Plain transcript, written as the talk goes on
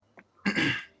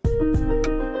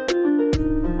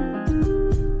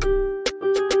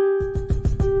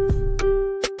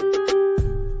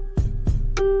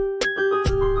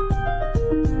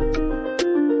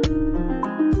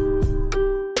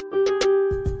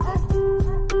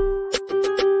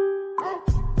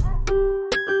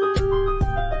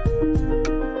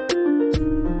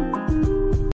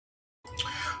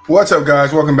What's up,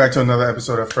 guys? Welcome back to another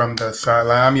episode of From the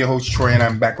Sideline. I'm your host, Troy, and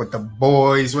I'm back with the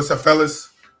boys. What's up, fellas?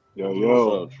 Yo.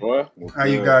 What's up, Troy? How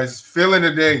you guys feeling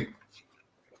today?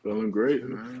 Feeling great,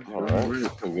 man.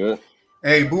 Great. Good.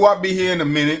 Hey, Boo-Wop be here in a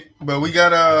minute, but we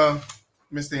got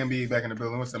Mr. NBA back in the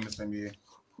building. What's up, Mr. NBA?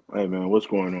 Hey, man, what's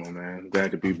going on, man?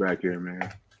 Glad to be back here,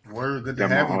 man. Word, good to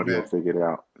Got have my you audio back. figured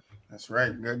out. That's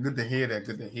right. Good to hear that.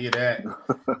 Good to hear that.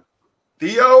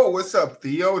 Theo, what's up,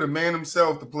 Theo? The man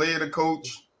himself, the player, the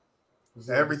coach,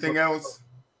 everything else.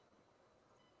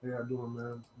 Yeah, I do,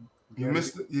 man.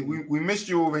 We missed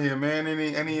you over here, man.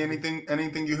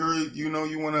 Anything you heard, you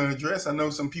want to address? I know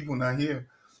some people not here.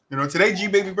 Today G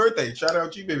Baby birthday. Shout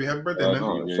out G Baby. Happy birthday,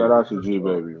 man. Shout out to G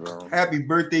Baby, bro. Happy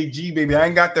birthday, G Baby. I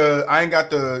ain't got the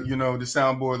the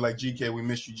soundboard like GK. We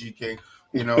missed you, GK.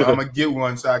 I'm gonna get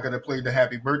one, so I gotta play the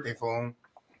happy birthday for him.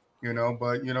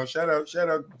 But shout out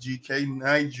GK.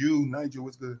 Nigel,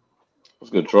 what's good? What's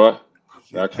good, Troy?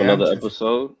 Back for another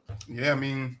episode. Yeah, I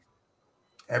mean,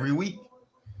 every week,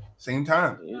 same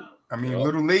time. Yeah. I mean, a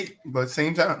little late, but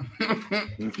same time.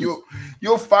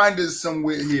 You'll find us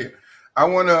somewhere here. I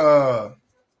don't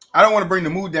want to bring the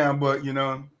mood down, but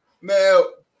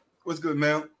Mel, what's good,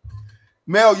 Mel?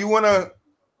 Mel, if you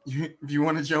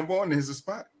wanna jump on, there's a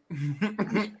spot.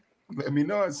 Let me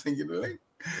know. I'll send you the link.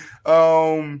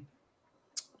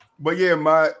 But yeah,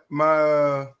 my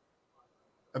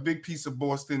a big piece of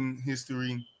Boston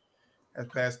history has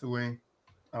passed away.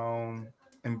 And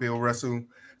Bill Russell.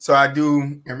 So I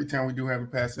do, every time we do have a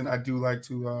passing, I do like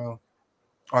to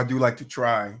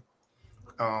try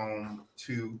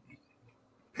to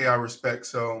pay our respect.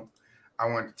 So I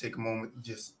wanted to take a moment to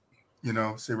just,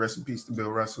 say rest in peace to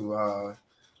Bill Russell.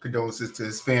 Condolences to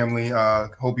his family.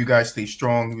 Hope you guys stay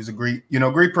strong. He was a great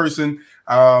person.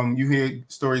 You hear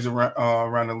stories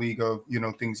around the league of,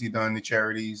 things he done, the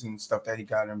charities and stuff that he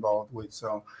got involved with.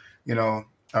 So,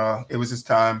 it was his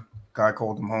time. God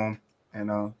called him home.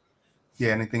 And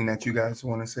anything that you guys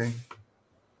want to say?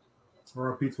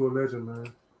 R.I.P. to a legend,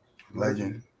 man.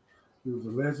 Legend. He was a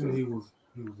legend. He was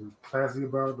classy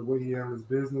about the way he handled his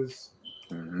business.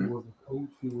 Mm-hmm. He was a coach.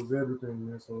 He was everything,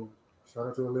 man. So shout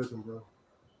out to a legend, bro.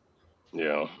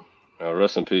 Yeah.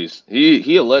 Rest in peace.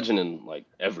 He a legend in like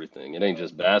everything. It ain't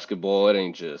just basketball. It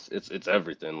ain't just it's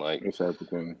everything. Like It's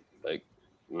everything. Like,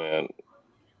 man.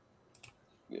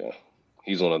 Yeah.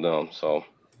 He's one of them. So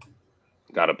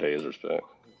gotta pay his respect.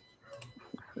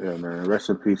 Yeah, man. Rest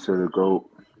in peace to the GOAT.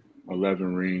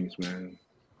 11 rings, man.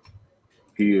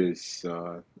 He is,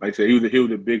 like I said, he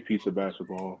was a big piece of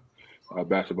basketball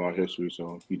history.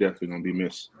 So he definitely gonna be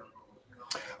missed.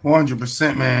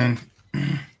 100%, man.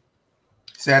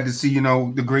 Sad to see,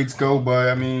 the greats go, but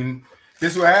I mean,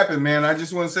 this will happen, man. I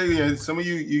just want to say, some of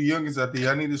you youngins out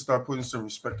there, I need to start putting some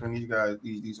respect on these guys,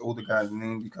 these older guys'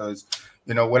 names, because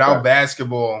without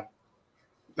basketball.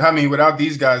 I mean, without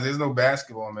these guys, there's no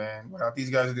basketball, man. Without these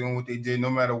guys doing what they did,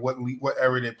 no matter what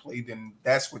era they played in,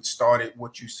 that's what started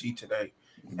what you see today.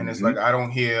 And it's like I don't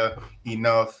hear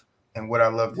enough, and what I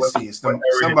love to see is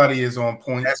somebody is on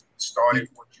point. That's what started.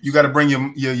 You got to bring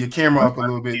your camera up a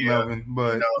little bit, Melvin,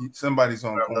 but somebody's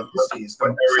on point.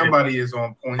 Somebody is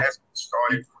on point. That's what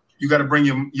started. You got to bring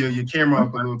your camera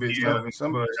up a little bit, Melvin.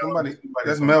 Somebody.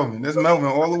 That's Melvin. That's Melvin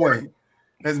all the way.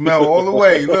 That's Mel all the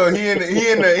way. Look, he in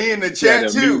the chat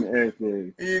too.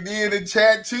 He in the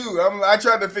chat too. I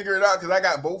tried to figure it out because I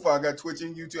got both. I got Twitch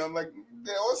and YouTube. I'm like,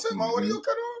 what's my audio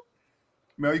cut on?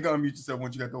 Mel, you gotta mute yourself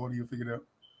once you got the audio figured out.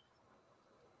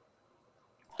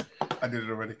 I did it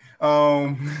already.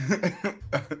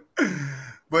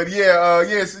 But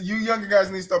so you younger guys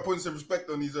need to start putting some respect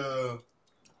on these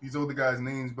older guys'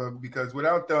 names, but because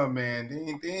without them, man,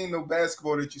 there ain't no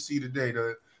basketball that you see today.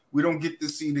 We don't get to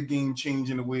see the game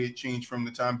change in the way it changed from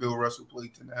the time Bill Russell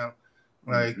played to now.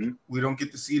 Like, we don't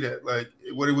get to see that. Like,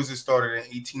 what was it started in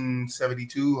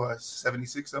 1872 or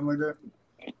 76, something like that?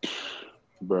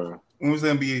 Bro. When was the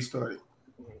NBA started?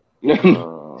 Not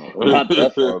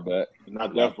that far back.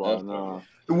 Not that far, no.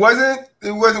 It wasn't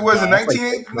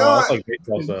 1980? No, it's like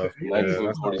baseball stuff.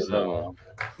 1947.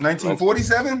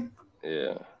 1947?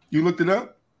 Yeah. You looked it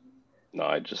up? No,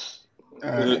 I just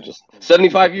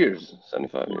 75 years.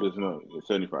 75 years. No,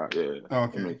 75, yeah.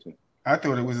 Okay. I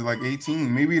thought it was like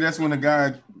 18. Maybe that's when the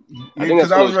guy. I think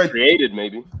that's when it was created,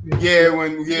 maybe. Yeah,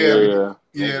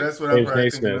 that's what I'm probably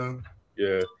thinking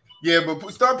of. Yeah,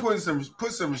 but start put some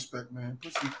respect, man.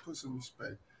 Put some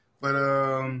respect. But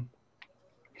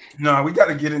no, we got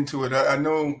to get into it. I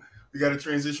know we got to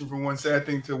transition from one sad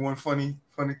thing to one funny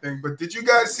thing. But did you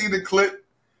guys see the clip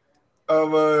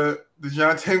of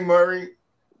DeJounte Murray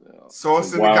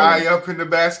Saucing the guy up in the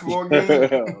basketball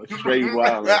game. Straight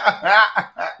wild.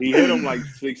 He hit him like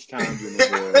 6 times in the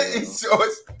ball.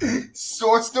 He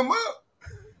sauced him up.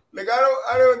 Like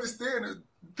I don't understand it.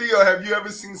 Theo, have you ever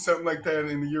seen something like that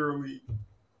in the EuroLeague?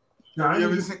 No, You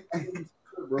ever seen?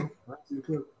 bro. I see the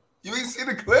clip. You ain't seen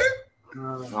the clip?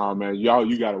 Oh man,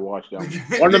 you gotta watch that.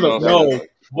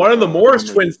 One of the Morris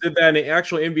twins did that in an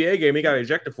actual NBA game. He got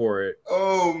ejected for it.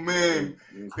 Oh man,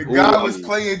 the guy was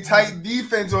playing tight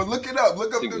defense. Or look it up.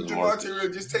 Look up the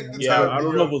Javante. Just take the time. Yeah, I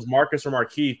don't know if it was Marcus or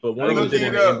Markeith, but one of them did it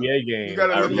in an NBA game. You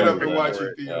gotta look it up and watch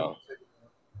it, Theo.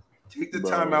 Take the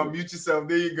time out, mute yourself.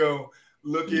 There you go.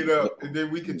 Look it up, and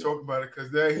then we can talk about it. Because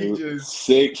that he just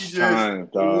 6 times,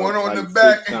 dog. One on the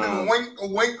back and then wink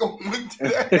to the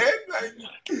head. Like,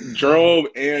 drove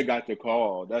and got the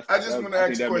call. I just want to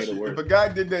ask a question: if a guy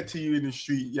did that to you in the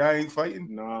street, y'all ain't fighting?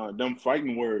 Nah, them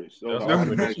fighting words.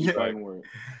 Fighting words.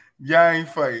 Y'all ain't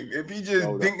fighting. If he just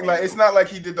it's not like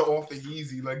he did the off the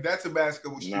easy. Like that's a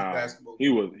basketball basketball. He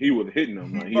was hitting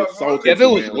him. Like, he assaulted. If it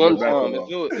was one time,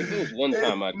 if it was one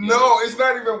time, I'd no, it's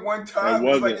not even one time.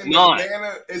 It wasn't.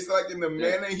 It's like in the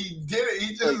manner he did it.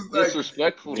 He just like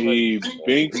disrespectful. He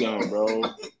binked him, bro.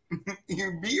 He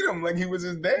beat him like he was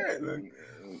his dad. Like,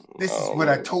 this is what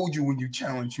I told you when you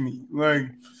challenged me.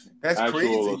 Like that's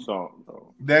crazy. Assault,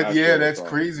 bro. That's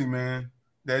crazy, man.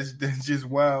 That's just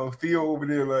wild. Theo over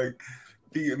there, like,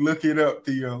 Theo, look it up,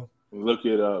 Theo. Look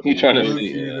it up. He trying to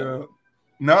see it.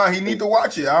 Nah, he need to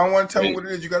watch it. I don't want to tell him what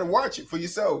it is. You got to watch it for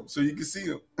yourself so you can see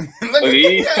him. Look at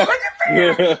Theo,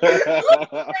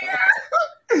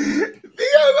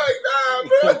 like, nah,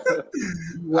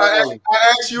 bro. I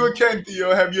asked you again,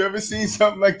 Theo. Have you ever seen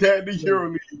something like that in the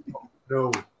EuroLeague?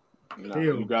 No. Nah,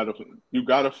 you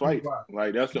gotta fight.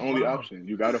 Like that's the only option.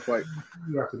 You gotta fight.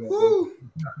 You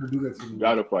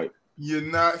gotta fight. You're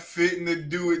not fitting to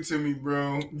do it to me,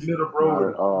 bro.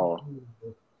 Oh,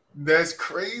 that's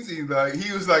crazy. Like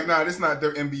he was like, "Nah, this not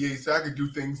the NBA, so I could do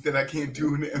things that I can't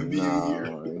do in the NBA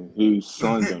here." He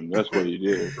sunned him. That's what he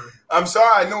did. I'm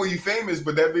sorry, I know he's famous,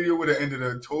 but that video would have ended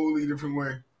a totally different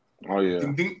way. Oh yeah.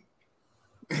 Ding, ding.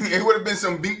 It would have been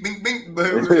some bink, bink, bink, but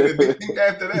it would have been a bink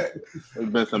after that. There's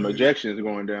been some ejections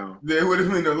going down. There would have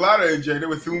been a lot of ejections. They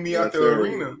would threw me out the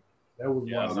arena. That was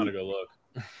that's not a good look.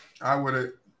 I would have.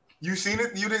 You seen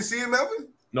it? You didn't see it, Melvin?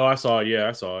 No, I saw it. Yeah,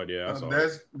 I saw it. Yeah, I saw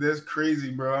it. That's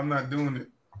crazy, bro. I'm not doing it.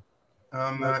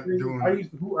 I'm not doing it. I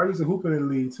used to hoop in the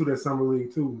league too, that summer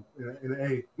league too, in the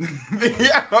A.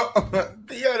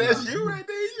 Theo, that's you right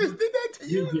there. You just did that to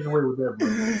you. You getting away with that,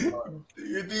 bro.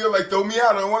 Theo, like, throw me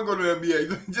out. I don't want to go to the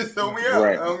NBA. Just throw me out.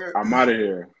 Right. I'm out of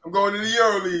here. I'm going to the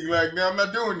EuroLeague. Like, now I'm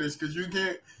not doing this because you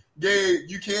can't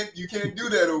do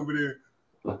that over there.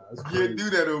 You can't do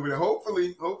that over there.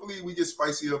 Hopefully we get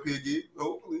spicy up here, Gabe.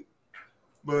 Hopefully.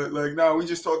 But like now we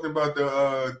just talking about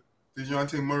the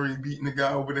DeJounte Murray beating the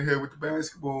guy over the head with the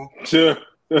basketball. Sure.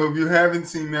 So if you haven't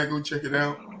seen that, go check it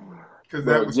out. Because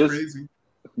that was crazy.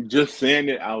 Just saying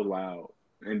it out loud.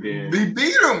 And then he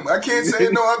beat him. I can't say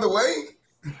it no other way.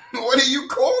 What do you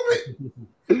call it?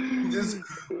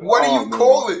 What do you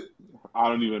call it? I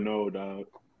don't even know, dog.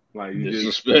 Like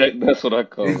disrespect. That's what I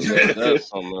call it. That's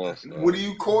something else. What do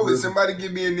you call it? Somebody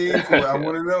give me a name for it. I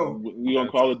want to know. We gonna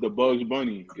call it the Bugs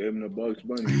Bunny. Gave him the Bugs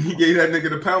Bunny. He gave that nigga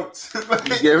the pounce. Like, what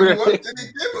did he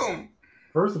give him?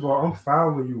 First of all, I'm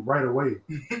fouling you right away.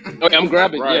 Okay, I'm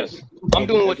grabbing. Right. Yes, I'm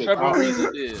doing what Trevor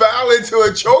Ariza did. Foul into a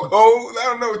chokehold. I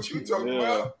don't know what you talking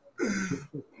about.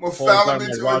 Well, foul him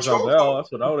into a chokehold.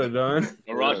 That's what I would have done.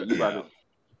 Roger, you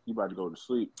about to go to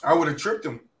sleep. I would have tripped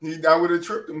him. I would have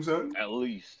tripped him, son. At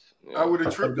least. Yeah. I would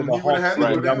have tripped him. He would have had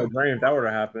to go down the drain if that would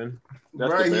have happened.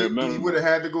 Right, he would have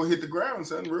had to go hit the ground,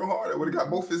 son, real hard. I would have got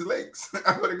both his legs.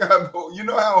 I would have got both. You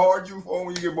know how hard you fall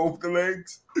when you get both the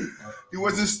legs. He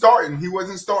wasn't starting. He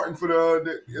wasn't starting for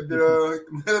the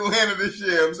Atlanta this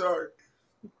year. I'm sorry.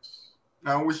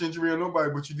 I don't wish injury on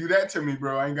nobody, but you do that to me,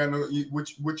 bro. I ain't got no.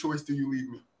 What choice do you leave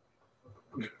me?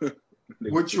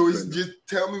 What choice? Just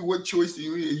tell me what choice do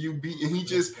you beat? And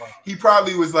he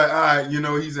probably was like, all right,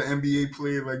 he's an NBA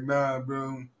player. Like, nah,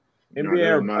 bro.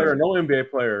 NBA player, no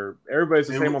NBA player. Everybody's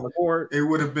the same on the court. It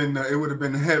would have been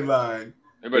the headline.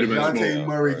 DeJounte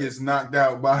Murray gets knocked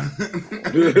out by.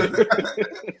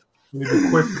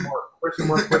 Question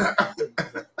mark.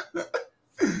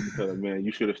 Because, man,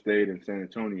 you should have stayed in San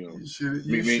Antonio.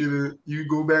 You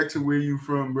go back to where you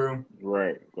from, bro.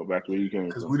 Right. Go back to where you came from.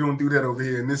 Because we don't do that over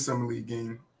here in this summer league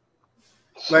game.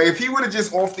 Like, if he would have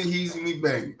just off the heezy me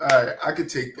bang, all right, I could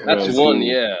take that. That's one,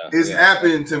 yeah. It's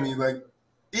happening to me. Like,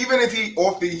 even if he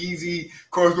off the heezy,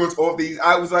 course goes off the heezy,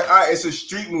 I was like, all right, it's a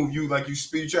street move. You trying to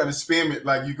spam it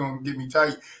like you're gonna get me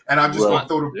tight, and I'm just gonna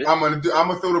throw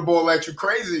the ball at you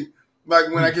crazy.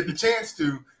 Like when I get the chance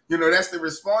to, that's the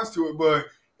response to it. But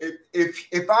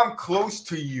if I'm close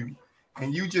to you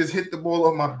and you just hit the ball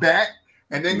off my back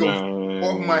and then go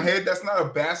off my head, that's not a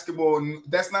basketball.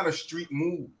 That's not a street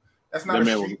move. That's not a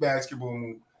street basketball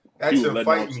move. That's a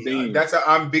fight me. That's a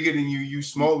I'm bigger than you. You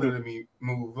smaller than me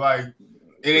move. Like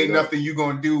it ain't nothing you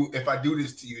gonna do if I do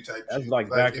this to you type. That's shit. like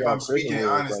if I'm speaking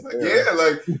honestly,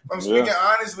 if I'm speaking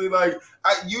honestly,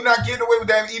 you're not getting away with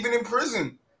that even in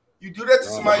prison. You do that to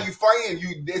somebody you fighting,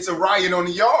 it's a riot on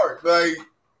the yard. Like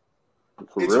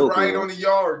it's a riot on the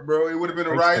yard, bro. It would have been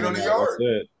a riot on the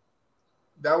yard.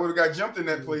 That would have got jumped in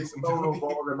that place. No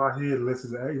ball in my head unless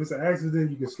it's an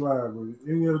accident. You can slide, but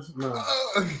any other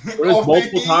there's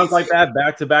multiple times like that,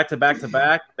 back to back to back to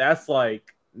back. That's like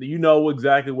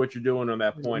exactly what you're doing on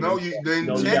that point. No, the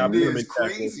intent is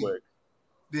crazy.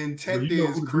 The intent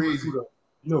is crazy.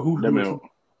 Who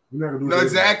No,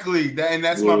 exactly. And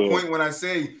that's my point when I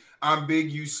say I'm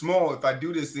big, you small. If I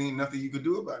do this, there ain't nothing you could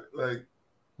do about it. Like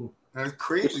that's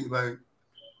crazy. Like.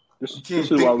 You can't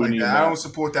think like that. I don't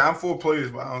support that. I'm for players,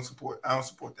 but I don't support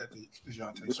that.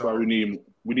 DeJounte. That's why we need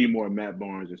more Matt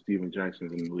Barnes and Steven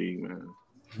Jackson in the league, man.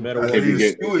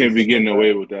 Can't be getting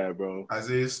away with that, bro.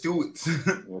 Isaiah Stewart.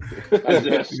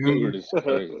 Isaiah Stewart is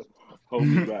crazy. Hold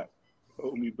me back.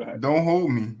 Hold me back. Don't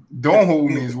hold me. Don't hold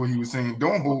me is what he was saying.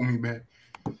 Don't hold me back.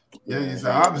 Yeah, it's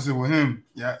the opposite with him.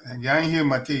 Yeah, I ain't hear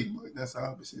my take, but that's the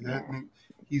opposite.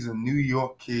 He's a New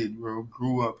York kid, bro.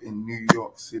 Grew up in New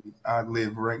York City. I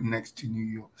live right next to New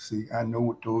York City. I know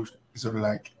what those are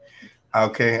like.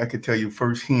 Okay, I could tell you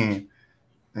firsthand.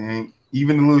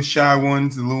 Even the little shy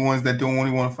ones, the little ones that don't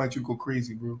only want to fight you, go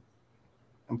crazy, bro.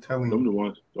 I'm telling you.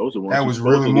 Those are ones. That was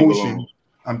real emotion.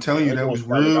 I'm telling you, that was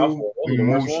real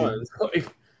emotion.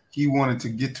 He wanted to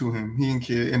get to him. He didn't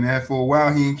care. And after a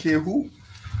while, he didn't care who.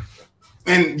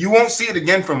 And you won't see it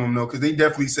again from him, though, because they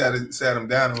definitely sat him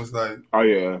down and was like, oh,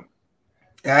 yeah.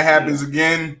 That happens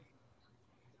again.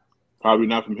 Probably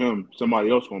not from him.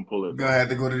 Somebody else going to pull it. Going to have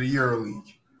to go to the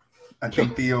EuroLeague. I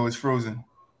think Theo is frozen.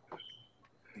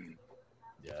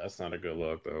 Yeah, that's not a good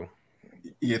look, though.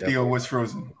 Yeah, definitely. Theo was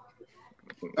frozen.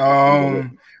 I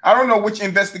don't know which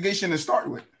investigation to start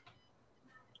with.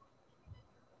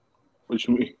 What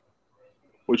you mean?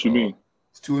 What you mean?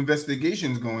 It's 2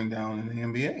 investigations going down in the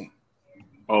NBA.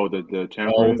 Oh, the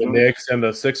tampering. The Knicks and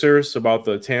the Sixers about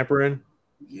the tampering.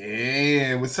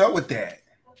 Yeah, what's up with that?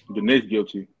 The Knicks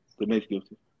guilty. The Knicks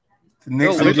guilty. The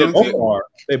Knicks are guilty.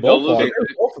 They both are.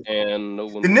 And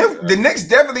the Knicks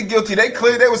definitely guilty. They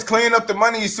was clearing up the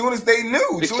money as soon as they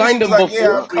knew. They signed them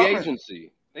before free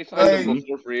agency. They signed them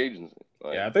before free agency.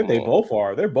 Yeah, I think they both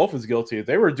are. They're both as guilty.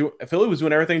 They were doing. Philly was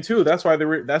doing everything too. That's why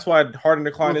Harden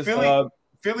declined his.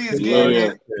 Philly is getting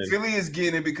it. Philly is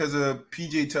getting it because of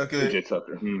PJ Tucker.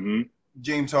 Mm-hmm.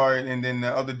 James Harden, and then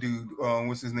the other dude,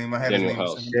 what's his name? I had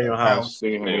Daniel his name. Daniel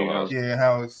House. Yeah,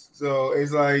 House. So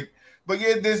it's like, but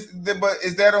is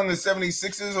that on the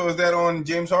 76ers or is that on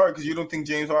James Harden? Because you don't think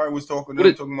James Harden was talking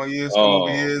about come over here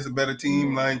is a better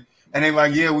team, like, and they're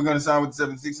like, yeah, we're gonna sign with the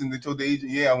 76ers, and they told the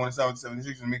agent, yeah, I want to sign with the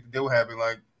 76ers and make the deal happen.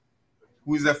 Like,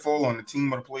 who is that fall on, the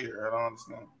team or the player? I don't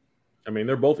understand. I mean,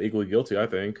 they're both equally guilty, I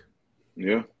think.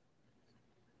 Yeah.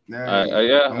 I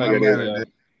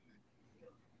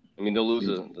mean, they'll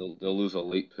lose a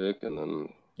late pick, and then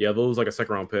they'll lose like a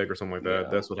second round pick or something like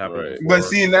that. That's what happened. Right. But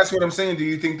see, and that's what I'm saying. Do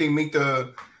you think they make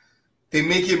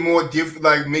it more different,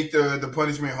 like make the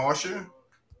punishment harsher?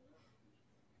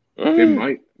 They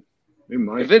might.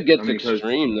 If it gets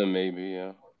extreme, then maybe,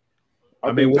 yeah.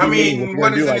 I mean,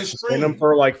 what is like suspend them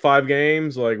for like 5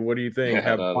 games? Like, what do you think?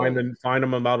 Find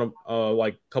them about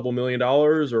like a couple $1 million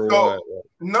or what?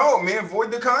 No, man,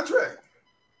 void the contract.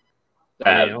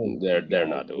 They're not doing that. They're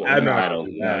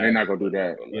not gonna do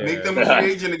that. Yeah. Make them a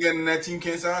free agent again, and that team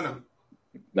can't sign them.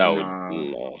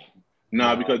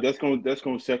 No, because that's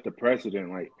gonna set the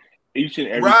precedent. Like each and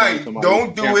every right.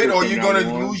 Don't do it, or you're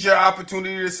gonna lose your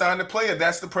opportunity to sign the player.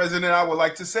 That's the precedent I would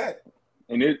like to set.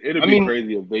 And it'll be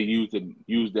crazy if they use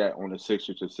that on the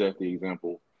Sixers to set the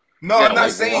example. No, I'm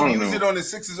not saying use it on the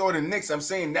Sixers or the Knicks. I'm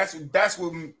saying that's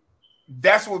what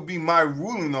be my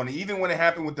ruling on it. Even when it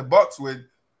happened with the Bucks with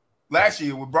last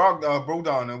year with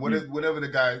Brodon and whatever the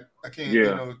guy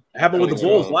it happened with the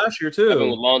Bulls last year too.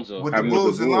 With Lonzo. With the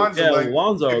Bulls and Lonzo. Yeah,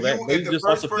 Lonzo. If the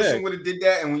first person would have did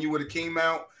that, and when you would have came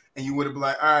out and you would have been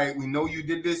like, all right, we know you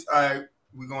did this. All right,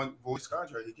 we're going to void this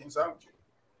contract. He can't sign with you.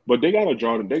 But they gotta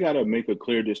make a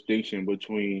clear distinction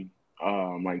between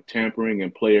like tampering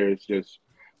and players just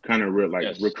kind of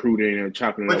recruiting and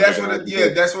chopping. But that's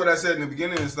what I said in the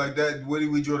beginning. It's like that. Where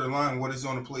do we draw the line? What is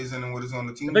on the players and what is on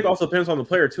the team? I think it also depends on the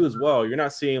player too as well. You're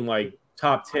not seeing like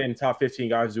top 10, top 15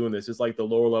 guys doing this. It's like the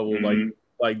lower level, like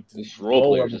like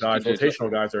role guys,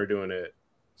 rotational guys that are doing it.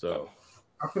 So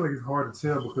I feel like it's hard to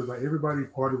tell because like everybody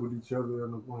party with each other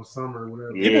on summer or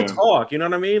whatever. People talk, you know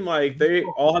what I mean? Like they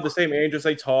all have the same ages,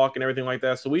 they talk and everything like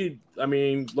that. So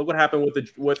look what happened with the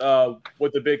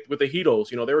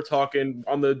Heatles. You know, they were talking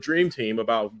on the Dream Team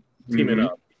about teaming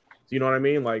up. You know what I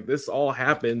mean? Like this all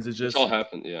happens. It's all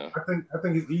happened. Yeah. I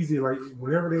think it's easy. Like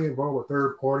whenever they involve a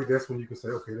third party, that's when you can say,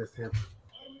 okay, that's him.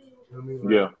 You know what I mean?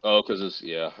 Like, yeah. Oh, because it's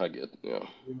I get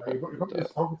Like, if I'm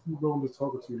just talking to you, bro, I'm just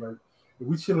talking to you. Like if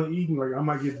we chilling eating, like I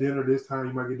might get dinner this time,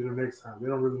 you might get dinner next time. They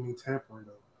don't really mean tampering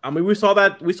though. I mean, we saw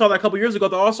that a couple years ago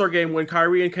at the All-Star game when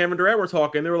Kyrie and Kevin Durant were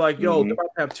talking. They were like, "Yo, they're about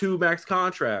to have 2 max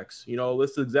contracts." You know,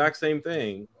 it's the exact same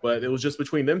thing, but it was just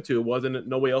between them two. It wasn't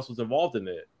nobody else was involved in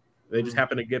it. They just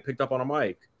happened to get picked up on a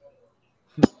mic.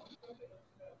 I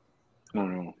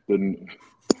don't know.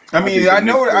 I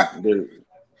know that the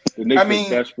Knicks were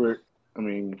desperate. I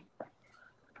mean,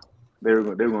 they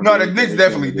were going. No, the Knicks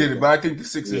definitely did it, but I think the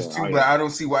Sixers too. But I don't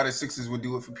see why the Sixers would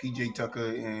do it for PJ Tucker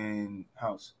and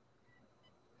House.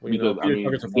 Because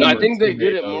I think they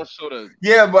did it more so to.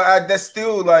 Yeah, but that's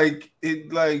still like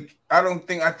it. Like I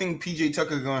think PJ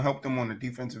Tucker is gonna help them on the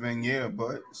defensive end. Yeah,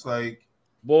 but it's like.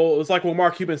 Well, it's like what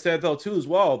Mark Cuban said though too as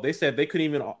well. They said they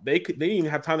didn't even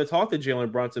have time to talk to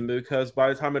Jalen Brunson because by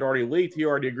the time it already leaked, he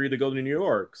already agreed to go to New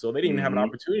York. So they didn't even have an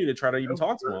opportunity to try to even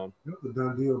talk to him. That's a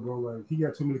done deal, bro. Like he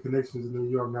got too many connections in New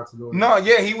York not to go. No,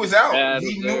 yeah, he was out.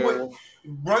 He knew it.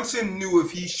 Brunson knew if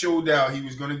he showed out, he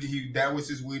was going to get. That was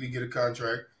his way to get a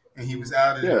contract, and he was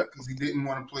out of there because he didn't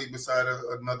want to play beside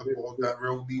another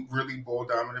really ball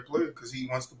dominant player because he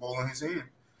wants the ball in his hand.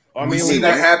 We see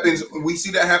that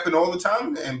happen all the time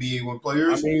in the NBA when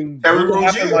players. Terry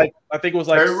Rozier. I think it was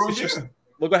like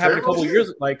look what happened a couple of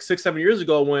years, like 6-7 years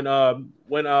ago when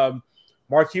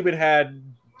Mark Cuban had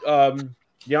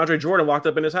DeAndre Jordan locked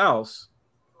up in his house.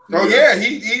 Oh yeah,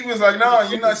 he was like, "No,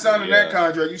 you're not signing that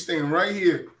contract. You're staying right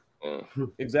here."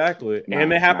 Exactly,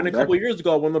 and it happened a couple of years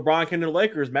ago when LeBron came to the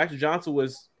Lakers. Max Johnson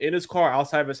was in his car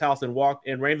outside of his house and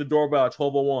rang the doorbell at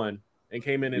 12:01 and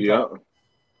came in and talked.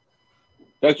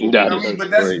 But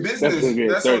that's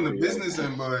business. That's on the business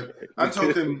end. But I'm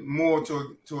talking more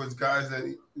towards guys that.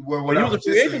 He was a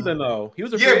free agent then, though. He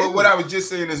was a free agent. But what I was just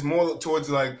saying is more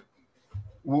towards like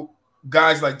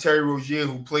guys like Terry Rozier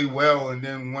who play well and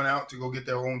then went out to go get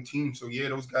their own team. So yeah,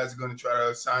 those guys are going to try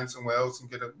to sign somewhere else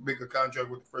and get a bigger contract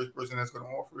with the first person that's going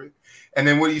to offer it. And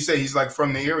then what do you say? He's like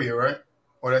from the area, right?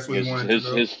 Or that's where he wanted to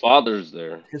go. His father's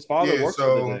there. His father works for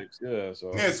the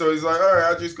Knicks. So he's like, all right,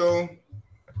 I'll just go.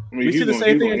 We see the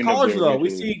same thing in college, though. We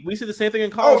see the same thing in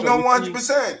college. Oh no,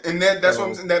 100%. And that's what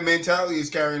I'm saying. That mentality is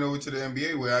carrying over to the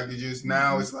NBA, where I could just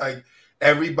now it's like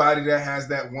everybody that has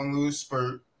that one little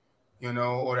spurt, you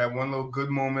know, or that one little good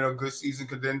moment or good season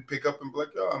could then pick up and be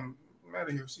like, "Yo, I'm out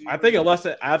of here." I think unless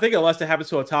it happens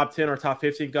to a top 10 or top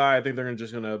 15 guy, I think they're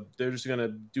just gonna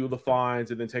do the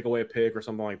fines and then take away a pick or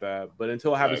something like that. But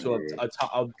until it happens to a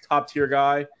top tier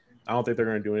guy, I don't think they're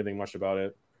gonna do anything much about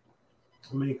it.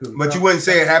 But you wouldn't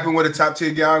say it happened with a top tier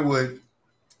guy with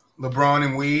LeBron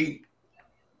and Wade,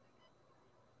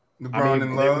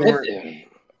 and Love.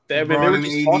 They were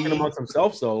just talking amongst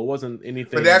themselves, so it wasn't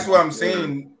anything. But that's what I'm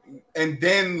saying. And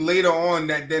then later on,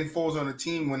 that then falls on the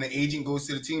team when the agent goes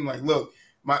to the team like, "Look,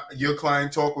 your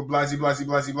client talk with blah, blah,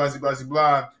 blah, blah, blah, blah,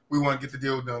 blah. We want to get the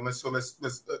deal done. Let's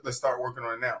start working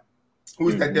on it now."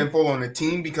 Who's that then fall on the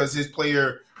team because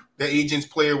the agent's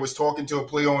player was talking to a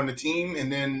player on the team,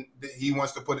 and then he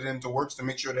wants to put it into works to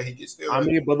make sure that he gets there. But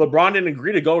LeBron didn't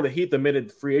agree to go to Heat the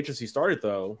minute free agency started,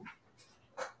 though.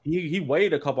 He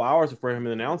waited a couple hours for him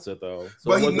to announce it, though. So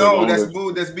but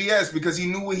that's BS because he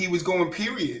knew where he was going.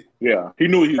 Period. Yeah, he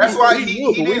knew. That's why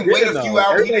he didn't wait a few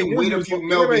hours. He didn't wait a few.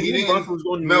 Melvin, he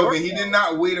did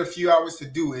not wait a few hours to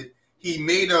do it. He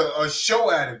made a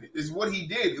show out of it. Is what he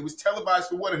did. It was televised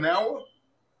for an hour.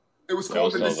 It was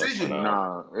called The Decision.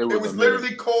 It was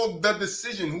literally called The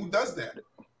Decision. Who does that?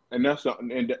 And that's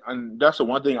the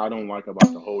one thing I don't like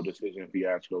about the whole decision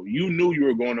fiasco. You knew you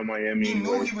were going to Miami. He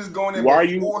knew he was going there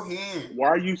beforehand. Why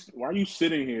are you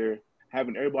sitting here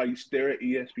having everybody stare at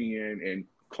ESPN and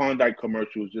Klondike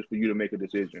commercials just for you to make a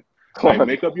decision? Like,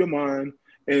 make up your mind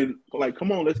and like,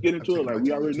 come on, let's get into it. Like,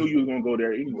 we already knew you were going to go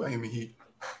there anyway. Miami Heat.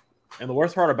 And the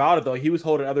worst part about it, though, he was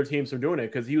holding other teams from doing it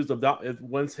because he was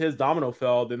once his domino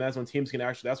fell, then that's when teams can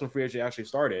actually. That's when free agency actually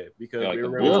started because they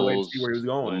were able to wait to see where he was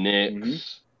going.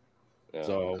 Knicks. Yeah.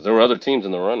 So there were other teams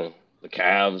in the running. The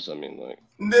Cavs. I mean, like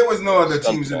there was no other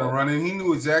teams in the running. He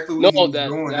knew exactly where he was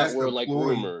going. That were like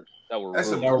rumored. That were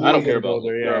rumored. I don't care about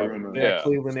there. Yeah, they had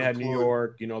Cleveland. They had New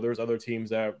York. You know, there's other teams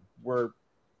that were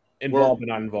involved but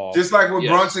not involved. Just like when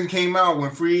Brunson came out,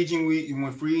 when free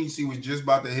agency was just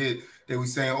about to hit, they were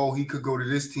saying, "Oh, he could go to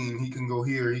this team, he can go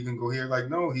here, he can go here." Like,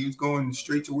 no, he was going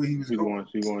straight to where he was going.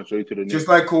 He's going straight to the Knicks. Just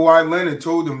like Kawhi Leonard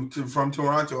told him from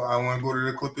Toronto, "I want to go to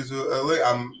the Clippers of LA."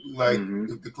 I'm like,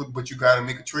 but you got to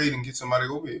make a trade and get somebody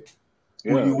over here.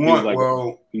 Yeah, what do you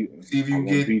want? See if you can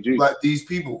get PG. like these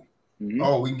people.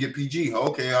 Oh, we can get PG.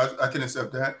 Okay, I can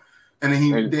accept that. And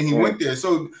then he went there.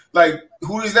 So, like,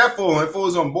 who is that for? It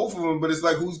falls on both of them, but it's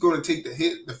like, who's going to take the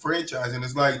hit? The franchise. And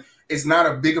it's like, it's not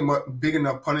a big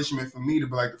enough punishment for me to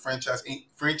be like, the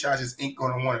franchises ain't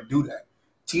going to want to do that.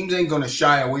 Teams ain't going to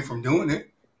shy away from doing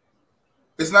it.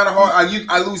 It's not a hard.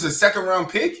 I lose a second-round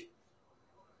pick.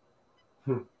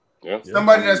 Yeah.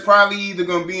 Somebody that's probably either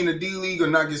going to be in the D League or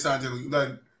not get signed to the league.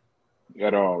 Like,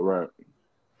 at all, right.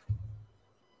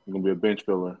 You're going to be a bench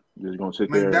filler. Just going to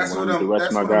sit there that's and what the rest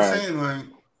of my guys. I'm saying. Like,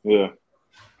 yeah.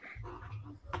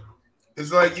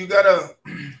 It's like you got to –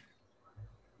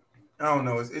 I don't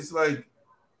know. It's like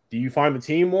 – do you find the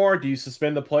team more? Do you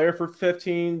suspend the player for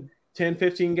 10,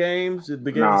 15 games at the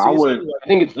beginning of the I season? wouldn't. I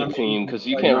think it's the team because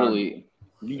you can't really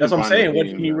 – that's what I'm saying. What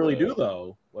can you really do,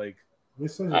 though? Like –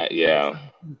 yeah.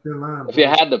 If you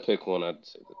had to pick one, I'd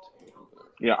say the team.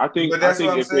 Yeah, I think. But that's what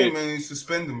I'm saying, man.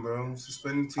 Suspend them, bro.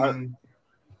 Suspend the team.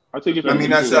 I think.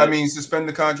 Suspend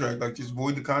the contract. Like, just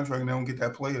void the contract and they don't get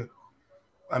that player.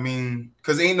 I mean,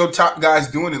 because ain't no top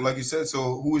guys doing it, like you said.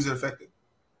 So who is it affected?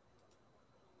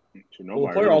 Well,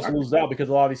 the player also loses out because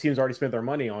a lot of these teams already spent their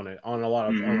money on it on a lot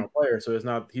of on a player. So he's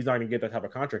not going to get that type of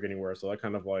contract anywhere. So that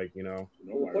kind of like the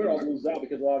player also loses out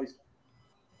because a lot of these.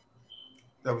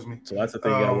 That was me. So that's the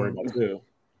thing you got to worry about too.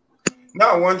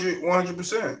 No,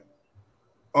 100%.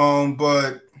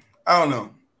 But I don't know.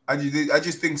 I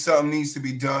just think something needs to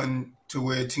be done to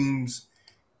where teams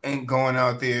ain't going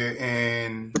out there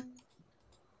and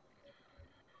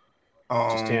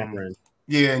just tampering.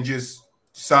 Yeah, and just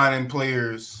signing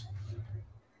players.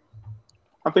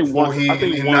 I think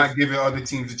not giving other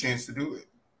teams a chance to do it.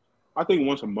 I think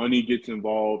once money gets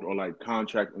involved or like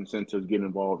contract incentives get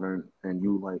involved and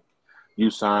you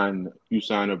sign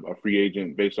a free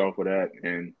agent based off of that,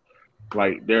 and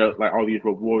like there are like all these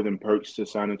rewards and perks to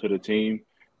sign into the team,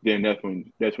 then that's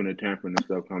when the tampering and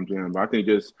stuff comes in. But I think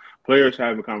just players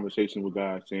having a conversation with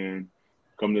guys saying,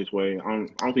 "Come this way." I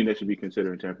don't think that should be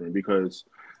considered tampering because,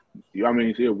 I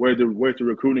mean, where's the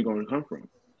recruiting going to come from?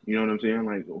 You know what I'm saying?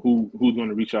 Like who's going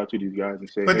to reach out to these guys and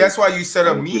say? But that's why you set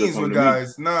up meetings with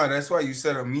guys. Nah, that's why you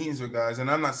set up meetings with guys. And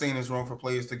I'm not saying it's wrong for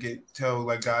players to tell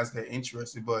like guys they're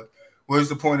interested, but where's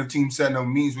the point of teams setting up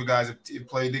meetings with guys if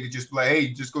play? They could just be like, hey,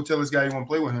 just go tell this guy you want to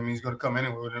play with him. He's going to come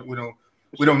anyway.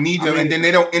 We don't need them. And then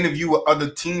they don't interview with other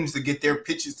teams to get their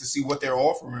pitches to see what they're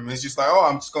offering him. It's just like, oh,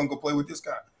 I'm just going to go play with this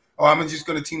guy. Oh, I'm just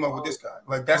going to team up with this guy.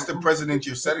 Like, that's the precedent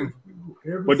you're setting.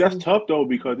 But that's tough, though,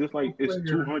 because it's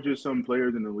 200-some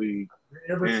players in the league.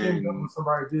 Every team when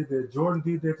somebody did that. Jordan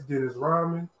did that to Dennis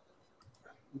Rodman.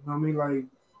 You know what I mean? Like,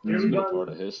 everybody part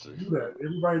of history. do that.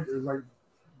 Everybody, like,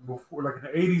 before, like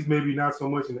in the 80s, maybe not so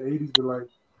much in the 80s, but like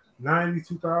 90s,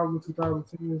 2000,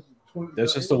 2010, 20.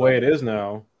 That's just the way it is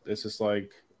now. It's just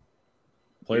like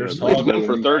players. It's been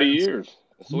for 30 years.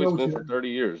 It's always been for 30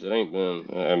 years. It ain't been.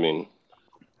 I mean,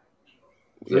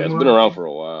 yeah, it's been around for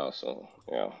a while. So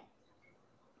yeah.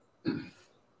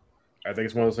 I think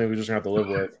it's one of those things we're just gonna have to live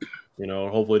with.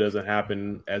 Hopefully it doesn't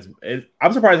happen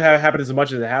I'm surprised it hasn't happened as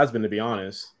much as it has been, to be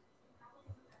honest.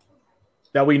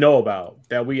 That we know about.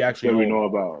 That we actually know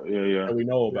about. Yeah. That we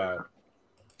know about.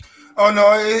 Oh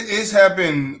no, it's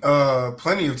happened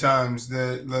plenty of times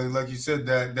that, like you said,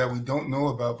 that we don't know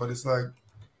about. But it's like,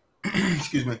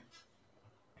 excuse me.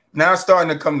 Now it's starting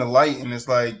to come to light, and it's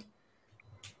like,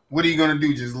 what are you gonna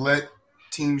do? Just let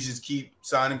teams just keep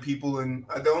signing people? And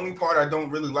the only part I don't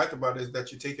really like about it is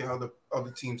that you're taking other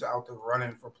teams out there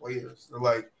running for players. They're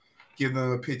like, give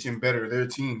them a pitch and better their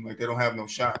team. Like they don't have no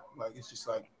shot. Like it's just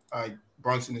like,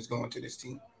 Brunson is going to this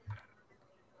team.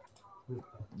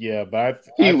 Yeah, but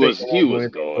he was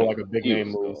going like a big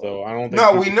name move. So I don't think.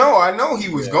 No, I know he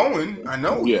was going. I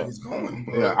know he was going.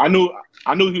 Yeah, I knew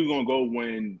he was going to go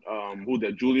when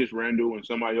Julius Randle and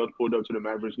somebody else pulled up to the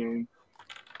Mavericks game.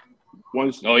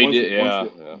 Once they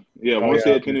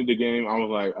attended the game, I was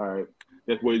like, all right,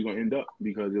 that's where he's going to end up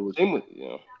because it was.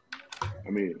 Yeah. I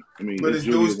mean, but it's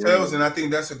those tells, and I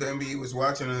think that's what the NBA was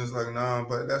watching, and it's like, nah.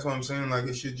 But that's what I'm saying. Like,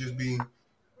 it should just be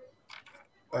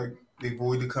like they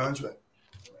void the contract.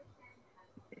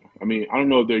 I mean, I don't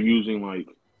know if they're using like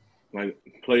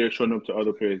players showing up to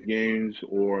other players' games,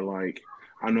 or like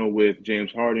I know with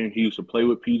James Harden, he used to play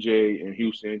with PJ in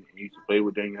Houston, he used to play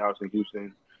with Daniel House in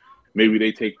Houston, maybe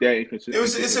they take that in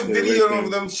It's a video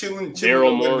of them chilling Daryl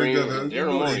a little Morey. together. You Daryl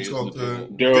know Morey they is talk to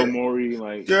legitimate. Daryl Morey,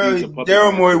 like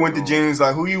Daryl Morey went to James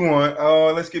like, who you want?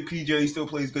 Let's get PJ. He still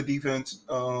plays good defense.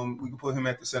 We can put him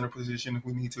at the center position if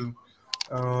we need to.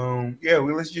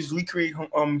 Let's just recreate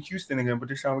Houston again, but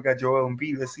this time we got Joel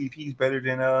Embiid. Let's see if he's better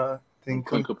than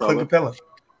Clint Capella.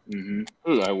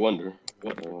 Mm-hmm. I wonder.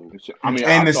 I mean,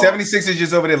 and the 76ers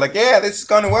just over there like, yeah, this is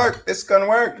gonna work.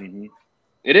 Mm-hmm.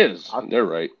 It is. They're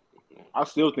right. I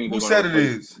still think who said it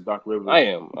is. Doc Rivers.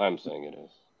 I'm saying it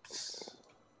is.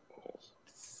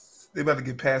 They about to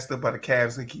get passed up by the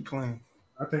Cavs. They keep playing.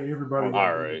 I think everybody.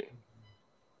 All right.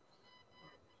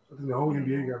 I think the whole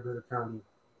NBA got better kind of.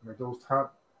 Like those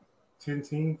top 10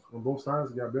 teams on both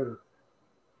sides got better.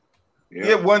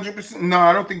 Yeah, 100%. No,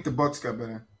 I don't think the Bucks got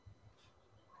better.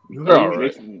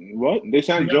 What? They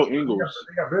signed Joe Ingles.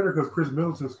 They got better because Chris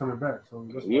Middleton's coming back. So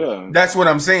that's what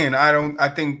I'm saying. I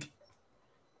think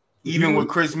even with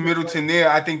Chris Middleton there,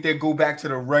 I think they go back to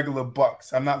the regular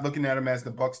Bucks. I'm not looking at them as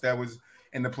the Bucks that was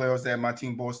in the playoffs that my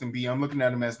team Boston beat. I'm looking at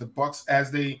them as the Bucks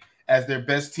as their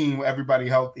best team with everybody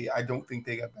healthy. I don't think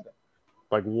they got better.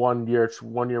 Like 1 year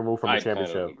move from the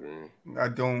championship. I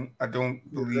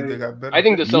don't believe they got better. I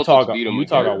think the Celtics beat them.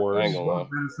 Utah got worse.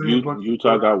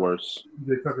 Utah got worse.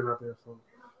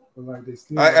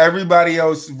 Everybody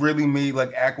else really made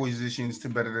like acquisitions to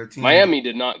better their team. Miami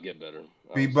did not get better.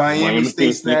 Miami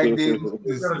State snagged it.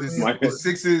 The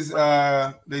Sixers,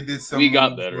 they did something. We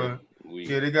got better.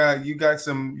 You got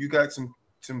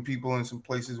some people in some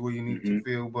places where you need to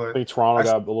feel, but I think Toronto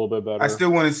got a little bit better. I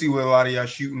still want to see where a lot of y'all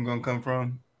shooting gonna come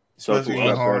from, especially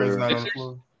when Harden's not on the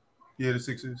floor. Yeah, the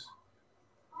Sixers.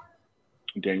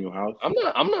 Daniel House. I'm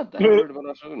not that worried about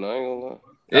our shooting. I ain't gonna lie.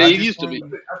 It used to be.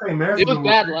 It was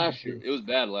bad last year.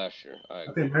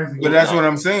 But that's what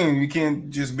I'm saying. You can't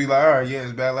just be like, all right, yeah,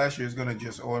 it's bad last year. It's gonna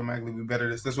just automatically be better.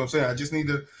 That's what I'm saying. I just need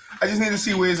to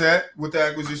see where it's at with the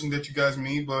acquisition that you guys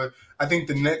made. But I think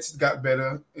the Nets got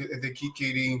better if they keep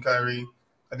KD and Kyrie.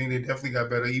 I think they definitely got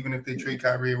better. Even if they trade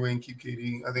Kyrie away and keep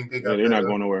KD, I think they got. They're better. not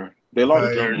going nowhere. They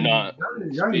lost. They're not.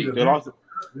 They lost.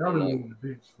 Y'all really need the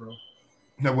bench, bro.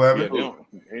 No, what happened? Yeah,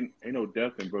 ain't no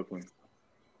depth in Brooklyn.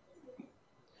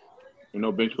 There's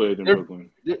no bench players in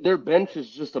Brooklyn. Their bench is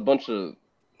just a bunch of,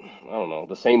 I don't know,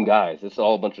 the same guys. It's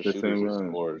all a bunch of shooters and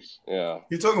scorers. Yeah.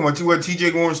 You're talking about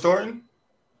TJ Warren starting?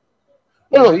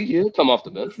 No, he'll come off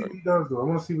the bench. Right? He does though. I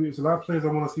want to see. It's a lot of players. I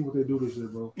want to see what they do this year,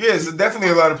 bro. Yeah, it's definitely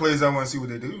a lot of players I want to see what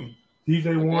they do.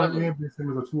 TJ Warren and Ben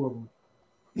Simmons are two of them.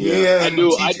 Yeah, and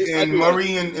and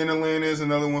Murray in Atlanta is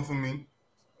another one for me.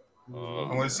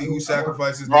 I want to see who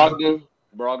sacrifices. Brogdon.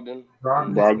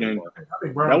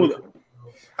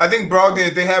 I think Brogdon.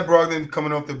 If they have Brogdon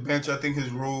coming off the bench, I think his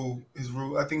role.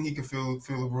 I think he can fill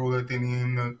the role that they need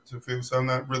him to fill. So I'm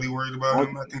not really worried about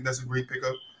him. I think that's a great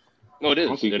pickup. No, it is.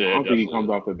 I don't think he comes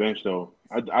off the bench though.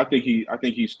 I think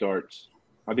he starts.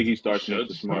 I think he starts next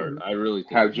to Smart. I really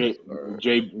think have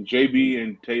JB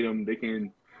and Tatum. They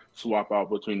can swap out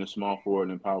between the small forward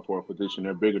and power forward position.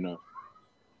 They're big enough.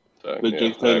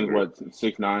 Jason Tatum's what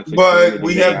 6'9". But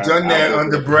we have done that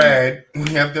under Brad. We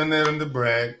have done that under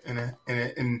Brad,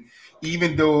 and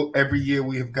even though every year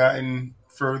we have gotten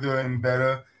further and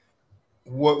better,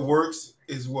 what works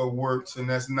is what works, and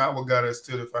that's not what got us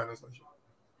to the finals last year.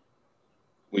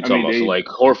 We talking about like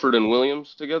Horford and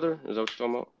Williams together? Is that what you're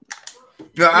talking about?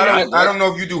 No, I don't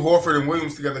know if you do Horford and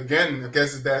Williams together again. I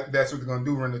guess that's what they're gonna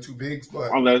do, run the two bigs.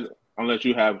 But unless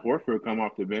you have Horford come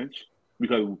off the bench,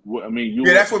 because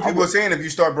that's what people are saying. If you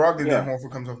start Brogdon, then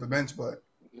Horford comes off the bench. But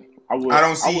I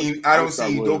don't see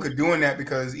Udoka doing that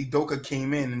because Udoka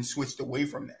came in and switched away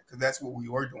from that because that's what we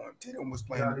were doing. Tatum was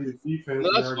playing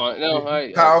that's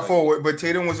fine. Power forward, but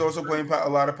Tatum was also playing a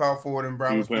lot of power forward, and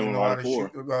Brown was playing a lot of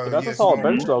shoot. That's a solid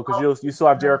bench though, because you still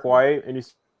have Derek White and you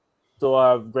still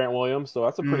have Grant Williams, so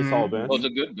that's a pretty solid bench. Well, it's a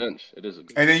good bench. It is a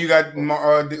good. And then you got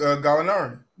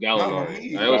Gallinari.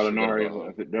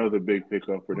 Gallinari, that was a big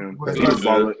pickup for them.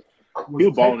 He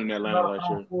was balling in Atlanta last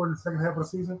year. In the second half of the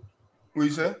season. What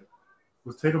you said?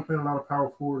 Was Tatum playing a lot of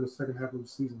power forward in the second half of the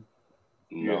season?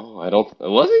 No, I don't.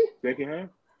 Was he? Second half?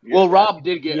 Yeah. Well, Rob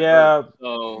did get hurt.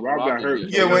 So Rob got hurt.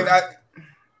 Yeah,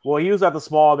 well, he was at the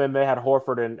small. Then they had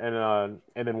Horford and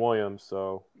then Williams.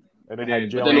 So and then had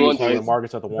Jalen and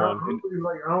Marcus at the one.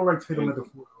 I don't like Tatum at the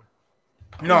four.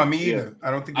 No, me either. Yeah. I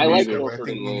don't think. I think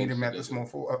we need him at the small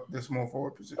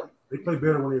forward position. They play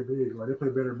better when they're big. Like they play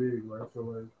better big. Like I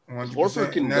feel like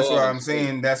 100%. And that's why I'm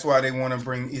saying that's why they want to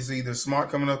bring is either Smart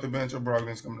coming off the bench or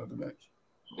Brogdon's coming off the bench.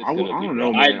 I don't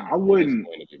know, man. I wouldn't.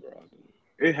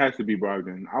 It has to be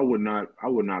Brogdon. I would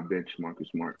not bench Marcus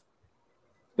Smart.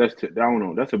 I don't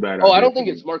know. That's a bad Oh, idea. I don't think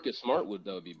it's Marcus Smart would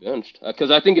be benched because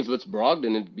I think if it's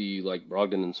Brogdon, it'd be like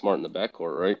Brogdon and Smart in the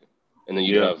backcourt, right? And then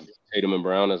you'd have Tatum and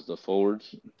Brown as the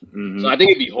forwards. Mm-hmm. So I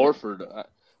think it'd be Horford.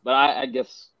 But I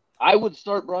guess I would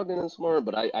start Brogdon and Smart,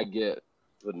 but I get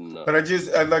putting. But I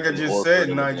just said,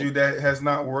 Nigel, that has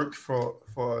not worked for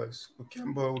us with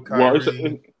Kemba, with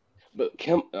Kyrie. But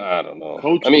I don't know.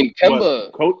 Coach, I mean,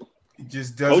 Kemba. It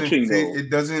just doesn't coaching, fit. Though. It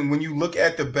doesn't. When you look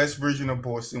at the best version of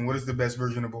Boston, what is the best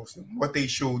version of Boston? What they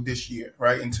showed this year,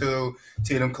 right? Until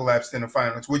Tatum collapsed in the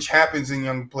finals, which happens in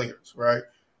young players, right?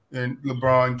 And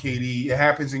LeBron, KD, it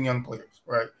happens in young players,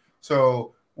 right?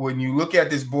 So when you look at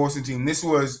this Boston team, this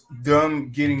was them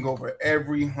getting over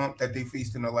every hump that they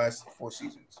faced in the last 4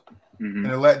 seasons. Mm-hmm.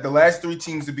 And the last 3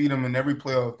 teams to beat them in every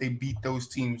playoff, they beat those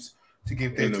teams to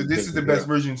get there. So this is the best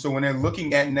version. So when they're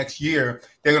looking at next year,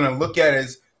 they're going to look at it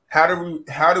as how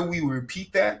do we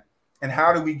repeat that, and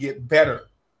how do we get better?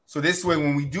 So this way,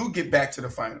 when we do get back to the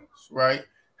finals, right?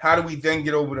 How do we then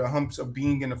get over the humps of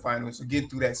being in the finals and get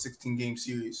through that 16-game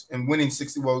series and winning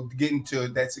 60? Well, getting to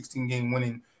that 16-game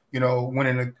winning,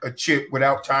 winning a chip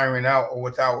without tiring out or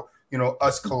without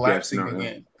us collapsing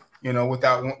again,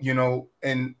 without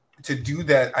and to do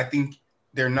that, I think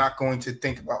they're not going to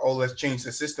think about, let's change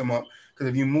the system up. Because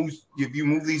if you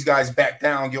move these guys back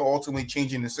down, you're ultimately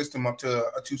changing the system up to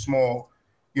a too small,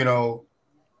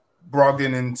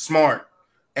 Brogdon and Smart.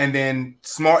 And then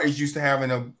Smart is used to having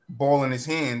a ball in his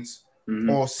hands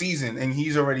all season. And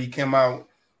he's already come out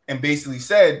and basically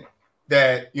said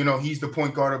that, he's the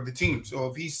point guard of the team. So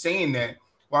if he's saying that,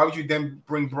 why would you then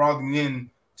bring Brogdon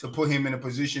in to put him in a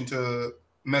position to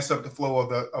mess up the flow of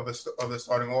the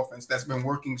starting offense that's been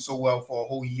working so well for a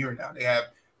whole year now? They have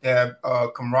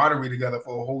camaraderie together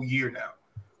for a whole year now.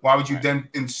 Why would you then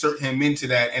insert him into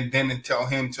that and then tell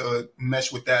him to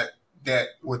mesh with that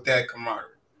camaraderie?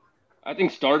 I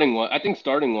think starting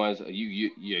wise,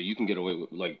 you can get away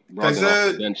with like Brogdon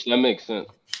off the bench. That makes sense.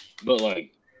 But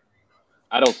like,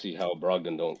 I don't see how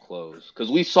Brogdon don't close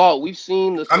because we've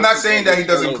seen this. I'm not saying that he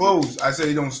doesn't close. I say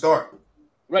he don't start.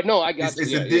 Right? No, I got you.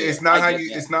 It's not how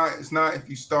you. It's not if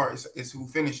you start. It's who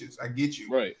finishes. I get you.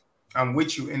 Right. I'm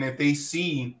with you. And if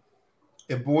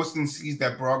Boston sees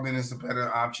that Brogdon is a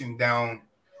better option down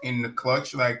in the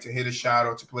clutch, like to hit a shot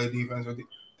or to play defense,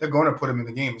 they're going to put him in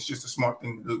the game. It's just a smart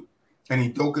thing to do.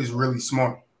 And Udoka is really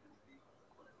smart.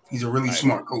 He's a really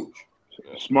smart coach.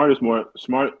 Smart is more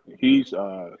smart. He's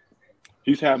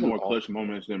had more clutch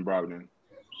moments than Brogdon.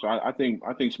 So I think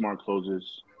Smart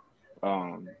closes.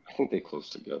 I think they close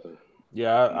together.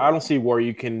 Yeah, I don't see where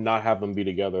you can not have them be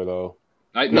together though.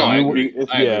 I agree.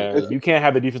 You can't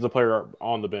have the defensive player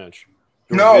on the bench.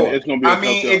 No, it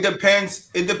depends.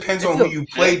 It depends on who you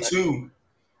play too.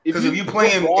 Because if you're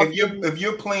playing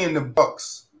the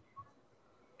Bucks,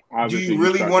 do you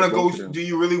really want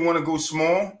to go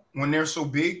small when they're so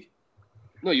big?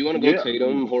 No, you want to go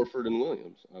Tatum, Horford, and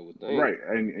Williams. I would think. Right,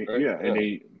 and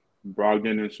they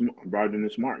Brogdon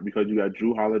and Smart because you got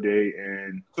Drew Holiday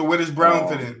and. So where does Brown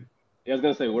fit in? Yeah, I was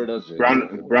gonna say where does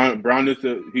Brown is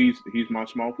he's my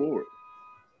small forward.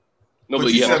 No,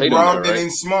 but you said Brogdon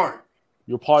and Smart.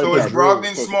 You're probably so it's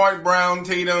Brogdon, Smart, Brown,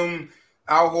 Tatum,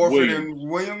 Al Horford, and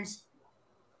Williams.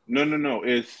 No.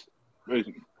 It's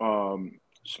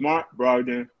Smart,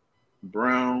 Brogdon,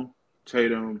 Brown,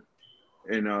 Tatum,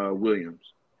 and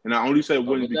Williams. And I only say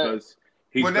Williams because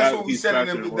that's what we said.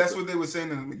 That's what they were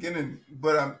saying in the beginning.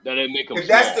 But if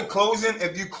that's the closing,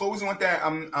 if you closing with that,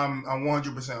 I'm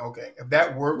 100% okay. If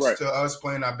that works to us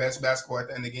playing our best basketball at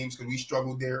the end of games because we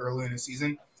struggled there early in the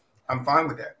season, I'm fine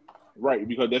with that. Right,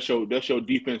 because that's your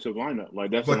defensive lineup.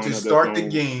 Like that's. But to start the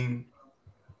game,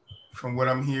 from what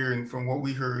I'm hearing, from what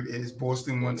we heard, is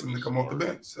Boston wants him to come off the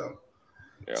bench. So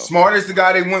Smart is the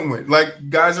guy they went with. Like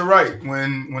guys are right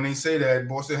when they say that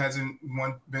Boston hasn't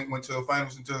went to the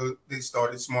finals until they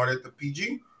started Smart at the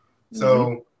PG.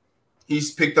 So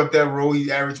he's picked up that role.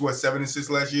 He averaged 7 assists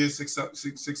last year, 6 or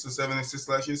 7 assists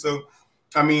last year. So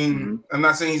I mean, I'm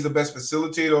not saying he's the best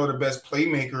facilitator or the best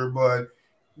playmaker, but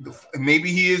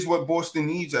maybe he is what Boston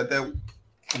needs at that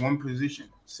one position.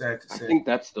 Sad to say. I think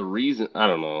that's the reason. I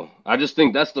don't know. I just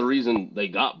think that's the reason they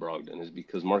got Brogdon is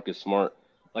because Marcus Smart,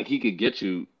 like he could get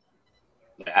you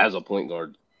as a point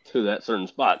guard to that certain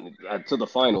spot to the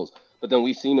finals. But then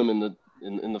we've seen him in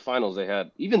the finals. They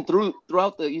had even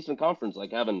throughout the Eastern Conference,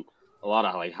 like having a lot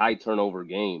of like high turnover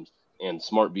games and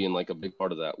Smart being like a big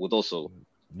part of that. With also.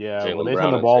 Yeah, Jaylen when they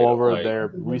Brown turned the ball over like, there,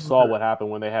 we saw what happened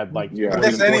when they had like. But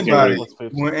that's anybody.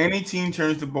 When any team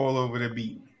turns the ball over, they're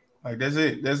beaten. Like that's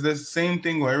it. That's the same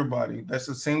thing with everybody. That's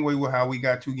the same way with how we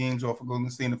got 2 games off of Golden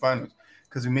State in the finals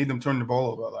because we made them turn the ball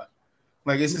over a lot.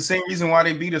 Like it's the same reason why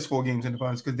they beat us 4 games in the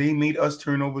finals because they made us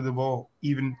turn over the ball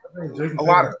even a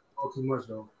lot of too much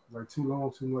though. Like too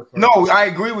long, too much. Like, no, I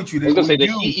agree with you. I was gonna say the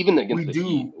Heat, even against the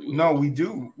Heat. No, we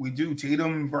do.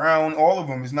 Tatum, Brown, all of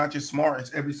them. It's not just Smart.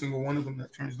 It's every single one of them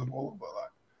that turns the ball over a lot.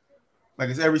 Like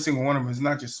it's every single one of them. It's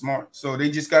not just Smart. So they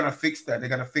just gotta fix that. They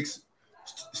gotta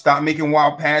stop making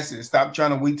wild passes. Stop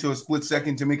trying to wait till a split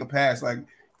second to make a pass. Like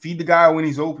feed the guy when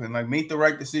he's open. Like make the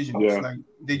right decisions. Yeah. Like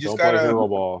they just Don't play gotta hero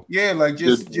ball. Yeah, like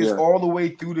just all the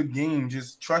way through the game.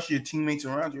 Just trust your teammates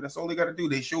around you. That's all they gotta do.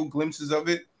 They show glimpses of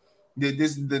it.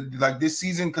 This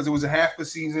season because it was a half a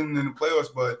season in the playoffs,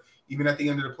 but even at the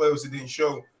end of the playoffs, it didn't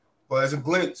show. But it's a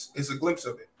glimpse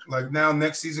of it. Like now,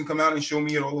 next season, come out and show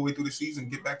me it all the way through the season.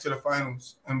 Get back to the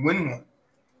finals and win one.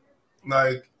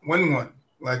 Like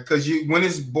because when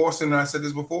is Boston? And I said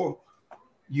this before.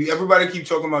 Everybody keep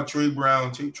talking about Trey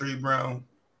Brown.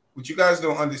 What you guys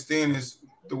don't understand is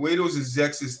the way those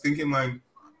execs is thinking. Like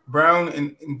Brown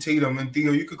and Tatum and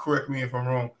Theo, you could correct me if I'm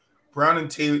wrong. Brown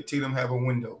and Tatum have a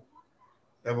window.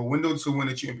 They have a window to win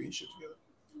a championship together.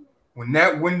 When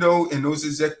that window and those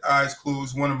exec eyes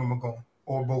close, one of them are gone,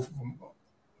 or both of them are gone.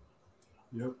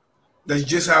 Yep. That's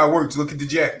just how it works. Look at the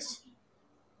Jazz.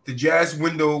 The Jazz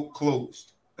window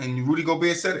closed, and Rudy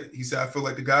Gobert said it. He said, "I feel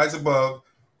like the guys above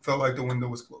felt like the window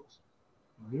was closed."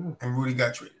 Yeah. And Rudy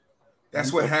got traded.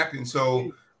 That's what happened.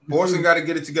 So Boston got to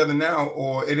get it together now,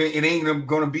 or it ain't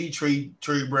going to be Trey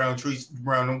Brown. Trey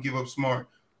Brown don't give up Smart.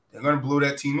 They're going to blow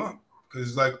that team up. Because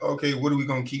it's like, okay, what are we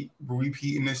going to keep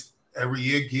repeating this every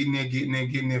year, getting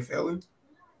there, failing?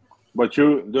 But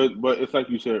it's like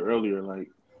you said earlier, like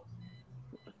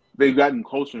they've gotten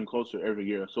closer and closer every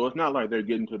year. So it's not like they're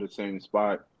getting to the same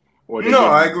spot or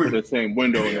I agree. To the same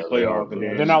window in the playoffs. And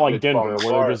they're not like Denver,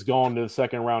 where they're just going to the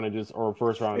second round or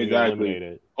first round and get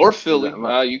eliminated. Or Philly.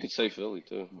 You could say Philly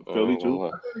too. Philly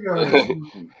too.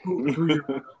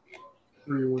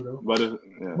 Three window. But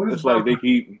it's like they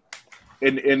keep.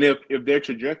 And if their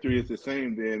trajectory is the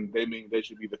same, then they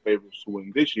should be the favorites to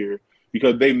win this year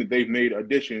because they've made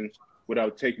additions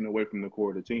without taking away from the core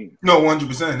of the team. No,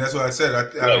 100%. That's what I said.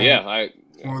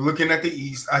 When we're looking at the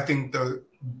East, I think the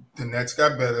Nets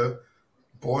got better.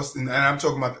 Boston, and I'm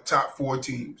talking about the top 4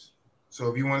 teams. So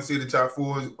if you want to say the top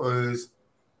 4 is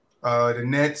the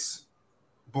Nets,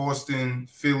 Boston,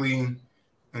 Philly,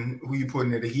 and who you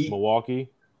putting there? The Heat, Milwaukee,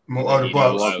 the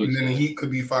Bucks, and then the Heat could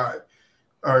be 5.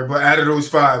 All right, but out of those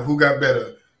 5, who got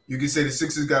better? You can say the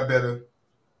Sixers got better.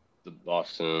 The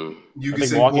Boston. You can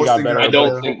say Boston got better. I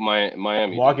don't think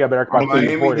Miami. Milwaukee got better.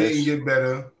 Miami didn't get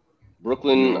better.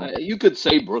 Brooklyn. You could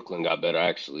say Brooklyn got better.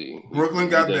 Actually, Brooklyn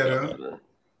got better.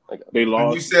 They lost.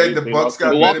 And you said the Bucks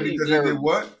got better because they did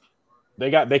what? They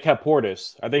kept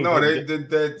Portis. I think. No,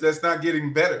 that's not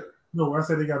getting better. No, I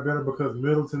said they got better because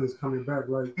Middleton is coming back.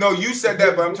 Like no, you said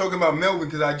that, but I'm talking about Melvin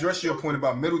because I addressed your point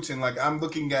about Middleton. Like I'm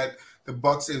looking at the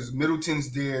Bucks as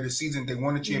Middleton's there. The season they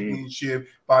won a championship.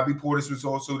 Bobby Portis was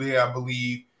also there, I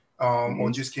believe,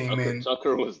 or just came in.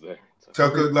 Tucker was there.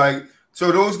 Tucker, like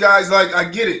so, those guys, like I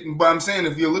get it, but I'm saying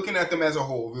if you're looking at them as a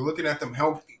whole, if you're looking at them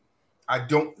healthy, I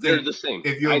don't think they're the same.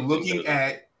 If you're looking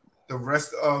at the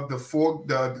rest of the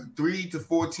 3 to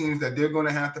 4 teams that they're going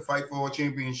to have to fight for a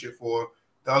championship for,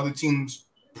 the other teams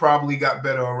probably got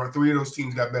better. Or 3 of those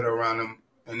teams got better around them,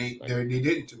 and they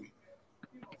didn't to me.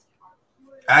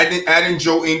 Adding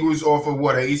Joe Ingles off of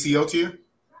what, an ACL tier?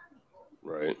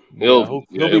 Right. He'll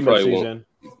be next season.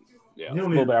 Yeah. A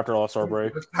little bit after All-Star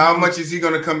break. How much is he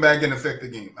going to come back and affect the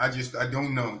game? I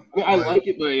don't know. I like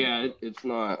it, but yeah, it's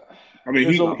not. I mean,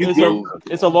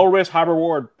 it's a low-risk,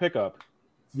 high-reward pickup.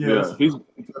 Yeah, he's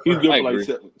good for like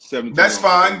 17. That's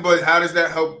fine, but how does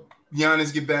that help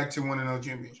Giannis get back to winning a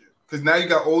championship? Because now you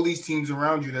got all these teams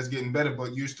around you that's getting better,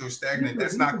 but you're still stagnant.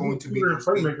 That's not going to be a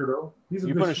playmaker, though.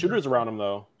 You're putting shooters around him,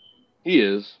 though. He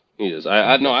is.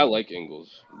 I know. I like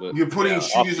Ingles, but you're putting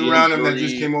shooters around him that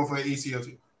just came off of an ACL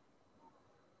team.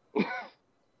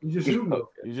 He's just shooting.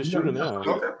 He's just shooting now.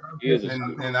 Okay.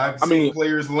 And I've seen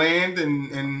players land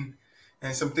and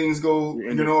some things go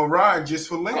awry just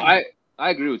for landing. I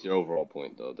agree with your overall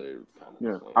point, though.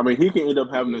 I mean, he can end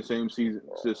up having the same season,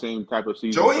 the same type of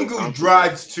season. Joe Ingles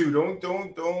drives too. Don't do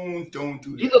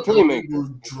that. He's a playmaker. Joe Ingles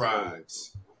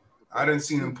drives. I didn't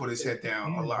see him put his head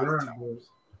down a lot of times.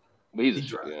 But he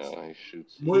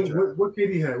shoots. What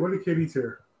KD had? What did KD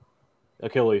tear?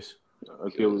 Achilles. I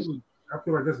feel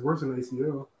like that's worse than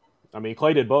ACL. I mean,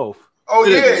 Clay did both. Oh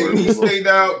yeah, and he stayed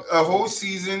out a whole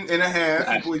season and a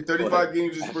half. He played 35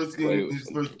 games his first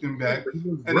game back,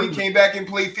 and then he came back and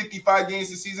played 55 games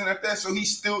the season after that. So he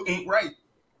still ain't right.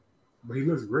 But he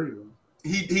looks great, though.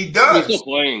 He does. He's still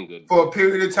playing good for a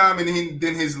period of time, and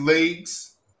then his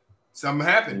legs something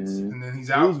happens, and then he's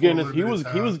He out. was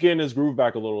getting his groove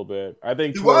back a little bit. I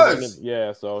think he was.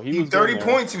 So he was 30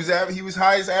 points. He was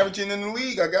highest averaging in the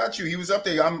league. I got you. He was up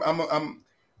there.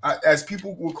 As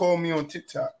people will call me on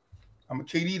TikTok, I'm a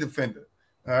KD defender.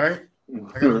 All right.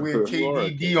 I got a weird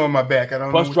KDD on my back. I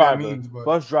don't know what that means. But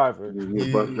bus driver.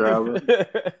 Bus driver.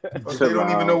 They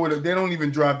don't even know they don't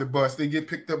even drive the bus. They get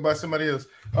picked up by somebody else.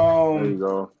 There you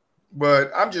go.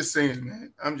 But I'm just saying,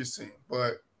 man.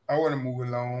 But I want to move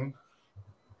along.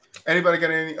 Anybody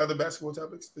got any other basketball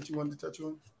topics that you wanted to touch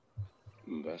on?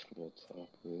 Basketball topics.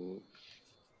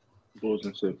 Bulls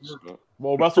and six.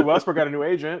 Well, Russell Westbrook got a new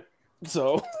agent,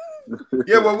 so.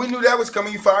 Yeah, well, we knew that was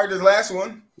coming. He fired his last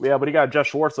one. Yeah, but he got Jeff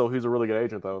Schwartz, so he's a really good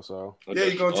agent, though. So yeah,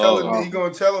 he's gonna tell him. He's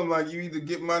gonna tell him like, you either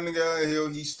get my nigga out of here, or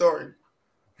he's starting.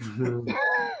 There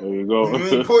you go.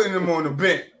 You ain't putting him on the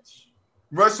bench.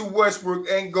 Russell Westbrook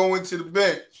ain't going to the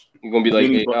bench. You're gonna be like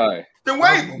AI. Then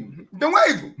wave him.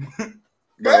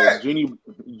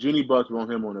 Jenny Bucks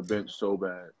want him on the bench so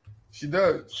bad. She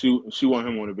does. She want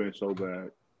him on the bench so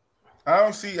bad.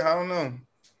 I don't know.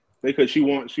 Because she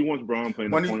wants Brown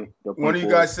playing the point. One of you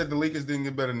guys said the Lakers didn't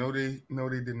get better. No, they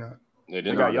did not. They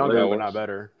got younger. We're not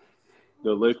better.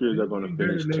 The Lakers are going to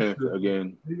finish 10th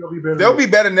again. They'll be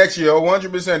better next year,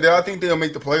 100%. I think they'll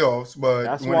make the playoffs, but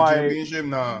that's win why. A championship,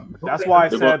 nah. That's why I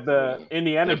said the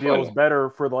Indiana deal was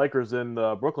better for the Lakers than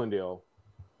the Brooklyn deal.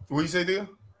 What you say, deal?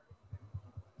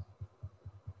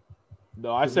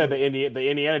 No, I said the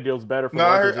Indiana deal is better for. No,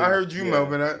 I heard you,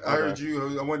 Melvin. I heard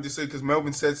you. I wanted to say because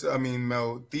Melvin said.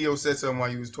 Theo said something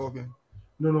while you was talking.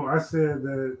 No, I said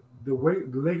that the way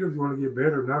the Lakers want to get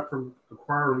better, not from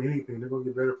acquiring anything. They're going to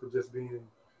get better for just being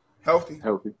healthy.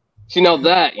 See, now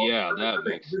that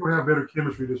makes. They're going to have better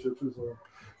chemistry this year too. So.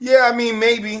 Yeah, I mean,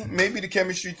 maybe the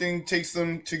chemistry thing takes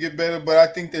them to get better, but I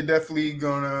think they're definitely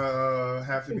gonna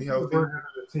have to be healthy.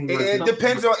 It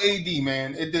depends on AD,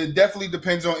 man. It definitely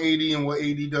depends on AD and what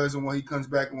AD does and what he comes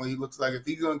back and what he looks like. If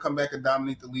he's gonna come back and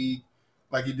dominate the league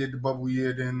like he did the bubble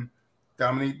year, then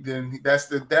that's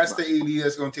the AD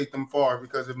that's gonna take them far.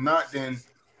 Because if not, then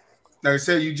like I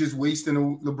said, you're just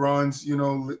wasting LeBron's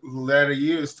latter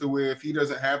years to where if he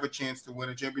doesn't have a chance to win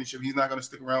a championship, he's not gonna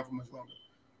stick around for much longer.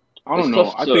 I don't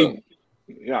know. I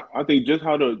think just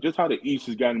how the East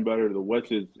has gotten better, the West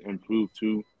has improved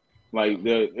too. Like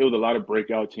it was a lot of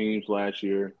breakout teams last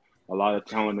year, a lot of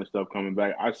talent and stuff coming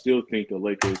back. I still think the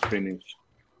Lakers finished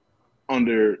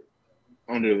under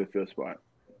the fifth spot.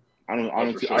 I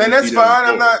don't see. And that's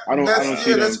fine.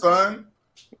 That's fine.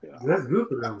 Yeah. That's good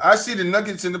for them. I see the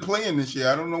Nuggets in the play-in this year.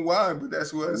 I don't know why, but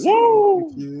that's what I see.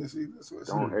 Woo! Yeah, that's what I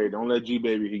see. Don't let G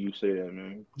Baby hear you say that,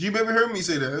 man. G Baby heard me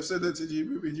say that. I've said that to G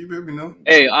Baby. G Baby, no.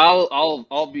 Hey,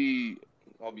 I'll be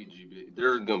G Baby.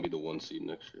 They're gonna be the 1 seed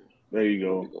next year. There you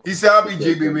go. He said, "I'll be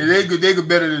G Baby. They go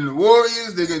better than the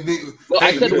Warriors. They gonna beat. Well,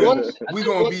 We're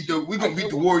gonna beat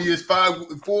the Warriors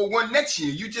 5-4-1 next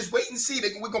year. You just wait and see.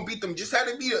 We're gonna beat them. Just how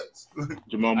they beat us.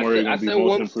 Jamal Murray gonna be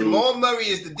most improved. Jamal Murray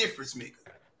is the difference maker.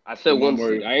 I said 1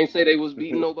 seed. I ain't say they was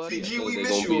beating nobody. CG, we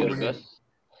miss you over here.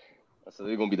 I said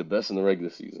they're gonna be the best in the regular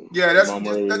season. Yeah, that's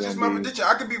just my prediction.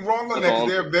 I could be wrong on that because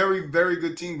they're a very, very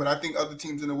good team, but I think other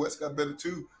teams in the West got better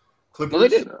too. Clippers, no, they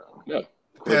did. Yeah,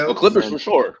 the Clippers for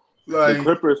sure. Like, the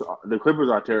Clippers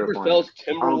are terrifying. Clippers,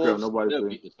 I don't care what nobody says.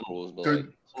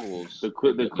 The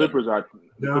Clippers are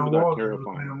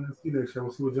terrifying.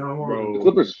 The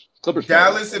Clippers.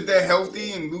 Dallas, if they're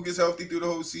healthy and Luke is healthy through the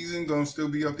whole season, gonna still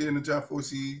be up there in the top 4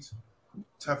 seeds,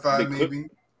 top 5 maybe.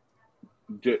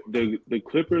 The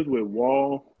Clippers with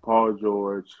Wall, Paul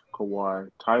George,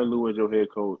 Kawhi, Ty Lue as your head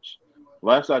coach.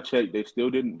 Last I checked, they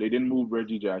didn't move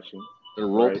Reggie Jackson. Their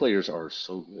role players are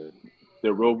so good.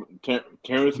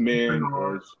 Terrence Mann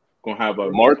is gonna have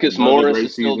a Marcus Morris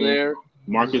is still there.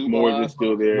 Marcus Morris is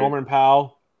still there. Norman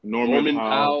Powell.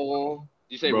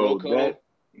 You say Rocco?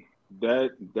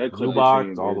 That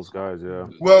Zubac, all those guys, yeah.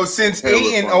 Well, since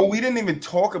Ayton, we didn't even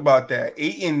talk about that.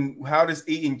 Ayton, how does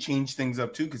Ayton change things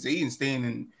up too? Because Ayton's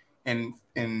staying in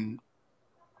Ayton's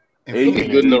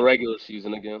good in the regular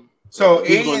season again. So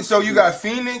Ayton, so you got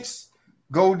Phoenix,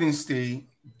 Golden State,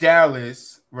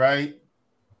 Dallas, right?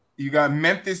 You got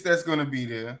Memphis that's going to be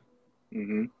there,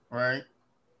 right?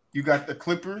 You got the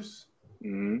Clippers,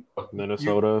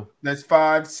 Minnesota. That's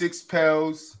 5, 6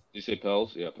 Pels. Did you say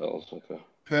Pels? Yeah, Pels. Okay.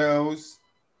 Pels,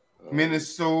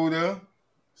 Minnesota,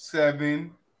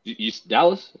 7.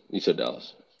 Dallas? You said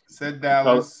Dallas. Said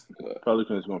Dallas.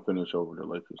 Pelicans going to finish over the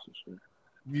Lakers this year.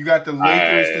 You got the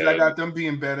Lakers because I got them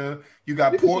being better. You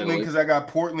got Portland because I got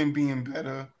Portland being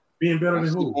better. Being better than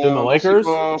who? Than the Lakers?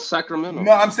 Sacramento.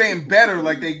 No, I'm saying better.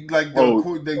 Like they got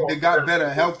better.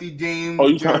 Healthy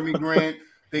Dame, Jeremy Grant.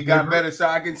 They got better, so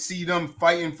I can see them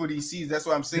fighting for these seeds. That's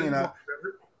what I'm saying.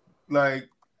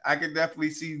 I could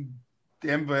definitely see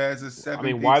Denver as a 7. I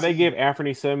mean, why they give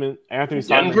Anthony Simons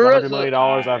Denver $100 million?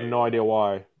 I have no idea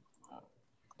why.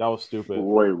 That was stupid.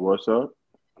 Wait, what's up?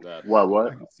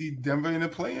 What? I can see Denver in the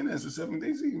play-in as a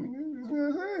 7-day season. That's what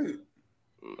I said.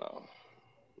 No,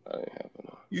 that ain't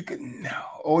happening. You can no.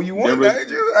 Oh, you want that?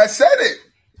 I said it.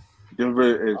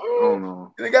 Denver is. I don't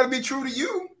know. It got to be true to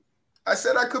you. I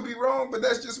said I could be wrong, but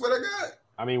that's just what I got.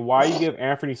 I mean, why you give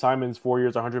Anthony Simons 4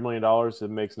 years, $100 million? It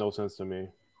makes no sense to me.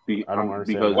 I don't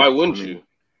understand. Because why wouldn't you?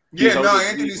 Yeah, no,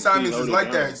 Anthony Simons is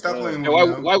like that. Stop playing with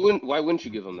him. Why wouldn't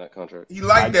you give him that contract? He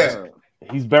like that.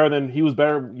 He's better than he was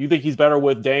better. You think he's better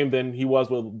with Dame than he was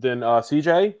than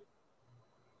CJ?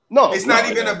 No, it's not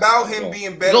even about him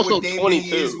being better with Dame than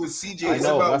he is with CJ. I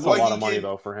know, that's a lot of money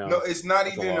though for him. No, it's not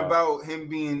even about him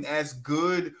being as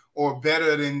good or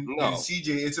better than CJ.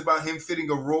 It's about him fitting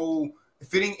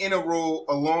in a role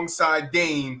alongside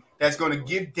Dame that's going to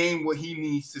give Dame what he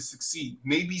needs to succeed.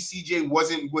 Maybe CJ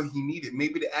wasn't what he needed.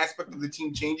 Maybe the aspect of the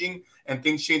team changing and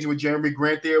things changing with Jeremy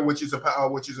Grant there, which is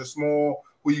a small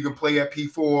who you can play at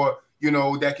P4,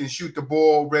 that can shoot the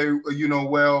ball very,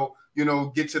 well,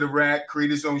 get to the rack,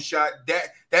 create his own shot.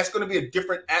 That's going to be a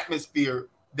different atmosphere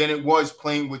than it was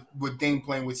playing with Dame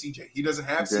playing with CJ. He doesn't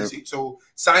have CJ. So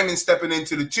Simon stepping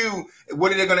into the 2,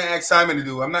 what are they going to ask Simon to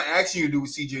do? I'm not asking you to do what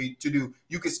CJ to do.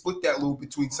 You can split that loop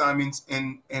between Simons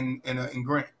and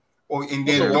Grant. And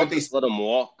then don't they let him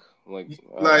walk?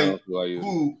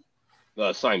 Who?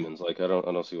 Simons. I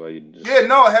don't see why you just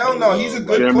hell no. He's a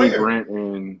good player.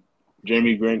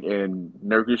 Jeremy Grant and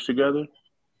Nurkic together.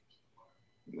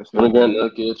 Jeremy Grant,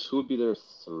 Nurkic. Who would be their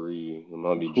 3? It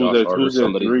might be Josh Hart or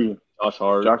somebody. 3? Josh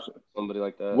Hart, somebody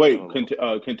like that. Wait,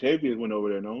 Kentavious went over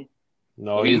there, no?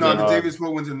 No, Kentavious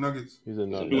went to the Nuggets. He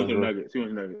went to the Nuggets.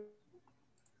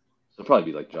 It'll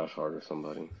probably be like Josh Hart or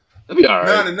somebody. That'd be all right.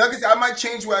 Nah, the Nuggets. I might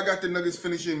change where I got the Nuggets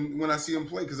finishing when I see him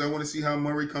play because I want to see how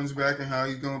Murray comes back and how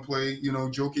he's going to play.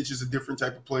 Jokic is a different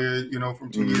type of player.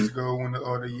 From 2 years ago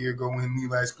or the year ago when he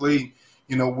last played.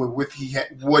 With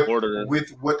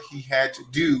what he had to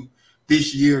do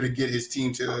this year to get his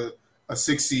team to a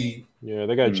 6 seed. Yeah,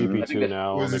 they got GP2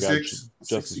 now. Was they it got 6?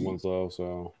 Justice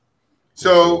Winslow.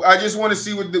 So I just want to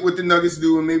see what the Nuggets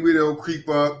do, and maybe they'll creep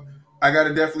up. I got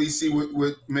to definitely see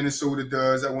what Minnesota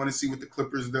does. I want to see what the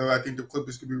Clippers do. I think the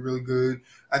Clippers could be really good.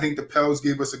 I think the Pels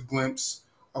gave us a glimpse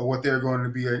of what they're going to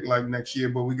be like next year,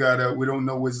 but we don't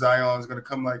know what Zion's going to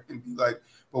come like and be like.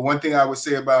 But one thing I would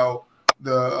say about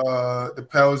the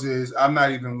Pels is I'm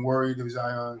not even worried if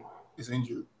Zion is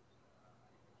injured.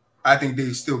 I think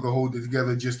they still can hold it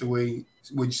together just the way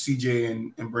with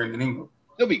CJ and Brandon Ingram.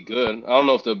 They'll be good. I don't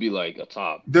know if they'll be like a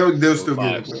top. They'll still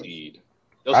get a seed.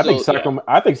 I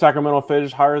think Sacramento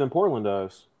finished higher than Portland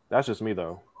does. That's just me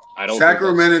though.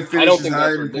 Sacramento finishes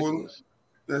higher than Portland.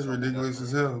 That's ridiculous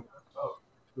as hell.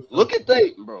 Look at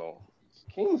bro.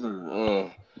 Kings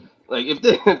are if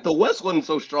the West wasn't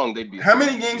so strong, they'd be. How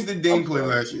many games did Dame play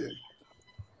last year?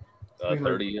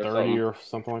 30 or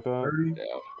something like that. 30? Yeah,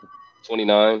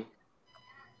 29.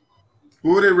 Who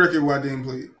were they record while Dame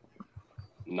played?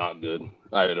 Not good.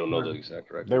 I don't know the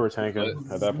exact record. They were tanking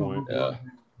at that point. Yeah,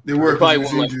 they were. He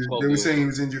was injured. They were saying he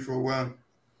was injured for a while.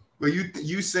 But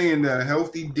you saying that a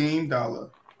healthy Dame dollar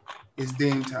is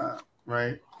Dame time,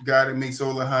 right? Guy that makes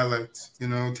all the highlights,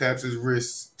 taps his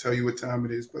wrists, tell you what time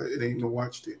it is, but it ain't no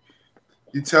watch it.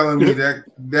 You telling me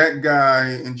that guy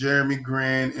and Jeremy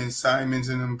Grant and Simons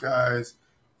and them guys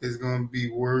is going to be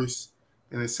worse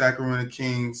than the Sacramento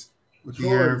Kings with the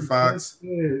Aaron Fox?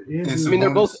 They're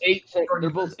both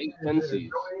 8-10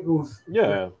 seeds.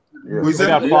 Yeah. We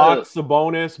got Fox,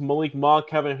 Sabonis, Malik Monk,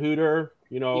 Kevin Hutter.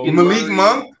 Malik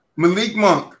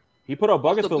Monk. He put up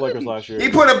buckets for the Lakers last year. He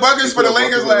put up buckets for the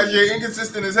Lakers last year.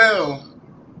 Inconsistent as hell.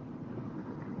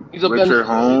 He's a Richard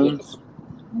Holmes.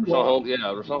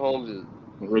 Rashawn Holmes is.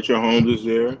 Richard Holmes is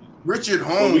there. Richard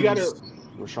Holmes. We got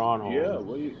Rashawn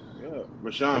Holmes.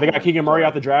 Rashawn. They got Keegan Murray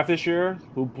out the draft this year,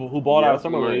 who balled out of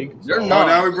summer league. So.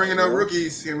 Now we're bringing up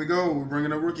rookies. Here we go. We're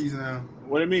bringing up rookies now.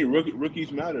 What do you mean?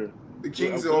 Rookies matter. The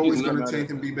Kings are always going to tank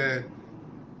and be bad.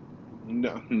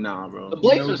 Nah, bro. The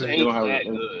Blazers ain't that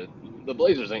good. The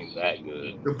Blazers ain't that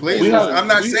good. The Blazers. I'm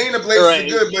not saying the Blazers are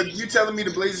good, but you telling me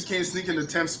the Blazers can't sneak in the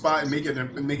 10th spot and make it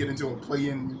into a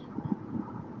play-in.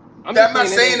 I'm not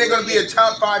saying they're going to be a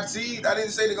top 5 seed. I didn't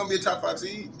say they're going to be a top 5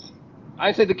 seed. I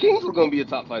didn't say the Kings were going to be a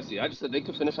top 5 seed. I just said they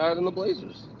could finish higher than the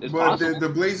Blazers. It's but the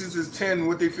Blazers is 10.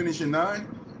 What they finish in 9?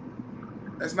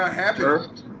 That's not happening. Sure.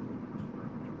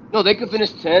 No, they could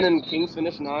finish 10 and Kings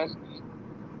finish 9.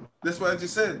 That's what I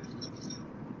just said.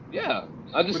 Yeah.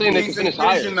 I'm just But saying the they can Kings finish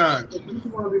finishing higher.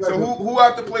 9. So who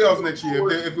out the playoffs next year?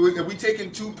 If we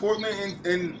taking 2 Portland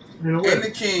and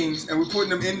the Kings and we're putting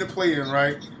them in the play-in,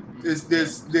 right? There's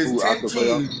Who out 10 the playoffs?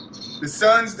 teams. The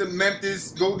Suns, the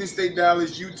Memphis, Golden State,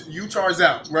 Dallas, Utah's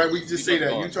out, right? We can just say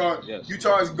that.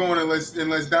 Utah is going unless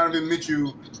Donovan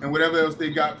Mitchell and whatever else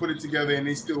they got put it together and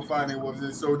they still find it was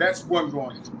it. So that's one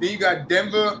going. Then you got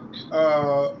Denver,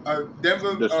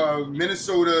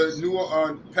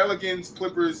 Minnesota, Pelicans,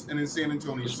 Clippers, and then San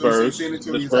Antonio. The So you say Spurs. San The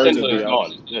Antonio's Spurs out. will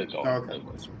be out. Okay.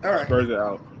 All right. Spurs are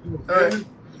out. All right.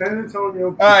 San Antonio.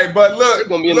 All right, but They're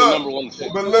gonna be in the number 1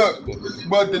 pick.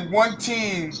 But the one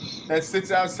team that sits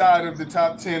outside of the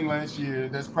top 10 last year,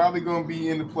 that's probably going to be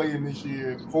in the play-in this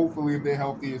year. Hopefully, if they're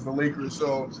healthy, is the Lakers.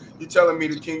 So you're telling me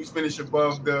the Kings finish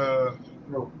above the?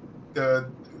 No. No,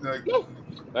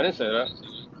 I didn't say that.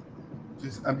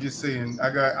 I'm just saying. I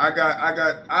got.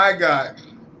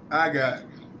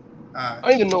 I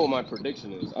don't even know what my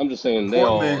prediction is. I'm just saying they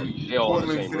all in the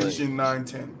Portland same finishing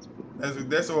range. 9-10.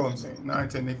 That's all I'm saying.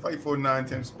 9-10. They fight for a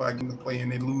 9-10 spot in the play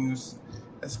and they lose.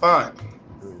 That's fine.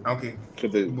 Okay.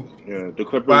 The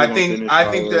Clippers. But I think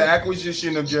the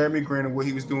acquisition of Jeremy Grant and what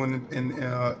he was doing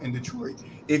in Detroit,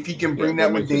 if he can bring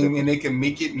that with Dame and they can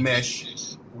make it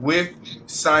mesh with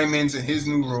Simons and his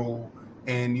new role,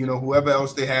 and whoever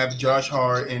else they have, Josh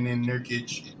Hart and then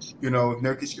Nurkic. If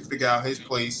Nurkic can figure out his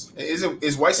place,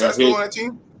 is Whiteside still on that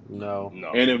team? No.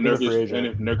 And if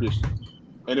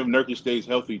Nurkic stays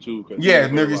healthy too. Yeah,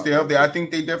 if Nurkic stays healthy, I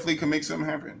think they definitely can make something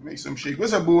happen, make some shake.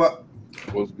 What's up, Boo?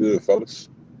 What's good, fellas?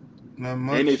 Not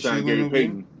much. And they signed Gary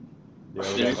Payton.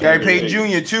 Gary Payton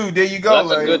Jr. too. There you go.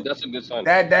 That's a good sign.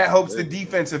 That helps the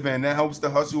defensive end. That helps the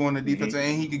hustle on the defensive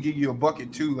end. And he could give you a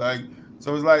bucket too.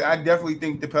 So it's I definitely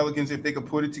think the Pelicans, if they could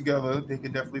put it together, they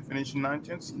could definitely finish in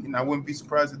 9-10 seed. And I wouldn't be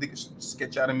surprised if they could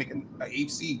sketch out and make an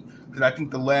 8 seed. Because I think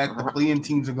the play-in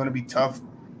teams are going to be tough,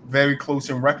 very close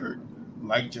in record,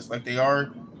 just like they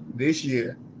are this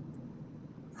year.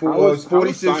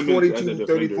 46, 42,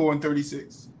 34, and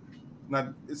 36.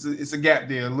 It's a gap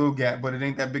there, a little gap, but it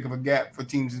ain't that big of a gap for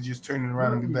teams to just turn it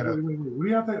around and be better. Wait. Where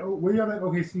do y'all think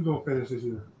OKC gonna finish this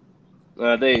year?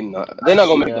 They're not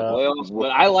gonna make the playoffs,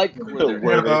 but I like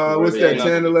what's that?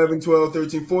 10, 11, 12,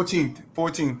 13,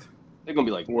 14th. They're gonna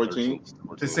be 14th.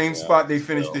 The same spot they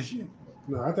finished this year.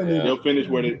 No, I think they'll finish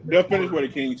where the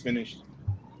Kings finished.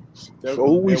 So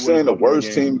who we saying the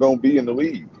worst team gonna be in the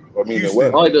league? I mean,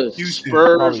 probably the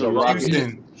Spurs or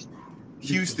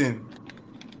Houston.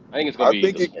 I think it's gonna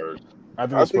be the Spurs. I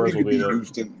think it could be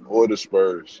Houston or the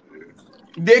Spurs.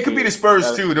 They could be the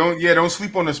Spurs too. Don't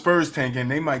sleep on the Spurs tanking.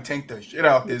 They might tank the shit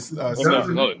out this. I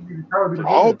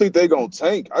don't think they're gonna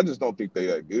tank. I just don't think they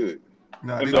that good.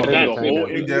 No,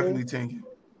 they definitely tanking.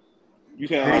 You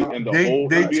saying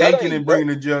they tanking and bringing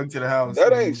the jug to the house.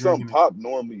 That ain't something Pop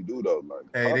normally do though.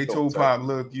 Hey, they told Pop,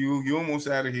 look, you almost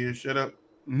out of here. Shut up.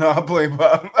 No, I play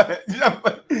Pop.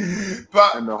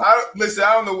 Listen,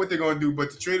 I don't know what they're gonna do, but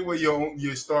to trade away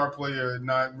your star player and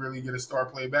not really get a star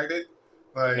player back,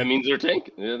 that means they're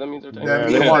tanking. Yeah, that means they're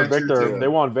tanking. They want Victor. They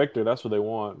want Victor. That's what they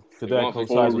want. Because that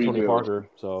coincides with Tony Parker.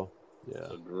 So yeah,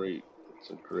 it's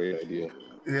a great idea.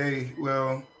 Hey,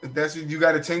 well, if that's what you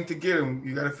got to tank to get him,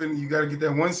 you got to get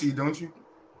that 1 seed, don't you?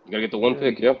 You got to get the 1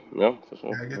 pick, yeah, for sure.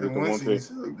 You got to get the 1 seed.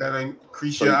 So you got to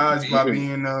increase your odds by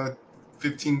being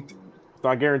 15th. It's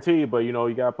not guaranteed, but you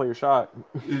got to play your shot.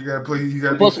 You got to play. You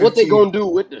got to. Plus, what they gonna do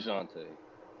with DeJounte?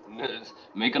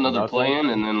 Make another play-in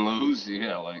and then lose?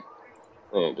 Yeah,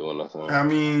 they ain't doing nothing. I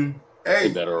mean, hey,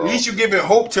 at least you give it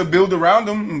hope to build around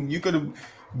them. You could have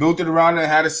built it around and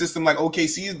had a system like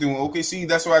OKC is doing. OKC,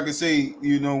 that's why I could say,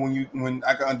 when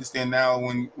I can understand now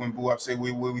when Buap said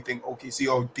where we think OKC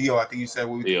or Dio, I think you said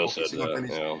where we think OKC gonna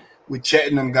finish with Chet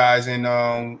and them guys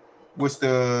and what's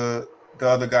the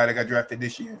other guy that got drafted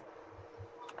this year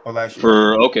or last year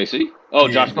for OKC? Oh,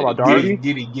 yeah, Josh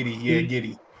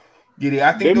Giddy.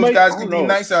 I think those guys could be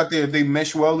nice out there if they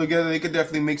mesh well together. They could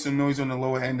definitely make some noise on the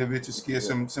lower end of it to scare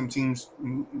some teams,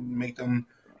 make them.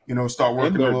 Start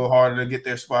working a little harder to get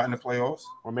their spot in the playoffs.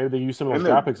 Or maybe they use some of those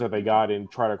draft picks that they got and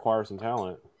try to acquire some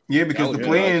talent. Yeah, because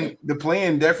the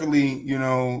play-in definitely,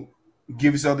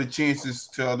 gives other chances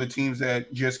to other teams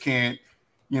that just can't,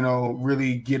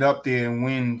 really get up there and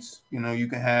wins. You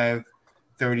can have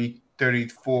 30,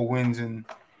 34 wins and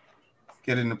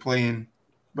get in the play-in.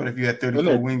 But if you had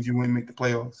 34 wins, you wouldn't make the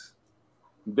playoffs.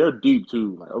 They're deep,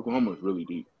 too. Oklahoma's really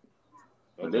deep.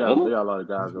 They got a lot of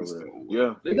guys over there.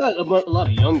 Yeah, they got a lot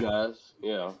of young guys.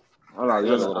 Yeah,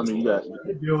 you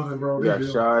got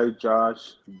Shy,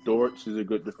 Josh, Dortz is a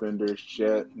good defender.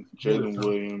 Chet, Jalen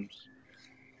Williams,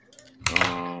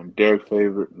 Derek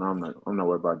Favors. No, I'm not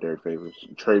worried about Derek Favors.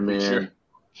 Trey Mann.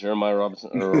 Jeremiah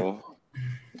Robinson Earl.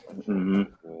 Mm-hmm.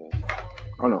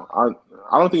 I don't know.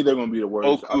 I don't think they're going to be the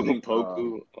worst.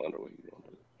 Poku.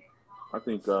 I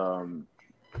think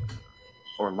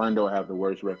Orlando have the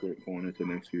worst record going into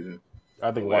next season.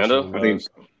 I think Orlando.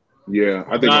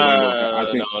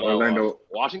 Orlando.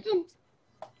 Washington.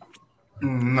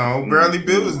 No, Bradley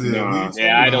Bill is there. Nah.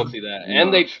 Yeah, I don't see that.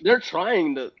 And they're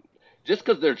trying to. Just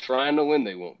because they're trying to win,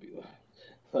 they won't be.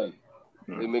 Like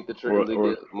they make the trade, they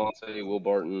get Monte, Will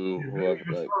Barton, whoever.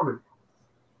 Like,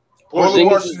 all the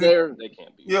Washington there, they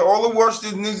can't be. Yeah, all the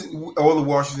Washington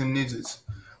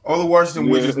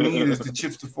Wizards need is the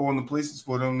chips to fall into places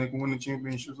for them. They can win the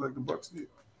championships like the Bucks did.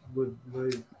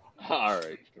 All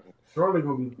right. Charlotte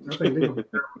gonna be. I think they're gonna be.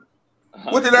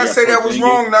 What did I say that was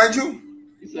wrong, Nigel?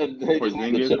 He said they just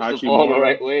need the chips to fall the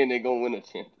right way, and they're gonna win a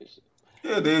championship.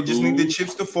 Yeah, they just need the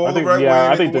chips to fall the right way. Yeah,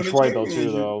 I think Detroit though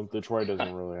too. Though Detroit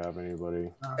doesn't really have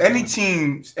anybody. Any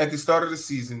team at the start of the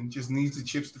season just needs the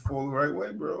chips to fall the right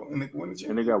way, bro, and they can win the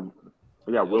championship. And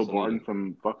they got Will Barton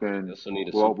from fucking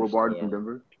Will Barton from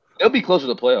Denver. They'll be closer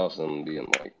to playoffs than being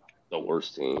like the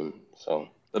worst team. So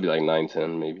they'll be like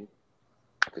 9-10 maybe.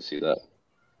 I could see that.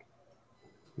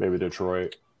 Maybe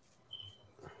Detroit.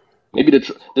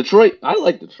 Detroit. I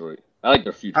like Detroit. I like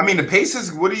their future. I mean, the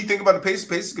Pacers. What do you think about the Pacers?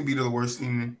 Pacers could be the worst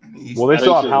team in the East. Well, they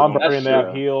still have Marbury and they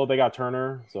have Hill. They got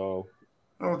Turner. So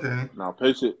okay. No,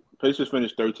 Pacers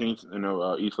finished 13th in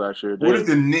the East last year. What if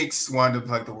the Knicks wind up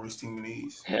like the worst team in the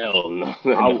East? Hell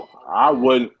no. I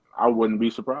wouldn't be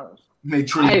surprised. They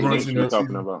trade Brunson.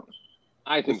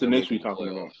 I think the Knicks we talking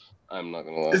about. I'm not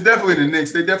gonna lie. It's definitely the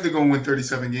Knicks. They definitely gonna win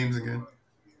 37 games again.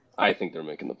 I think they're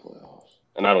making the playoffs.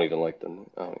 And I don't even like them.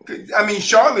 I mean,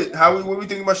 Charlotte. What we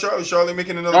think about Charlotte? Charlotte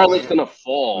making another. Charlotte's gonna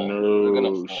fall.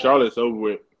 No, Charlotte's over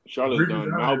with. Charlotte's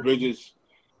done. Miles Bridges.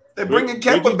 They're bringing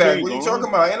Kemba back. What are you talking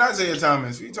about? And Isaiah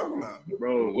Thomas. What are you talking about,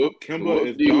 bro? Kemba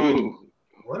is done.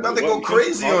 About to go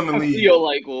crazy on the league. Theo,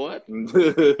 like what?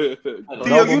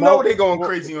 Theo, you know they're going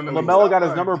crazy on the league. LaMelo got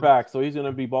his number back, so he's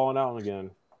gonna be balling out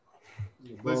again.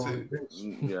 Listen.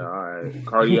 Yeah, all right.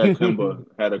 Cardiac Kemba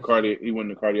had a cardiac. He went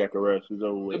into cardiac arrest. He's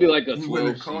over with. It'd be like a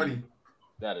 12.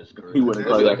 That is crazy. He went into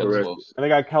cardiac arrest. And they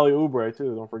got Kelly Oubre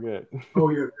too. Don't forget. Oh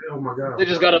yeah. Oh my God. They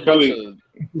just got a bunch of.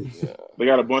 Yeah. They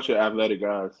got a bunch of athletic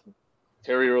guys.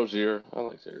 Terry Rozier. I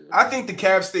like Terry Rozier. I think the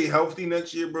Cavs stay healthy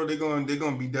next year, bro. They're going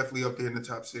to be definitely up there in the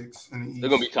top 6 in the East. They're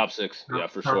going to be top 6. Yeah,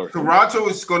 for sure. Toronto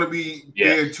is going to be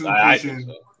there too.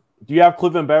 So. Do you have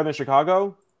Cleveland better than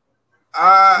Chicago?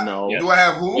 No. Do I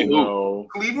have who? No.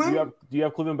 Cleveland? Do you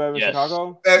have Cleveland better than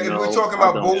Chicago? If we're talking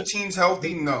about both teams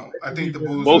healthy, no. I think the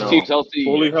Bulls. Both teams healthy.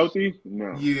 Fully healthy?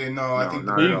 No. Yeah, no. I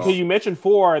think. You mentioned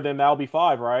 4, then that'll be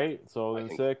 5, right? So then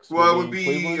 6. Well, it would be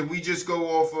Cleveland? If we just go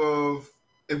off of.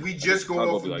 If we just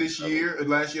go off of this year,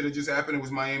 last year that just happened, it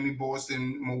was Miami,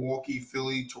 Boston, Milwaukee,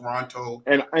 Philly, Toronto.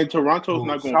 And Toronto's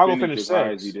not going to finish as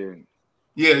high as he did.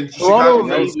 Yeah, Chicago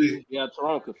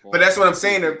Toronto could fall. But that's what I'm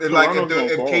saying. If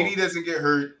KD doesn't get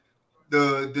hurt,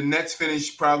 the Nets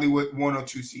finish probably with 1 or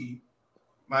 2 seed.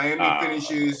 Miami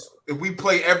finishes. If we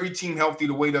play every team healthy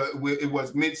the way it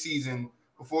was mid-season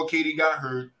before KD got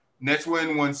hurt, Nets were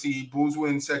in 1 seed, Bulls were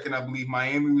in 2nd, I believe.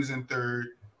 Miami was in 3rd.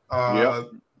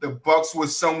 The Bucks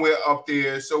was somewhere up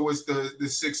there. So was the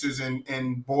Sixers,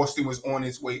 and Boston was on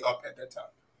its way up at that time.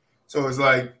 So it's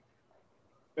like.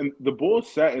 And the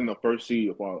Bulls sat in the 1st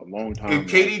seed for a long time. If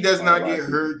KD does not get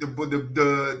hurt,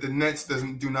 the Nets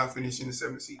do not finish in the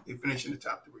 7th seed. They finish in the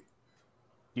top 3.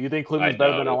 Do you think Cleveland's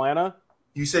better than Atlanta?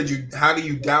 You said how do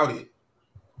you doubt it?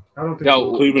 I don't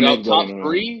think Cleveland top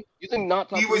 3. You think not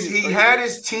top 3? He had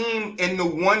his team in the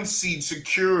 1 seed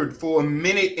secured for a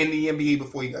minute in the NBA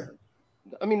before he got hurt.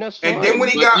 I mean, that's fine. And then when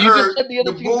he got hurt,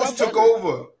 the Bulls took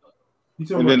over.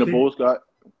 And then the Bulls got.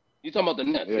 You talking about the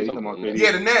Nets?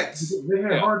 Yeah, the Nets. They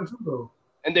had Harden too, though.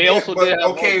 And they also did.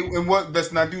 And what?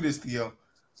 Let's not do this, Theo.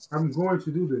 I'm going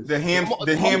to do this. The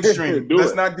hamstring.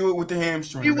 Let's not do it with the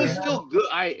hamstring. He was still good.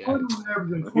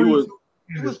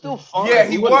 He was still fine. Yeah,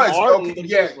 he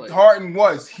was. Harden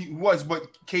was. He was, but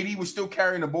KD was still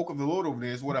carrying the bulk of the load over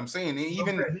there. Is what I'm saying.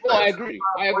 And I agree.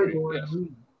 Yes.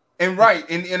 And right,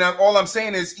 and all I'm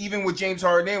saying is, even with James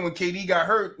Harden, when KD got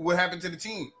hurt, what happened to the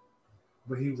team?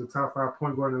 But he was a top 5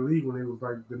 point guard in the league when they was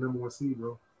like the number 1 seed,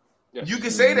 bro. Yes. You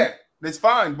can say that. That's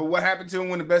fine. But what happened to him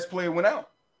when the best player went out?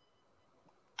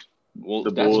 Well,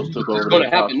 the Bulls took over. Going to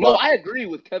happen. No, I agree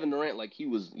with Kevin Durant. Like he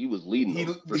was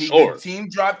leading for sure. The team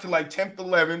dropped to like 10th,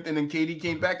 11th, and then KD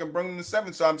came back and brought him to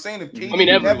 7th. So I'm saying if KD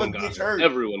never gets hurt,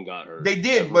 everyone got hurt. They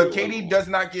did, but KD does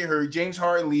not get hurt. James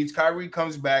Harden leaves. Kyrie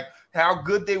comes back. how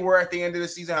good they were at the end of the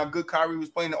season, how good Kyrie was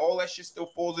playing, all that shit still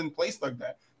falls in place like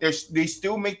that. They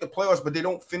still make the playoffs, but they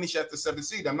don't finish at the 7th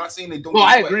seed. I'm not saying they don't. No,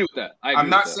 I agree with that. I'm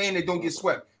not saying they don't get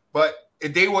swept, but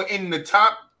if they were in the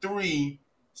top 3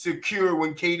 secure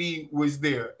when KD was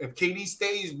there. If KD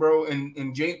stays, bro,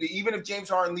 and James, even if James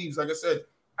Harden leaves, like I said,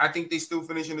 I think they still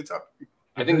finish in the top 3.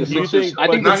 I think the Sixers.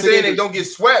 I'm not saying they don't get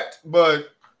swept, but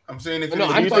I'm saying if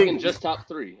I'm talking just top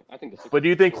 3. I think. But do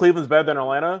you think Cleveland's better than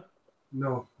Atlanta?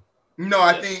 No. No,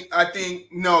 I think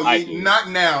no, not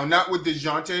now, not with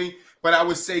DeJounte. But I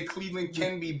would say Cleveland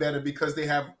can be better because they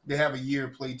have a year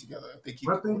played together. If they keep.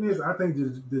 My thing is, I think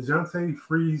DeJounte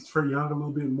frees Trae Young a little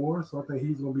bit more, so I think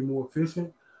he's going to be more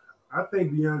efficient. I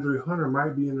think DeAndre Hunter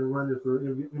might be in the running for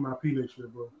MIP next year,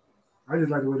 bro. I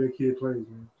just like the way that kid plays,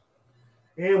 man.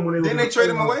 And when didn't they trade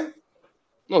him away?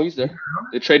 No, he's there.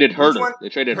 They traded Herter. They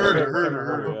traded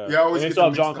Herter. Yeah, always. They still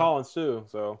have John Collins too.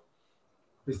 So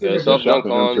they still have John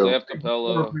Collins. They have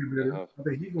Capella.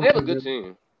 They have a good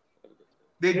team.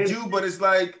 They do, but it's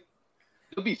like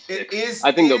they'll be 6.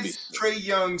 I think they'll be 6. Trae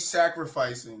Young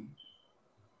sacrificing.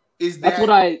 Is that's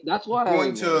why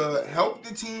going to help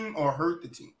the team or hurt the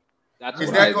team?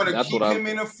 Is that going to keep him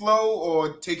in a flow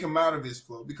or take him out of his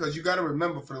flow? Because you got to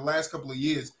remember, for the last couple of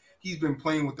years, he's been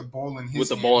playing with the ball in his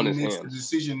hand. He makes the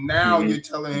decision. Now you're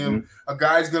telling him a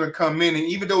guy's going to come in, and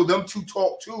even though them two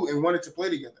talk too and wanted to play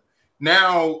together,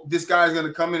 now this guy's going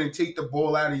to come in and take the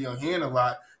ball out of your hand a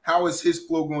lot. How is his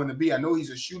flow going to be? I know he's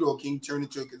a shooter. Can he turn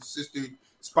into a consistent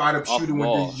spot-up shooter when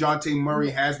DeJounte Murray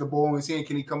has the ball in his hand?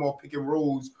 Can he come off pick and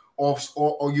rolls, off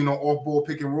ball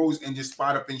pick and rolls and just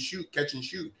spot up and shoot, catch and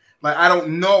shoot? Like, I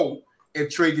don't know if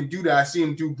Trae can do that. I see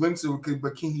him do glimpses of it,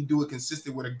 but can he do it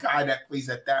consistent with a guy that plays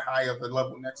at that high of a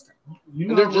level next to him? You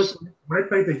know, might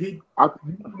think that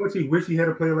he wish he had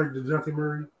a player like DeJounte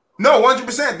Murray. No,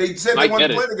 100%. They said they want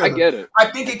to play together. I get it. I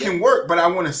think it can work, but I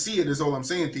want to see it. Is all I'm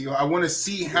saying, Theo. I want to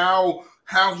see how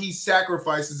he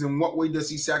sacrifices, and what way does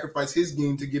he sacrifice his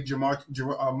game to give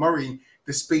Murray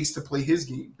the space to play his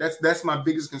game. That's my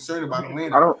biggest concern about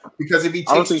Atlanta. Because if he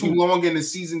takes too long in the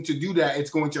season to do that,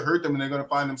 it's going to hurt them, and they're going to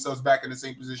find themselves back in the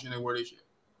same position they were this year.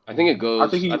 I think it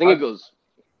goes. It goes.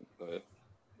 Go ahead.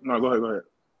 No, go ahead.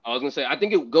 I was gonna say I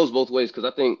think it goes both ways because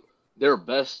I think they're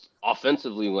best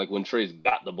offensively, like when Trae's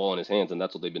got the ball in his hands, and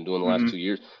that's what they've been doing the last 2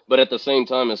 years. But at the same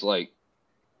time, it's like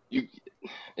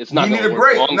it's not. You need a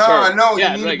break. No, I know you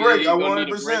need a break.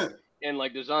 100%. And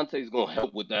like DeJounte's gonna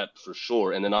help with that for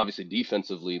sure. And then obviously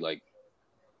defensively, like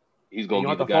he's gonna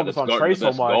be the guy that's guarding the best so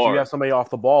much. guard. You have somebody off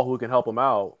the ball who can help him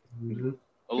out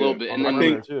a little bit. And then I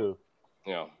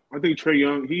think Trae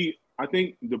Young. I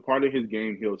think the part of his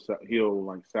game he'll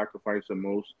like sacrifice the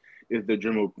most is the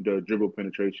dribble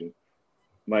penetration.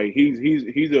 Like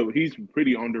he's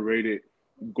pretty underrated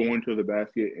going to the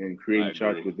basket and creating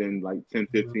shots within like 10,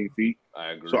 15 feet.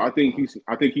 I agree. So I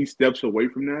think he steps away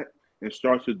from that and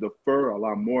starts to defer a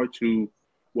lot more to,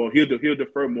 he'll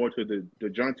defer more to the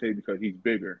DeJounte because he's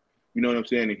bigger. You know what I'm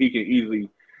saying? And he can easily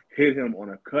hit him on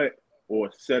a cut or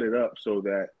set it up so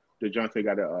that DeJounte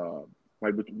got to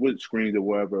like with screens or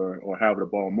whatever, or however the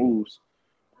ball moves,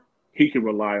 he can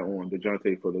rely on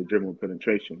DeJounte for the dribble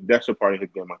penetration. That's the part of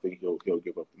his game I think he'll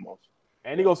give up the most.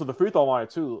 And he goes to the free throw line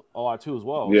too, a lot too as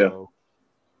well. Yeah. So.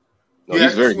 I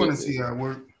just want to see how it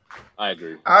works. I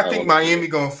agree. I think Miami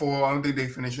going forward. I don't think they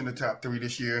finish in the top 3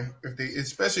 this year.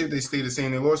 Especially if they stay the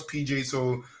same. They lost PJ,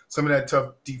 so some of that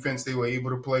tough defense they were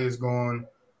able to play is gone.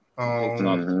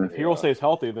 If Hero stays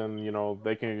healthy, then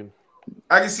they can.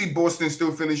 I can see Boston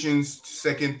still finishing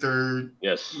 2nd, 3rd.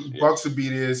 Yes. Bucks would be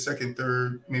there 2nd,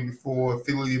 3rd, maybe 4.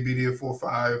 Philly would be there 4,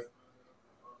 5.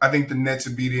 I think the Nets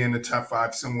would be there in the top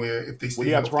 5 somewhere if they stay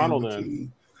healthy. Toronto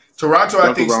then. Toronto,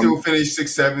 I think, still finished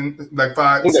 6, 7, like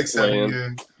 5, 6, 7. Yeah.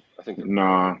 I think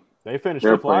they finished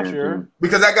 5th last year.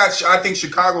 Because I think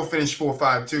Chicago finished 4,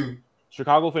 5 too.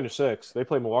 Chicago finished 6th. They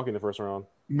played Milwaukee in the first round.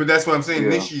 But that's what I'm saying.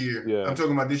 This year, I'm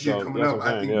talking about this year coming up.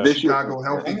 I think Chicago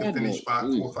healthy to finish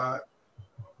 5, 4, 5.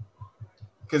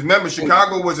 Because remember,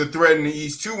 Chicago was a threat in the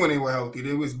East too when they were healthy.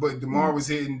 But DeMar was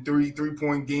hitting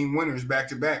 3-point game winners back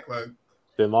to back. Like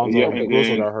then Lonzo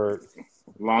got hurt.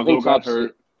 Lonzo got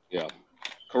hurt. Yeah.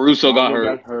 Caruso got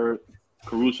hurt.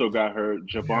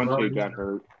 Javonte got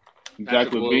hurt. Zach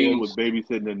LaVine was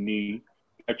babysitting the knee.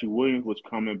 Patrick Williams was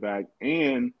coming back,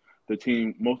 and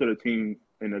most of the team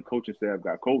and the coaching staff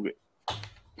got COVID.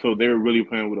 So they were really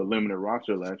playing with a limited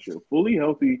roster last year. Fully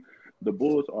healthy, the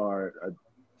Bulls are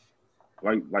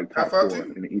like top 4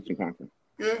 in the Eastern Conference.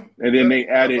 Yeah. And then they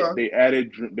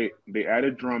added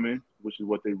Drummond, which is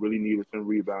what they really needed, some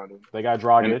rebounding. They got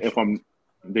Dragic.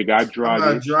 They got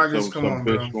Dragic. Dragic, come on,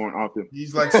 bro.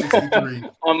 He's like 63.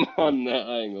 I'm on that.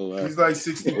 I ain't gonna lie. He's like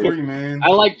 63, man. I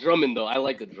like Drummond though. I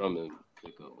like the Drummond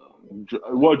pickup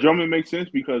though. Well, Drummond makes sense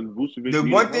because Vucevic. The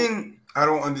one thing I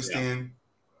don't understand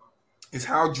is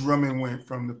how Drummond went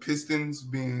from the Pistons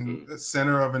being the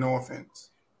center of an offense,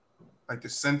 like the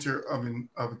center of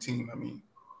a team. I mean,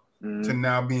 to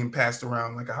now being passed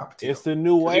around like a hot potato. It's the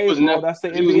new wave, bro. That's the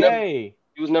NBA.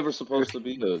 He was never supposed to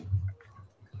be the.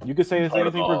 You could say the same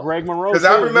thing for Greg Monroe. Because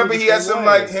I remember he had some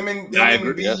like him and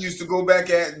B used to go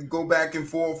back and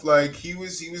forth. Like he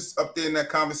was up there in that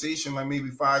conversation, like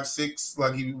maybe 5'6",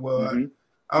 like he was.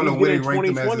 I don't know where they ranked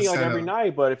him as a center. Like every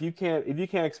night, but if you can't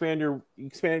expand your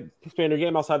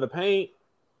game outside the paint,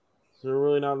 there's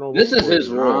really not no. This is his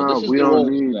role. This is the role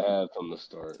we have from the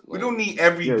start. We don't need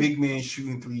every big man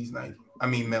shooting threes. I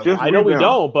mean, Mel. I know we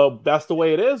don't, but that's the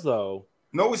way it is, though.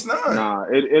 No, it's not. Nah,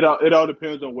 it all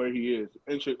depends on where he is.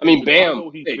 I mean,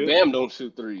 Bam. Bam don't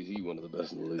shoot threes. He's one of the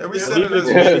best in the league.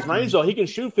 His range though, he can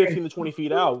shoot 15 to 20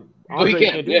 feet out. Andre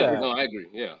can't do that. No, I agree.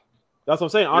 Yeah, that's what I'm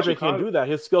saying. Andre can't do that.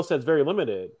 His skill set's very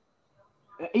limited.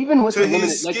 Even with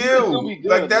his skill,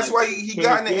 like that's why he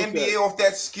got in the NBA off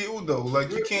that skill though. Like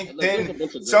you can't. Then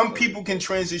some people can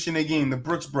transition their game. The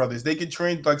Brooks brothers, they could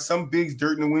train. Like some bigs,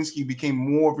 Dirk Nowitzki became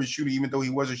more of a shooter, even though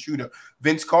he was a shooter.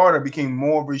 Vince Carter became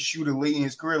more of a shooter late in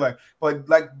his career. But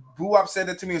Buop said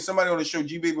that to me, and somebody on the show,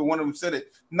 G Baby, one of them said it.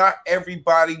 Not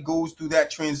everybody goes through that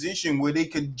transition where they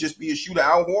could just be a shooter.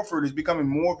 Al Horford is becoming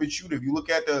more of a shooter. If you look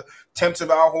at the attempts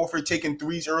of Al Horford taking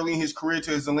threes early in his career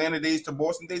to his Atlanta days to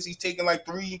Boston days, he's taking like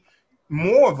 3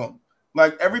 more of them.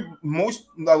 Like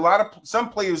some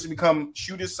players become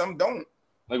shooters, some don't.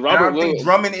 Like Robert Williams. Think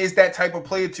Drummond is that type of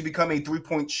player to become a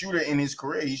 3-point shooter in his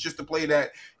career. He's just a player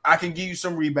that I can give you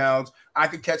some rebounds, I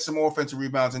could catch some offensive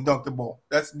rebounds and dunk the ball.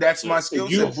 That's my skill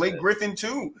set. Blake Griffin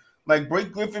too. Like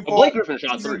Blake Griffin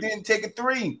shot 3. Didn't take a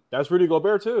 3. That's Rudy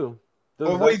Gobert too.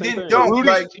 He didn't dunk.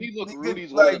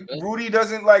 Rudy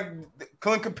doesn't like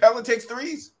Clint Capella takes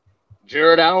 3s.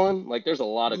 Jared Allen, there's a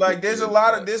lot of there's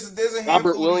a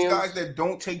handful of these guys that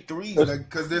don't take 3s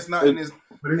because there's not in this.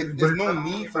 There's no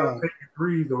need for them. Taking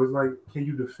 3s though, it's like, can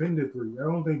you defend the 3? I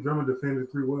don't think Drummond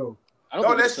defended 3 well.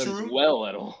 No, that's true. Well,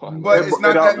 at all, but it's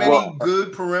not that many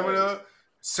good perimeter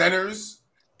centers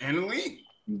in the league.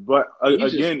 But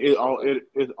again,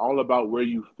 it's all about where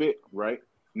you fit, right?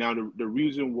 Now, the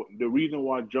reason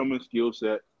why Drummond's skill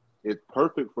set is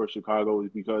perfect for Chicago is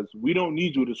because we don't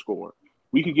need you to score.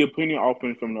 We can get plenty of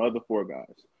offense from the other 4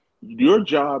 guys. Your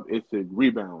job is to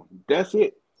rebound. That's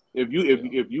it. If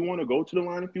you want to go to the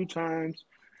line a few times,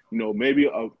 maybe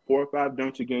a 4 or 5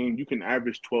 dunks a game, you can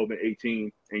average 12 and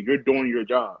 18, and you're doing your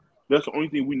job. That's the only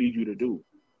thing we need you to do.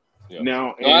 Yeah.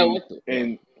 Now,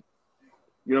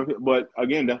 but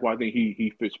again, that's why I think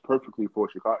he fits perfectly for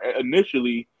Chicago.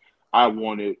 Initially, I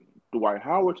wanted Dwight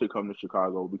Howard to come to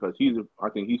Chicago because I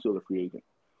think he's still a free agent.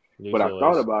 But I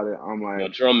thought about it. I'm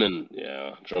like, Drummond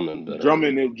better.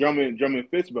 Drummond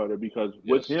fits better because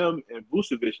with him and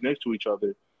Vucevic next to each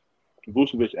other,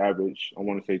 Vucevic averaged, I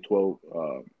want to say 12,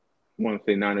 I want to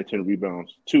say 9 or 10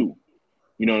 rebounds too.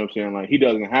 You know what I'm saying? Like he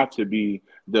doesn't have to be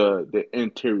the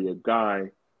interior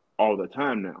guy all the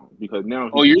time now because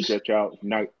now he can stretch out,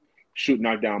 knock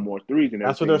down more 3s. And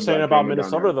that's what they're saying about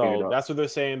Minnesota, though. That's what they're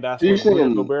saying. That's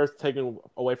what Gobert's taken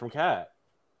away from Cat.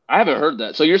 I haven't heard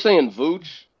that. So you're saying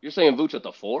Vooch? You're saying Vooch at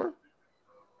the 4?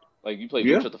 Like you play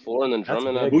Vooch at the 4 and then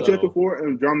Drummond at Vooch at the 4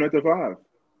 and Drummond at the 5.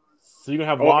 So you can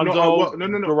have Lonzo,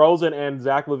 DeRozan, and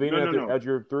Zach LaVine at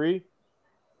your 3?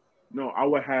 No, I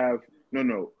would have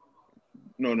no.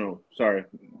 Sorry,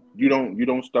 you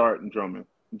don't start Drummond.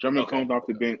 Drummond comes off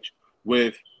the bench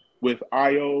with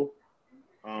Ayo,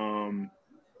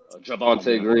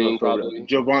 Javonte Green, probably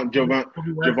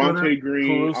Javonte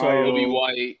Green,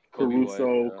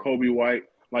 Caruso, Kobe White.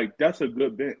 Like that's a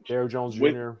good bench. Derrick Jones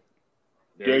Jr.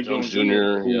 Derrick Jones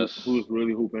Jr. Who's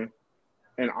really hooping.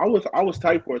 And I was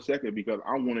tight for a second because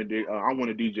I wanted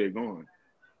DJ gone.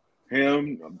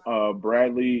 Him,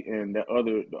 Bradley, and the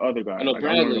other guy. I know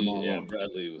Bradley.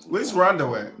 Bradley was. Where's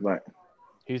Rondo at? Like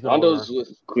he's Rondo's with.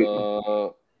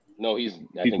 No, he's.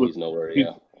 I think he's nowhere.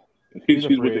 He's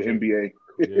with the NBA.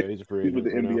 Yeah, he's a free agent. He's with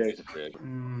the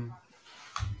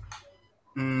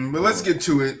NBA. But let's get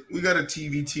to it. We got a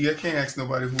TVT. I can't ask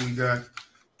nobody who we got.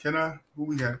 Can I? Who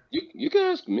we got? You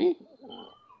can ask me.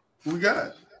 Who we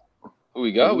got? Who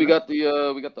we got? We got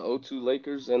the 02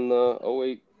 Lakers and the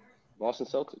 08 Boston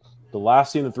Celtics. The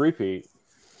last team to three-peat.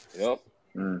 Yep.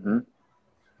 Mm-hmm.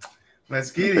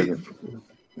 Let's get it.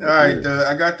 All right,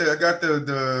 I got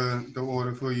the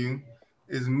order for you.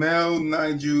 Is Mel,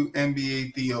 Nigel,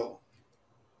 NBA, Theo.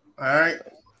 All right.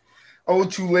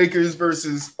 02 Lakers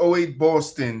versus 08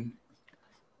 Boston.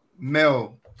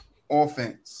 Mel,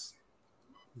 offense.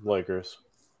 Lakers.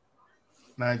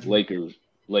 Nigel.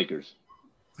 Lakers.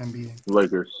 NBA.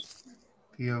 Lakers.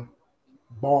 Theo.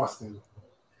 Boston.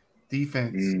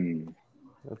 Defense.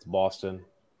 That's Boston.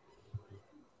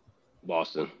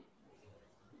 Boston.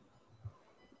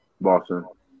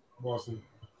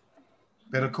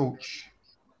 Better coach.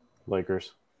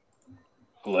 Lakers.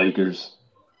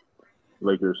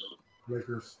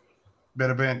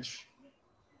 Better bench.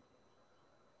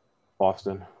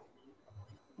 Boston.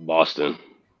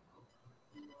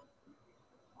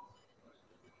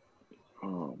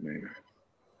 Oh man,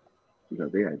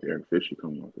 because they had Derek Fisher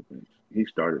coming off the bench. He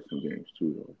started some games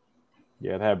too, though.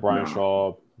 Yeah, they had Brian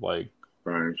Shaw,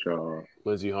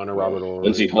 Lindsey Hunter, Robert Ory.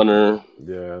 Lindsey Hunter.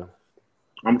 Yeah.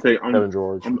 Kevin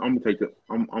George. I'm gonna take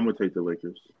the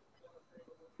Lakers.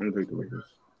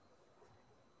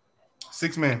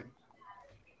 Six man.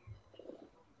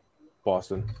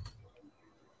 Boston.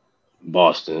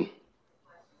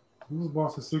 Who's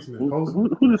Boston six man?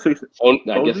 Who the six? I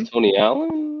guess Tony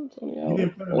Allen.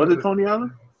 Was it Tony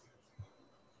Allen?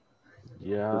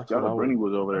 Yeah. Scott Brenny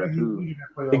was over there too.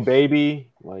 Big Baby,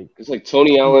 it's like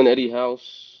Tony Allen, Eddie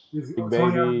House, Big Tony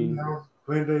Baby, Allen,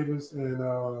 Glenn Davis, and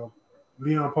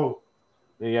Leon Pope.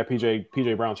 Yeah,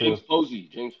 PJ Brown too. James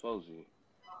Posey.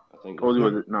 I think. Posey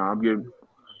was it? Nah, I'm giving.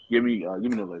 Give me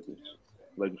the Lakers.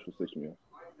 Lakers for 6 million.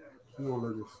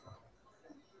 Lakers.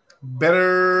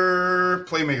 Better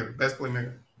playmaker. Best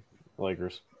playmaker.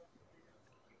 Lakers.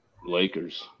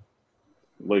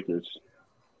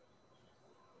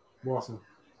 Boston.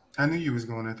 I knew you was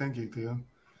going there. Thank you, Theo.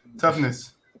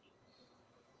 Toughness.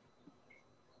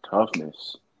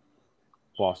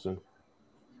 Boston.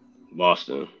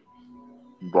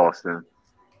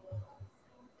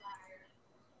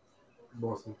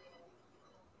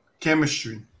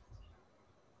 Chemistry.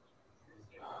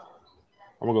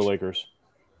 I'm gonna go Lakers.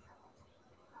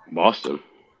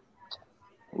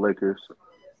 Lakers.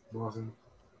 Boston.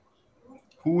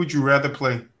 Who would you rather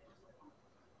play?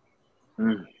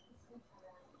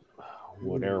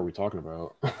 What era are we talking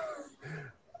about?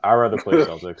 I'd rather play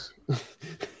Celtics.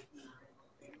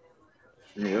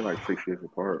 Yeah, they're like 6 years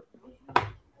apart.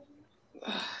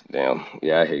 Damn.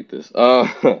 Yeah, I hate this. I'm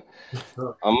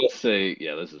gonna say,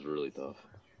 yeah, this is really tough.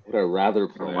 Would I rather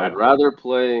play? I'd rather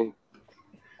play. I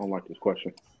don't like this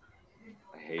question.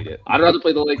 I hate it. I'd rather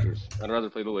play the Lakers. I'd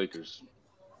rather play the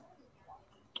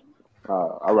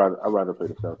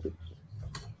Celtics.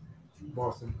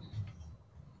 Boston.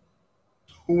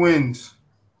 Who wins?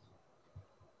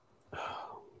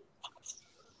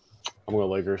 I'm going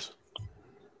Lakers. I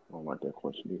don't like that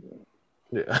question either.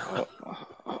 Yeah.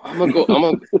 I'm gonna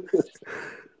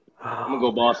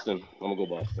go Boston.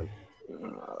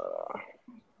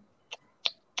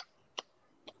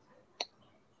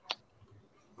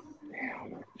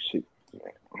 Shit.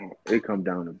 It come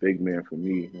down to big man for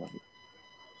me.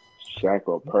 Shaq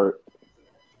or Pert.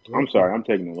 I'm sorry. I'm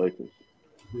taking the Lakers.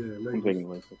 Yeah, Lakers. I'm taking the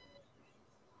Lakers.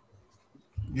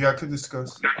 Yeah, I could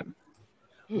discuss. The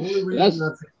only reason I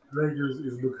take the Lakers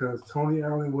is because Tony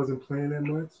Allen wasn't playing that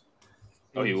much.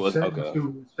 Oh, he was? Okay.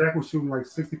 Shaq was shooting like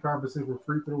 65% from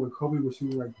free throw, and Kobe was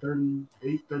shooting like 37%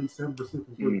 from free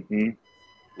throw. Mm-hmm.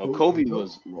 No, Kobe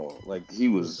was he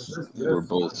was. They were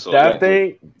both so.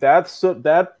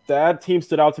 That team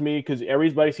stood out to me because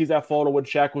everybody sees that photo when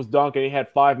Shaq was dunking. He had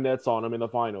 5 nets on him in the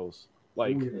finals.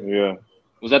 Yeah.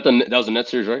 Was that was the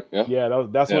Nets series, right? Yeah. Yeah,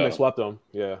 that's when they swept them.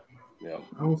 Yeah. Yeah.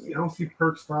 I don't see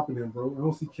Perk stopping him, bro. I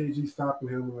don't see KG stopping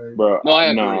him. Bro, no, I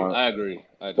agree.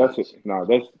 That's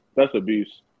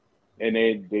abuse. And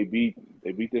they beat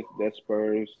that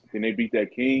Spurs. Then they beat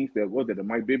that Kings. The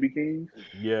Mike Bibby Kings.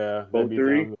 Yeah.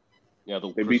 4-3. Yeah,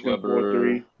 they beat them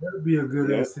 4-3. That would be a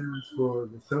good series for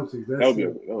the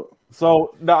Celtics.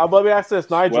 So now let me ask this,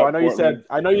 Nigel. I know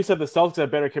you said the Celtics had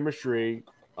better chemistry.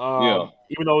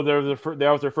 Even though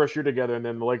that was their first year together, and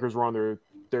then the Lakers were on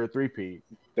their three-peat.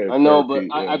 I know, but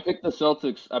I picked the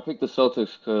Celtics. I picked the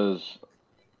Celtics because,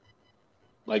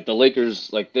 the Lakers,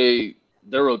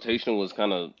 their rotation was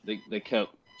kind of they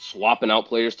kept swapping out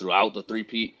players throughout the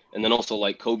three-peat, and then also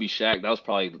Kobe Shaq. That was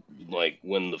probably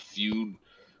when the feud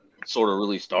sort of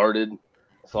really started.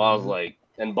 So I was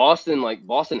and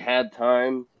Boston had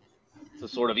time to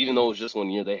sort of, even though it was just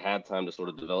 1 year, they had time to sort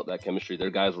of develop that chemistry.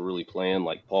 Their guys were really playing,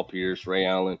 Paul Pierce, Ray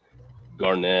Allen,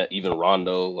 Garnett, even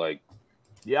Rondo.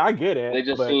 Yeah, I get it. They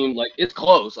just seemed it's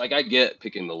close. I get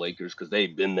picking the Lakers because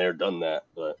they've been there, done that.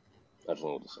 But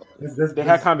Definitely with the Celtics. They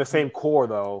had kind of the same core,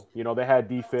 though. You know, they had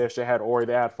D-Fish, they had Ori,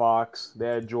 they had Fox, they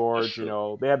had George. You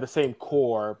know, they had the same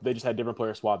core. They just had different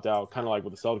players swapped out, kind of like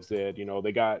what the Celtics did. You know,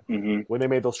 they got when they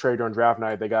made those trades during draft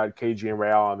night, they got KG and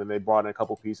Real, and then they brought in a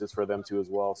couple pieces for them too as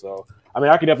well. So, I mean,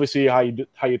 I can definitely see how you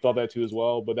thought that too as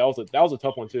well. But that was a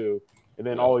tough one too. And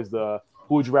then always the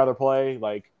who would you rather play?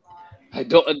 Like,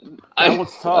 that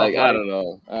one's tough. Like, I don't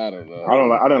know. I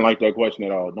didn't like that question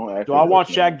at all. Don't ask. Do I want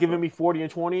Shaq giving me 40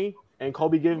 and 20 and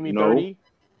Kobe giving me 30?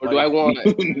 Or do I want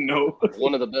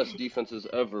one of the best defenses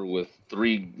ever with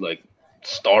 3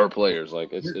 star players? Like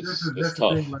it's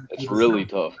tough. It's really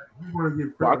tough.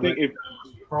 I think if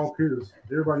Paul Pierce,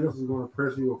 everybody else is going to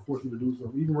press you or force you to do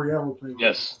something. Even Real was playing.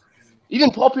 Yes.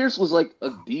 Even Paul Pierce was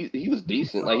he was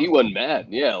decent. Like he wasn't bad.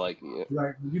 Yeah, Like when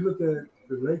you look at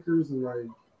the Lakers and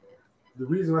the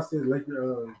reason I said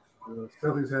the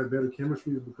Celtics had better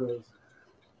chemistry is because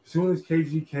as soon as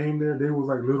KG came there, they was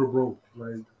like little bro,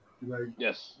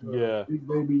 yes, Big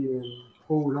Baby and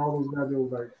Cole and all those guys. They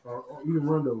was even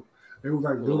Rondo. They was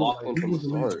like little.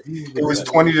 It was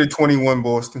 20-21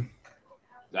 Boston.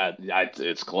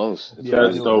 It's close.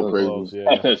 That's so crazy. Close,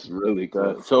 yeah. That's really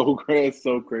close. So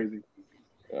crazy.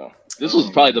 Yeah, this was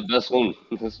probably the best one.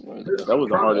 That was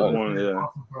the hardest one.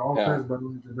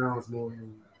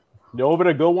 You know, been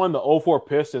a good one, the 04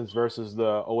 Pistons versus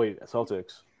the 08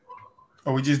 Celtics.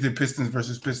 Oh, we just did Pistons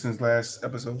versus Pistons last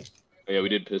episode. Yeah, we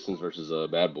did Pistons versus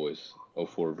Bad Boys.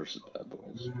 04 versus Bad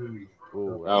Boys.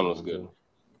 Ooh, that one was good.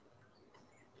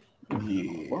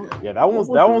 Yeah, that one's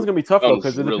gonna be tough though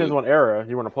because it depends on era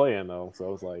you want to play in though.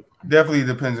 So it's like definitely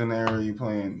depends on the era you're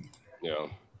playing. Yeah.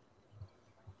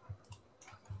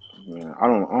 Yeah, I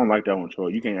don't like that one, Troy.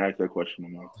 You can't ask that question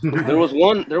anymore. There was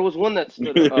one that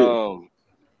stood.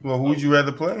 Well, who would you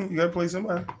rather play? You gotta play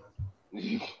somebody.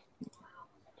 Yeah.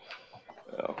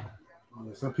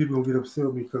 Some people will get upset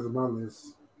with me because of my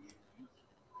list.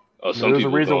 Oh, there's a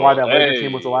reason why that Lakers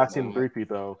team was the last team to three-peat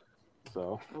though.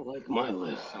 So I don't like my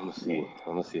list. I'm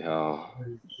gonna see how.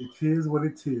 It is what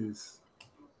it is.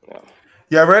 Yeah.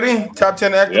 Y'all ready? Top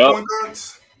 10 active point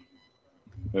guards.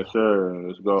 Yes, sir.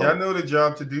 Let's go. Y'all know the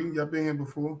job to do. Y'all been here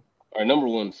before. All right, number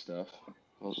 1, Steph.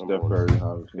 Steph Curry.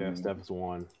 Yeah, Steph is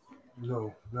 1.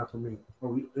 No, not for me.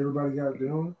 Everybody got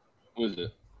their own? Who is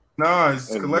it? Nah,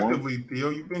 it's collectively. Theo,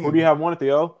 you've been here. Who do you have one,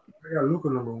 Theo? I got Luka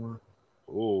number 1.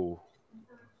 Ooh.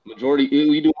 Majority?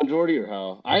 We do majority or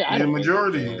how? I don't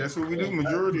majority. That's what we do.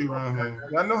 Majority around here.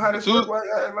 Y'all know how this works. Why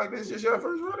y'all act like this is your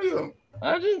first rodeo?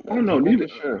 I don't know. Neither.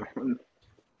 Sure.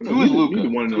 Who is Luka?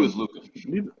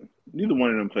 Neither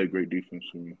one of them play great defense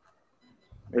for me.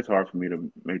 It's hard for me to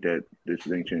make that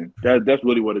distinction. That's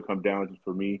really what it comes down to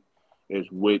for me is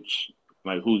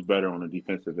who's better on the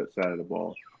defensive side of the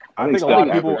ball. I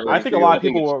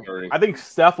think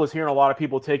Steph was hearing a lot of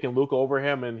people taking Luka over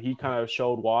him, and he kind of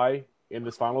showed why in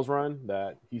this finals run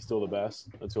that he's still the best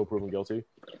until proven guilty.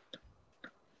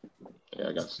 Yeah,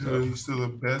 I got he's still the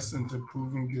best until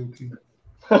proven guilty.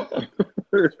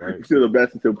 Right. Still the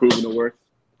best until proven the worst.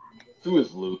 Who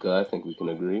is Luka? I think we can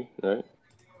agree, right?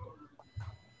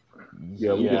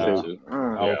 Yeah, we can say.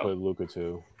 I would play Luka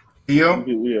too. Theo?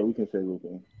 Yeah, we can say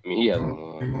Luka. I mean, he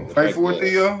hasn't. Fight for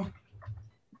Theo?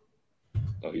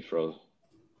 Oh, he froze.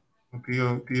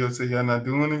 Theo said y'all not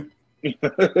doing it?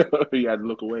 You had to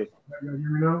look away.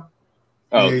 You know?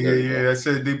 Oh, yeah. I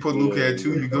said they put Luka at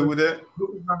 2. You good with that?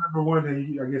 Luka's not number 1,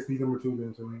 and I guess he's number 2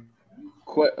 then. So.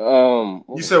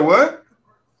 You said what?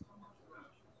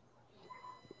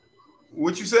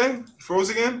 What you say? Froze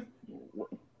again?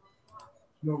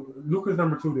 No, Luka's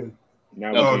number 2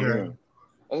 then. Okay.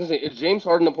 I was gonna say, is James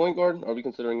Harden a point guard? Are we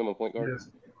considering him a point guard? Yes.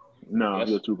 No,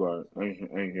 he's a 2 guard. I ain't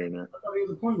hearing that. I thought he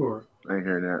was a point guard. I ain't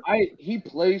hearing that. He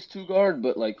plays 2 guard,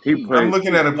 but I'm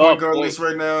looking at a point guard list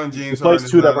right now, and James Harden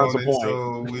is not on it,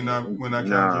 so we're not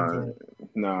counting.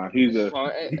 Nah, he's a.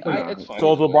 It's fine.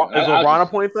 So is LeBron a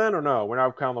point then, or no? We're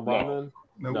not counting LeBron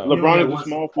then. No. LeBron is a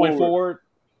small point forward.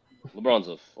 LeBron's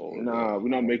a forward. Nah, we're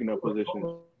not making up positions.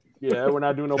 Yeah, we're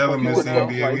not doing no point forward now.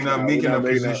 We're not making up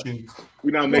positions.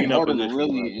 We're not making up Harden positions.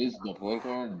 really is the point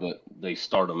guard, but they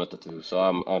start him at the 2, so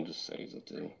I'll just say he's a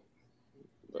 2.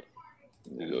 But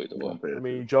you go either way. I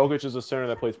mean, Jokic is a center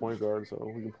that plays point guard,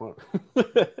 so we can put.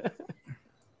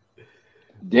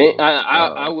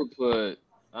 I would put.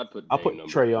 I'll put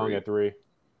Trae Young at 3.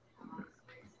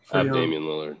 I have Damian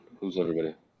Lillard. Who's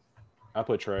everybody? I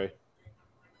put Trae.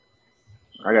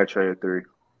 I got Trae at 3.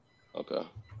 Okay.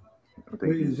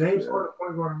 Wait, is James Harden a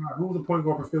point guard or not? Who's the point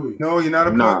guard for Philly? No, you're not a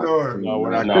point guard. No,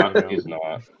 we're not. He's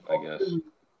not, I guess.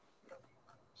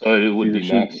 So it would be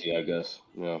Maxey, I guess.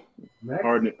 Yeah.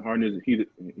 Harden is he's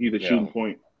a shooting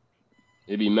point.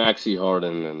 It'd be Maxey,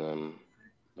 Harden, and then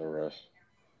the rest.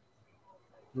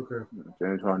 Okay.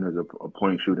 James Harden is a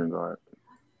point shooting guard.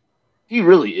 He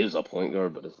really is a point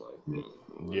guard, but it's like,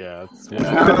 Yeah. He's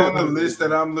not on the list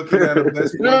that I'm looking at of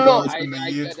best point guards in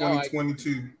the year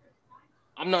 2022.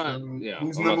 I'm not. So,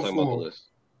 who's I'm not number talking 4? about the list.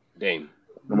 Dame.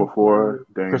 Number 4,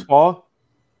 Dame. Chris Paul?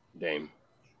 Dame.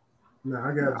 Nah,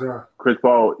 I got Ja. Chris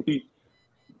Paul.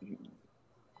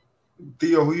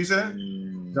 Theo, who you said?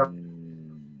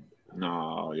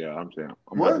 No, yeah, I'm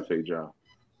What? about to say Ja.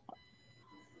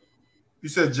 You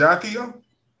said Ja, Theo?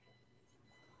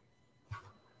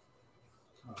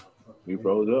 He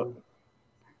froze up.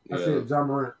 I said Ja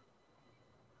Morant.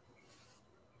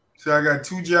 So I got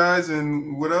 2 Ja's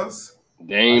and what else?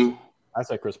 Dame. I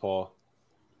said Chris Paul.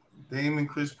 Dame and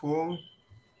Chris Paul.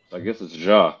 I guess it's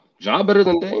Ja. Ja better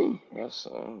than Dame? Yes,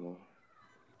 I don't know.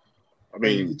 I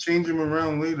Hey, you mean, can change him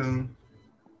around later.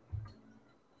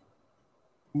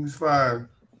 Who's 5?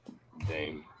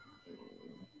 Dame.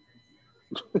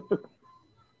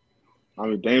 I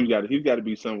mean, he's got to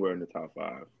be somewhere in the top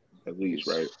 5 at least,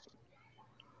 right?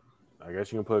 I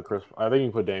guess you can put Chris. I think you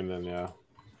can put Dame then. Yeah.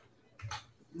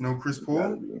 No Chris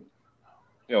Paul?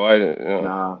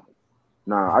 Yeah,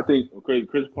 Nah. I think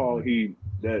Chris Paul.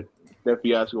 That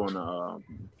fiasco on the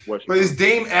But is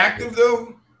Dame active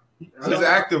though? He's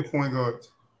active point guard.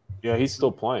 Yeah, he's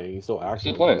still playing. He's still active.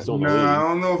 He's playing. He's still in the Nah, I league.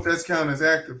 don't know if that's counted as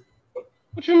active.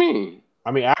 What you mean?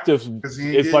 I mean, active.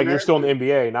 It's like you're still in the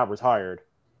NBA, not retired.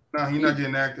 Nah, he's not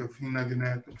getting active. He's not getting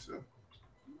active. So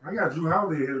I got Drew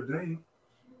Holiday here today.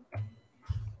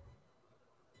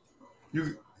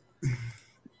 You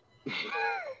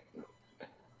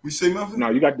say nothing? No,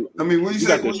 you got to. I mean, what you You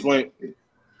say? got to explain. You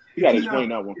got to explain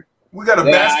that one. We got a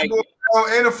basketball male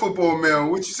and a football male.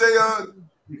 What you say?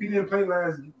 If he didn't play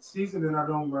last season, then I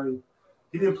don't like.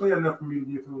 He didn't play enough for me to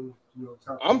give him,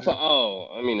 top. I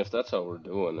mean, if that's how we're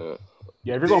doing it.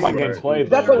 Yeah, if you're going by games played, If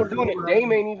that's how we're doing it,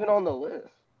 Dame ain't even on the list.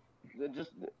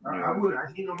 I would.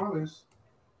 I keep on my list.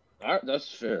 That's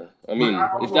fair. I mean,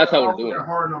 if that's how we're doing it.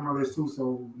 Hard on my list too.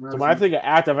 So when I think of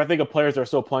active, I think of players that are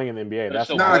still playing in the NBA.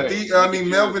 That's I mean,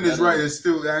 Melvin is right. It's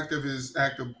still active as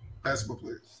active basketball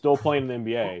players. Still playing in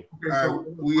the NBA. Okay,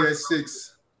 we had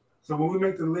 6. So when we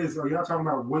make the list, are y'all talking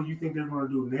about what you think they're going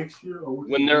to do next year, or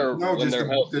when they're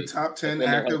the top 10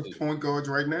 active point guards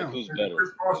right now? Who's better?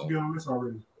 Chris Paul should be on the list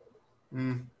already.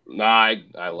 Nah,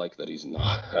 I like that he's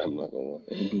not. I'm not gonna lie.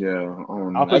 Yeah,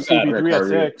 I'll put CP3 at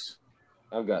 6.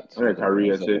 I've got Kyrie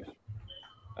at 6.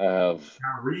 I have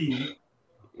Kyrie.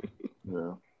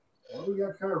 Yeah. Oh, we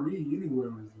got Kyrie anywhere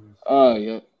on this list.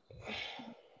 Yeah.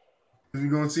 Is he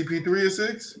going CP3 at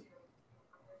 6?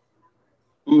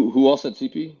 Who else said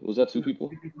CP? Was that 2 people?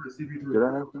 CP3. Did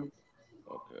I have him?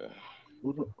 Okay.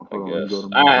 I guess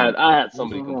I had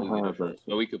somebody completely different,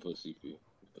 but we could put CP.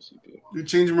 You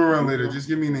change them around later. Just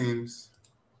give me names.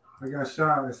 I got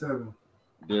Shai at 7.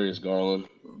 Darius Garland.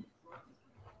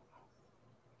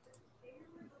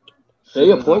 Shea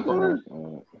a point guard?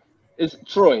 Is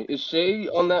Shea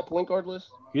on that point guard list?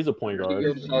 He's a point guard.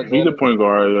 He's a point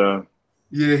guard, yeah.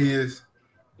 Yeah, he is.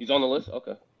 He's on the list?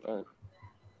 Okay. All right.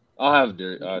 I'll have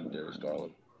Darius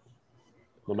Garland.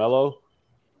 LaMelo?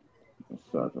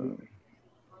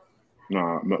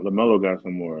 Nah, LaMelo got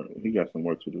some more. He got some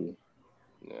work to do.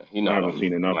 Yeah, I haven't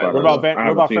seen enough. What about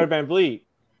Fred VanVleet?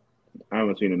 I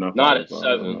haven't seen enough. Not at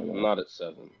 7. Not at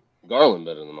 7. Garland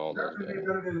better than all those guys.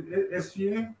 Better than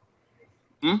SGA?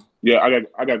 Yeah, I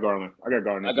got Garland. I got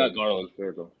Garland. There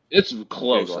you go. It's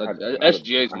close.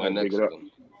 SGA is my next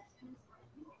one.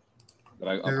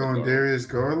 You're going Darius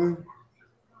Garland?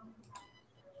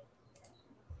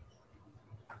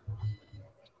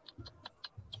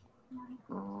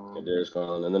 Darius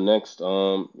Garland. And the next,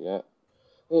 yeah.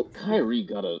 Well, Kyrie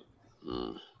got to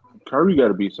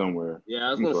be somewhere. Yeah,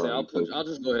 I was gonna say I'll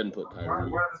just go ahead and put Kyrie.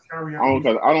 Why does Kyrie I don't.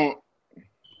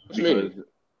 What you mean?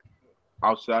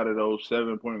 Outside of those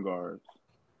 7 point guards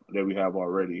that we have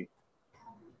already,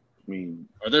 I mean,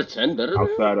 are there 10 better?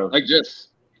 Outside of just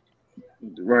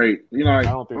right? I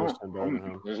don't think there's 10 better than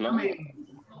him. There's not.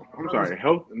 I'm sorry,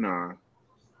 health. Nah.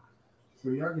 So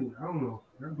y'all can, I don't know.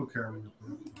 Y'all can put Kyrie.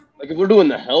 Like if we're doing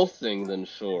the health thing, then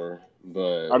sure.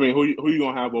 But I mean, who you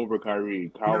gonna have over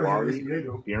Kyrie? Kyle Lowry,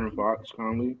 De'Aaron Fox,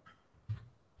 Conley.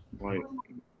 Like,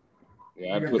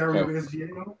 yeah, I put Kyrie over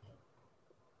SGA though.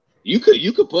 You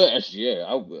could put SGA.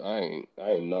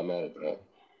 I ain't not mad at that.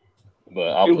 But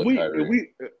I'll put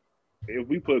Kyrie. If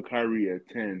we put Kyrie at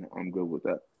 10, I'm good with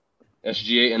that.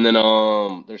 SGA, and then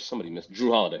there's somebody missed.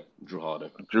 Drew Holiday.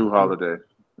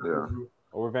 Yeah.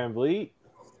 Over VanVleet?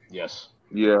 Yes.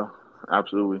 Yeah,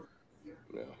 absolutely.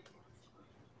 Yeah.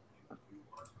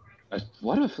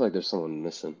 Why do I feel like there's someone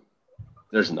missing?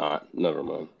 There's not. Never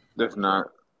mind. There's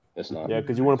not. It's not. Yeah,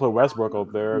 because you wouldn't put Westbrook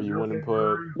up there. You wouldn't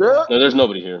put. No, there's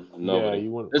nobody here. Nobody. Yeah,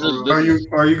 you wouldn't.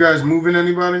 Are you guys moving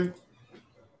anybody?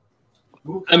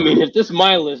 I mean, if this is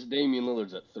my list, Damian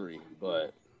Lillard's at 3,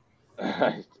 but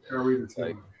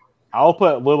I'll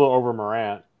put Lillard over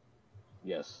Morant.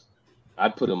 Yes,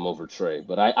 I'd put him over Trey,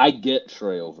 but I get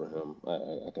Trey over him.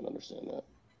 I can understand that.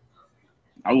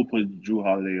 I would put Drew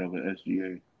Holiday over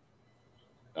SGA.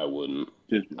 I wouldn't.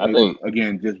 Just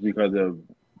because of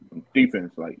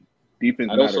defense. Like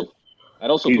defense matters.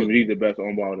 He's the best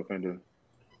on-ball defender.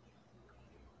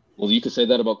 Well, you could say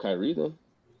that about Kyrie then.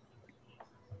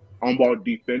 On-ball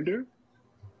defender?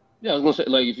 Yeah, I was gonna say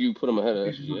like if you put him ahead of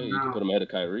SGA, you can put him ahead of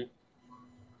Kyrie.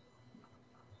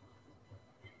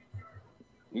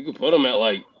 You could put him at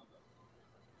like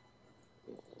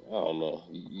I don't know.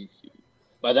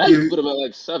 By that, you put him at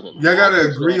like 7. Y'all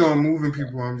gotta agree on moving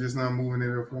people. I'm just not moving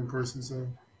it up one person. So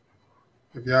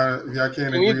if y'all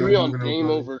can't agree on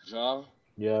Dame over Ja,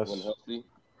 yes, when healthy,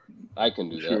 I can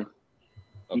do that. Sure.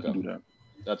 Okay, you can do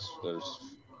that.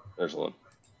 There's one.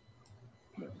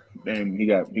 Then he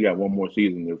got one more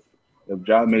season. If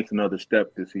Ja makes another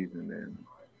step this season, then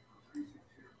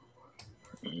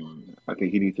I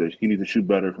think he needs to shoot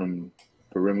better from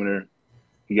perimeter.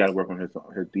 He got to work on his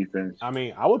defense. I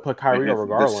mean, I would put Kyrie over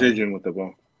Garland. Decision with the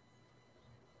ball.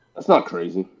 That's not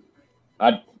crazy.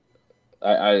 I'd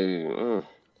move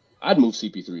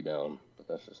CP3 down, but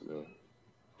that's just me.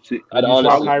 I'd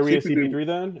honestly Kyrie at CP3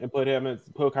 then, and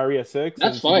put Kyrie at 6.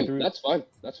 That's fine. CP3.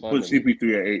 That's fine. Put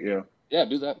CP3 at 8. Yeah. Yeah,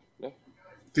 do that. Yeah.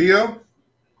 Theo.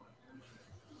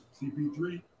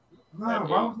 CP3. Nah,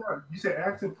 why was that? You said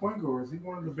active point guards. He's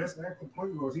one of the best active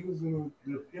point guards. He was in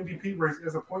the MVP race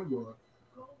as a point guard.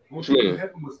 Once he was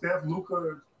ahead of him with Steph,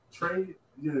 Luka, Trey,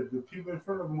 the people in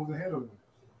front of him was ahead of him.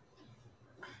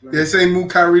 They say move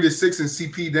Kyrie to 6 and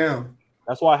CP down.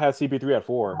 That's why I had CP3 at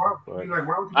 4.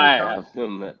 I have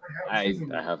him at 8.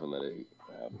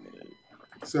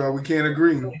 So we can't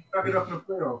agree. Stuck it up in the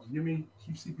playoffs. You mean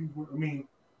keep CP? I mean,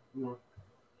 if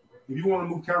you want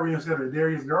to move Kyrie instead of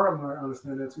Darius Garland, I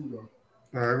understand that too, though.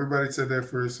 Everybody said that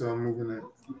first, so I'm moving it.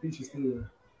 CP should stay there.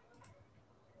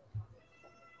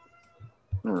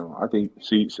 I think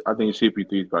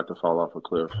CP3 is about to fall off a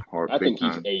cliff. I think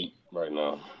he's 8 right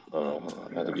now.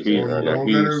 I think he's 8 right now.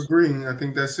 We gotta agree. I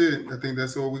think that's it. I think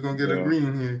that's all we're gonna get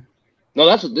agreeing here. No,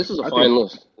 this is a fine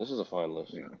list. This is a fine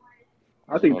list. Yeah.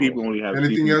 I think people only have.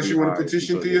 Anything else you want to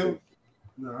petition, Theo?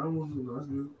 No, I don't want to. That's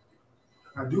good.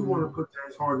 I do want to put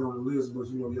James Harden on the list, but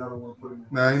y'all don't want to put him.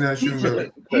 Nah, he's not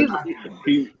shooting.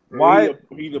 Why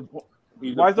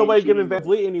is nobody giving Van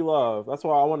Vliet any love? That's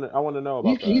why I want to know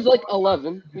about that. He's like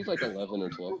 11. He's like 11 or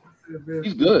 12.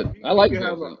 He's good. I like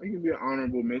him. He can be an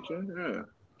honorable mention. Yeah.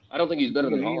 I don't think he's better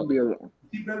than Holiday.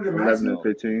 He's better than 11 and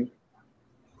 15.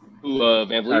 Who,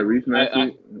 Van Vliet? Tyrese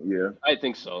Maxey? Yeah. I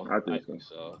think so. I think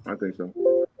so. I think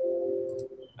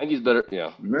he's better.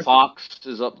 Yeah. Fox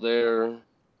is up there.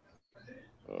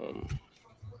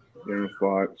 Aaron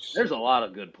Fox. There's a lot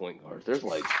of good point guards. There's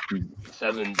like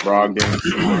 7 Brogdon.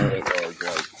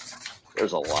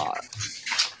 There's a lot.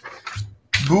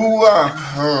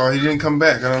 Boo-Wop. He didn't come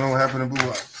back. I don't know what happened to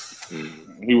Boo-Wop.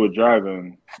 He was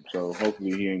driving, so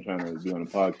hopefully he ain't trying to be on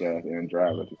the podcast and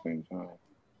drive at the same time.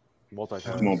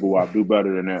 Come on, Boo-Wop. Do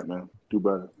better than that, man. Do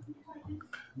better.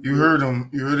 You heard him.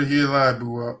 You heard it here live,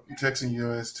 Boo-Wop. I'm texting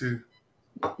your ass, too.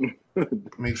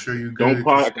 Make sure you don't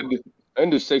podcast. And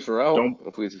do safer out.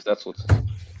 If that's what's.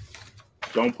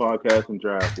 Don't podcast and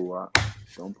drive, Boo-Wop.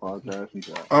 Don't podcast and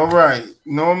drive. All right.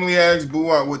 Normally I ask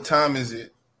Boo-Wop what time is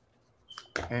it,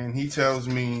 and he tells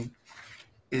me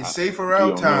it's safer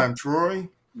out time, Troy.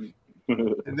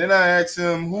 And then I ask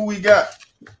him who we got.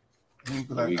 And he'd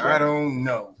be like, I don't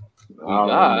know.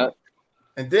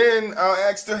 And then I'll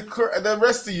ask the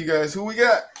rest of you guys who we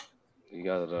got. You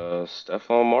got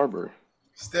Stephon Marbury.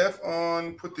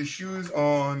 Stephon put the shoes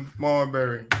on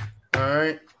Marbury. All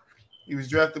right. He was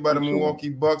drafted by the Milwaukee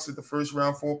Bucks at the first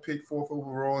round, 4th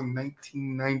overall in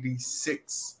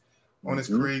 1996. On his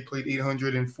career, he played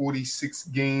 846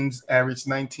 games, averaged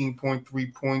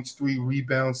 19.3 points, 3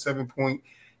 rebounds,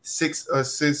 7.6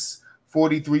 assists,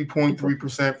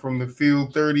 43.3% from the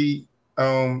field,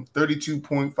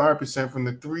 32.5% from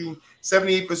the 3,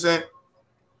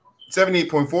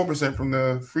 78.4% from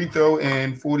the free throw,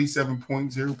 and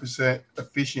 47.0%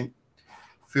 efficient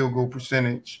field goal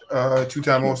percentage.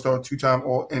 2-time All-Star, 2-time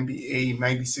All-NBA,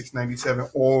 96-97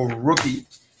 All-Rookie.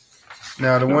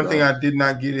 Now, the one thing I did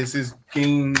not get is his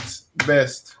games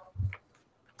best.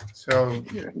 So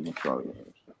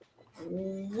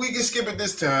we can skip it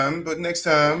this time, but next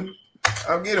time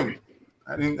I'll get him.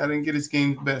 I didn't get his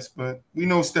games best, but we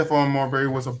know Stephon Marbury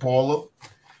was a baller.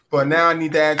 But now I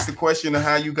need to ask the question of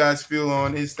how you guys feel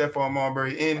on is Stephon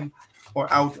Marbury in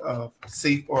or out of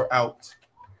safe or out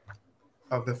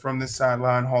of the From the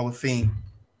Sideline Hall of Fame.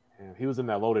 Yeah, he was in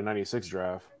that loaded 96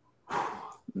 draft.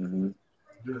 Mm-hmm.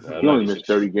 He only missed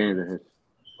 30 games in his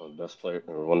best player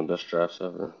or one of the best drafts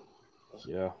ever.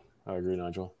 Yeah, I agree,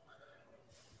 Nigel.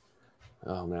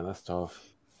 Oh man, that's tough.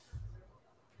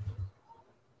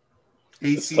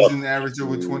 8 season average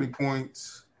over 20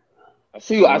 points. I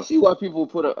see why people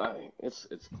put it. It's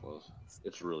close.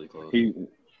 It's really close.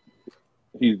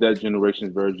 He's that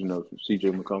generation's version of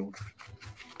CJ McCollum.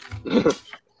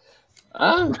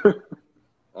 I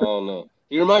don't know.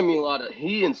 He remind me a lot of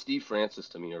he and Steve Francis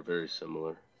to me are very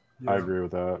similar. I agree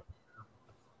with that.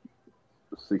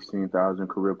 16,000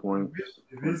 career points.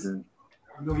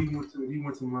 I know he went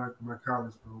to my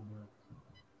college, bro. But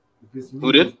if it's me,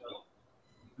 who did?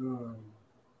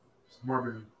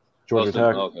 Marbury. Georgia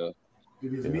Tech. Okay.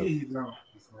 If it's me, he's out.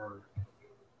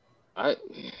 Sorry.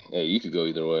 Hey, you could go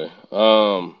either way.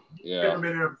 Yeah. Never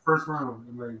made it out the first round.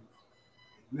 Like,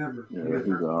 never. Yeah,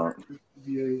 he's out.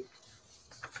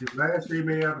 Last year he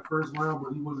made it out the first round,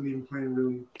 but he wasn't even playing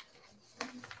really.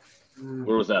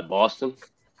 Where was that? Boston.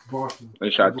 He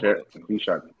shot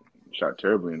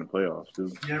terribly in the playoffs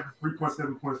too. Yeah,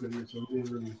 3.7 points that year, so he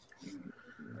didn't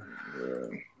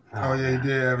really. Oh yeah, he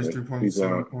did average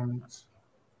 3.7 points.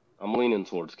 I'm leaning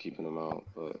towards keeping him out,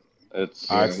 but it's.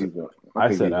 I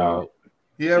said out.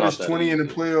 He averaged 20 in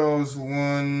the playoffs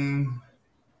one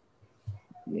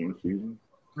season.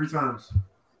 3 times.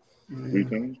 3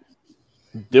 times.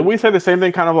 Did we say the same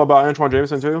thing kind of about Antoine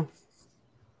Jameson too?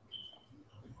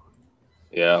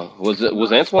 Yeah.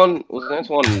 Was Antoine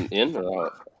in or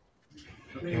out?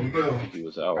 He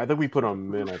was out. I think we put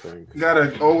him in. I think. You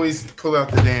gotta always pull out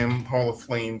the damn Hall of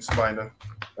Fame, Spider.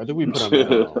 I think we put him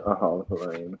in. Hall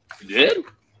of Fame. You did?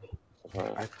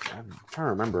 I'm trying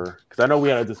to remember because I know we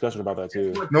had a discussion about that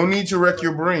too. No need to wreck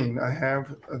your brain. I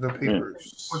have the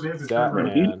papers. That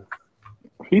man.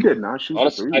 He did not shoot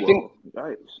Honestly,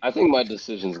 I think my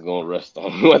decision's gonna rest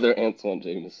on whether Antoine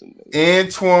Jameson.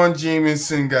 Antoine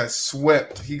Jameson got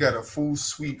swept. He got a full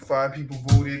sweep. 5 people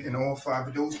voted, and all 5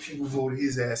 of those people voted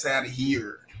his ass out of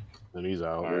here. And he's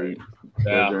out. All right.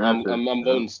 Yeah, I'm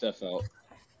voting Steph out.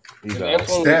 He's if out.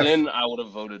 Antoine was in, I would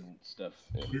have voted Steph.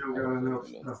 He don't got enough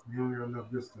stuff. He don't got enough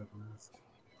good stuff.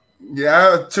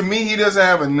 Yeah, to me, he doesn't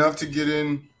have enough to get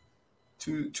in.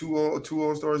 Two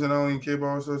All-Stars, and I don't even care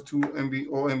about All-Stars, 2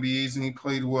 All NBAs, and he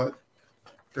played what?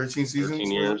 13 seasons?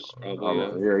 13 years.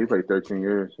 Probably, yeah, he played 13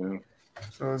 years. Yeah.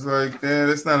 So it's like,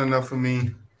 that's not enough for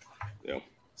me. Yeah.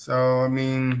 So I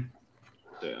mean,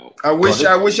 I wish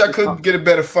I could get a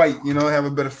better fight. Have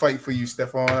a better fight for you,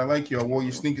 Stephon. I like you. I wore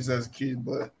your sneakers as a kid,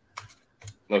 but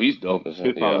no, he's dope as hell.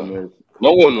 Yeah.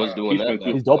 No one was doing that.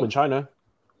 He's dope in China.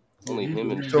 Only him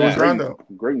and so is Rondo.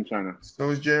 Great in China. So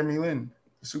is Jeremy Lin.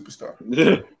 Superstar.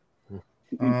 He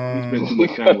spent too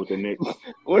much time with the Knicks.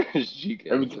 Where is G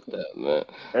with that, man?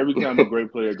 Every time a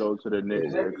great player goes to the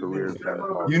Knicks, their career is kind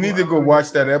of. You need to go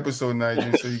watch that episode,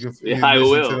 Nigel, so you can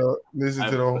listen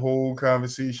to the whole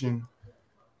conversation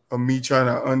of me trying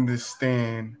to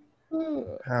understand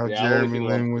how Jeremy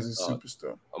Lin was a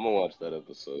superstar. I'm gonna watch that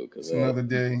episode because it's another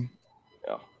day.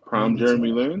 Yeah, prime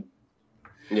Jeremy Lin.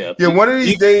 Yeah. One of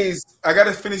these days, I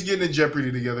gotta finish getting the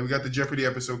Jeopardy together. We got the Jeopardy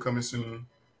episode coming soon.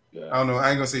 Yeah. I don't know.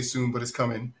 I ain't gonna say soon, but it's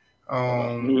coming.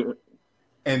 And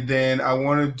then I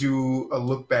want to do a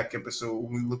look back episode.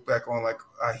 When we look back on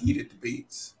our heated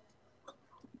debates.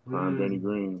 Prime Danny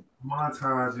Green.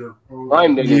 Montage of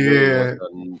Prime Danny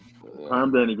Green.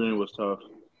 Prime Danny Green was tough.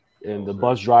 And the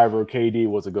bus driver KD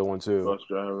was a good one too. Bus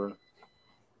driver.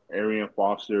 Arian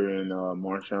Foster and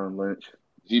Marshawn Lynch.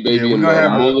 We're gonna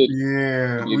have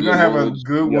a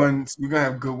good one. We're gonna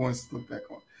have good ones to look back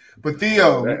on. But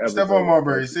Theo, Stephon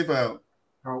Marbury, safe out.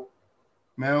 Out.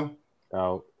 Mel?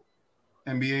 Out.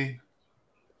 NBA?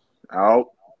 Out.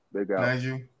 Big out.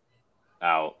 Nigel?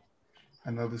 Out.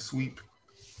 Another sweep.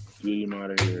 Get him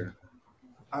out of here.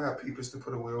 I got papers to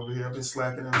put away over here. I've been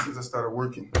slacking ever since I started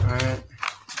working. All right.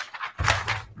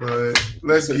 But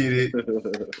let's get it.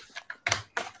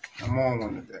 I'm on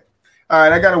one today. All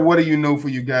right, I got a what do you know for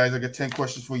you guys. I got 10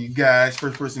 questions for you guys.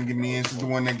 First person to give me the answer is the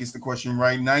one that gets the question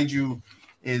right. Nigel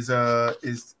is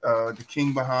the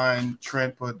king behind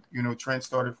Trent, but Trent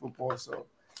started football, so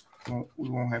we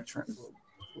won't have Trent.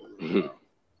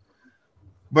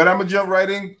 But I'm gonna jump right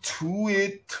into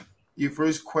it. Your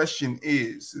first question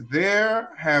is: there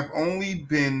have only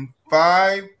been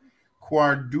 5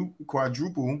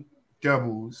 quadruple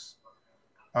doubles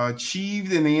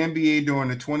achieved in the NBA during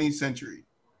the 20th century.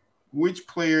 Which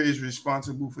player is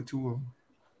responsible for 2 of them?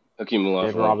 Hakeem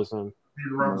David Robinson.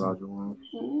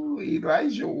 Ooh,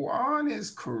 Elijah Wan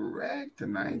is correct,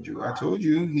 Nigel. I told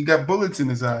you he got bullets in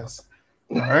his eyes.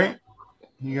 All right,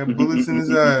 he got bullets in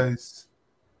his eyes.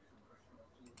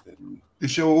 The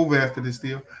show over after this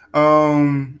deal.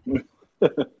 All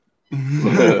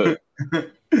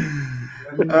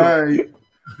right.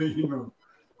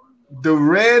 The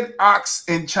red ox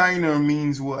in China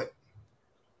means what?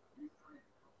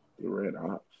 The red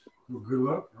ox. Well, good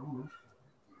luck. I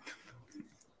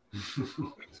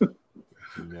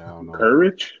don't know.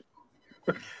 Courage.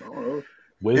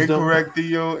 Wisdom. Incorrect,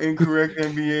 Theo. Incorrect,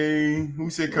 NBA. Who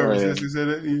said courage? Yes, who said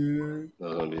it? Yeah.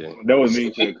 That was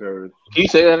me saying courage. Can you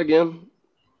say that again?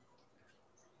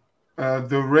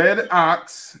 The red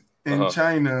ox in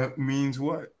China means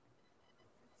what?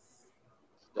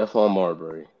 Stephon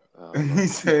Marbury. He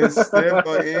says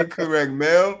Stephon. Incorrect.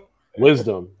 Mel.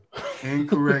 Wisdom.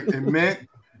 Incorrect. It meant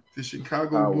the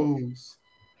Chicago Bulls.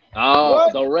 Oh,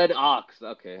 the red ox.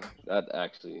 Okay, that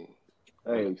actually.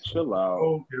 Hey, chill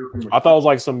out. I thought it was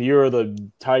like some Year of the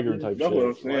Tiger type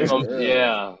shit.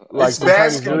 Yeah. Like it's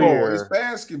basketball. It's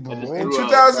basketball.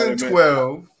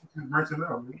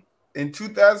 In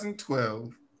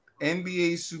 2012,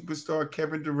 NBA superstar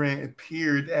Kevin Durant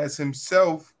appeared as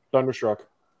himself. Thunderstruck.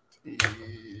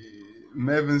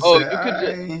 Mevin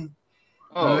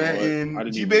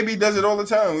said, G-Baby does it all the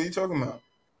time. What are you talking about?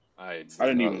 I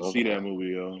didn't even see that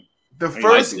movie, yo. The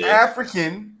first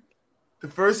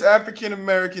African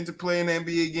American to play an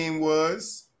NBA game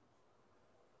was.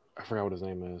 I forgot what his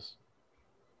name is.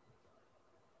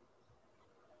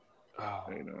 Oh,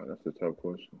 that's a tough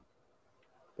question.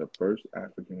 The first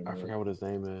African American. I forgot what his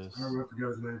name is. I forgot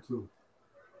his name too.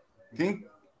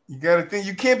 You gotta think.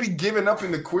 You can't be giving up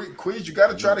in the quiz. You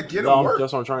gotta try to get it work.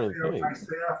 That's what I'm trying to think. I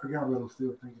forgot what I'm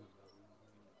still thinking.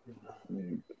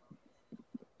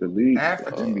 The league,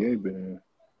 African. NBA been.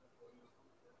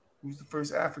 Who's the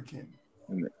first African?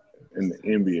 In the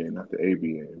NBA, not the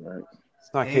ABA, right?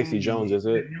 It's not Casey Jones, is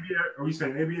it? Are you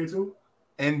saying ABA too?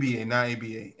 NBA, not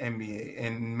ABA. NBA.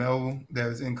 And Mel, that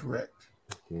is incorrect.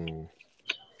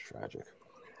 Tragic.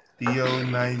 Theo,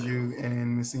 Nigel,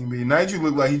 and Missing B. Nigel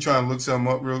looked like he trying to look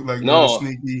something up real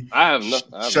sneaky. I have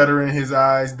shuttering his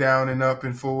eyes down and up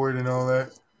and forward and all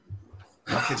that.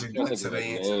 I'll catch a glimpse of the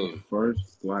answer.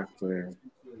 First black player.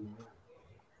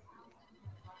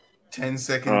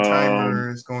 10-second timer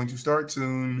is going to start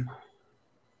soon.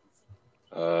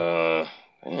 Damn.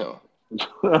 I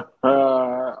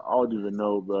don't even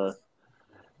know, but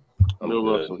Bill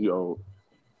Russell, he old.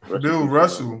 Bill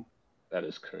Russell. That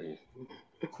is crazy.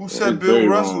 Who said Bill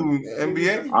Russell?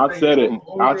 NBA? I said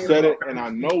it, and I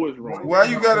know it's wrong. Why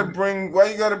you gotta bring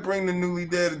the newly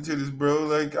dead into this, bro?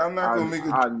 Like I'm not gonna make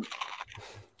it.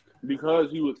 Because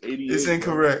he was 88. It's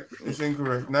incorrect. It's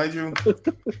incorrect. Nigel.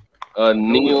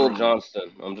 Neil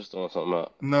Johnston. I'm just throwing something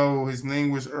out. No, his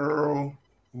name was Earl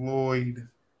Lloyd.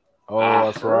 Oh,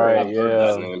 that's right. I've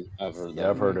heard that. Yeah,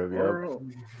 I've heard of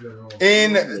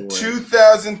In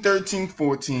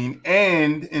 2013-14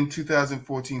 and in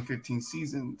 2014-15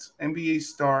 seasons, NBA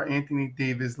star Anthony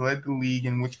Davis led the league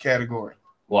in which category?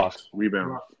 Blocks.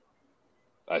 Rebound.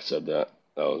 I said that.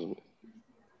 That was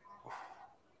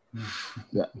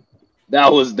me.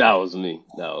 That was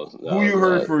me. Who you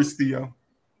heard first, Theo?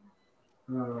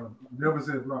 Never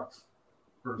said blocks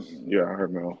first. Yeah, I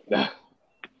heard Mel.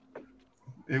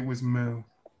 It was Mel.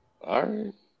 All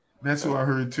right. That's who I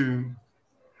heard too.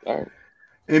 All right.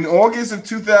 In August of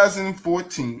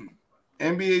 2014,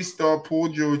 NBA star Paul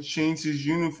George changed his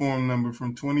uniform number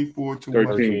from 24 to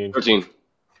 13.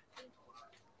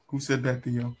 Who said that,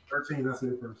 Theo? 13, I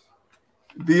said it first.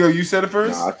 Theo, you said it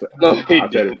first? I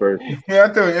said it first. Yeah, I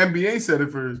thought NBA said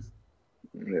it first.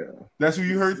 Yeah. That's who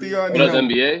you heard, Theo? That's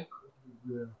NBA?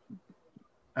 Yeah.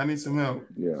 I need some help.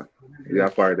 Yeah, I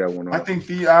fired that one off. I think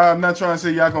I'm not trying to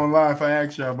say y'all gonna lie if I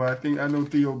ask y'all, but I know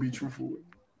Theo will be truthful with.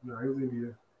 No, it was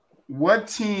NBA. What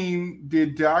team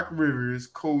did Doc Rivers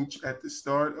coach at the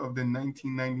start of the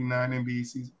 1999 NBA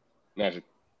season? Magic.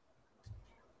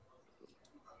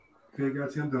 Okay,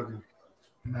 got Tim Duncan.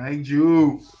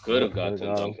 Nigel. Could have got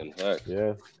Tim Duncan. Heck.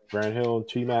 Yeah. Grant Hill,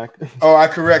 T-Mac. Oh, I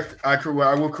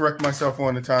will correct myself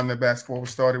on the time that basketball was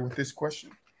started with this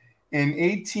question. In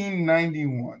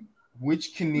 1891,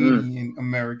 which Canadian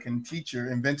American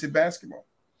teacher invented basketball?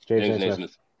 James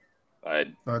Naismith.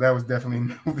 Oh, that was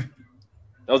definitely Melvin.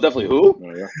 That was definitely who?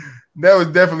 Oh, yeah. That was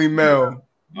definitely Mel.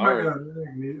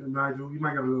 Nigel, you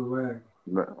might got a little lag.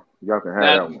 No, y'all can have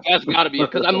that one. That's got to be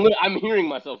because I'm hearing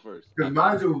myself first. Because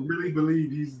Nigel really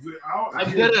believes he's.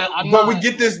 But we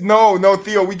get this. No,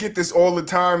 Theo, we get this all the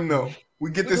time, though. We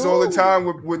get this all the time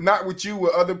with not with you,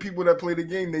 with other people that play the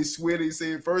game. They swear they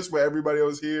say it first, but everybody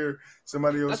else hear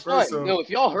somebody else That's first. fine. So No, if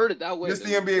y'all heard it that way, this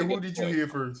the NBA. Who did you hear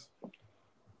first?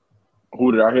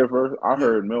 Who did I hear first? I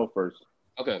heard Mel first.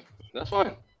 Okay, that's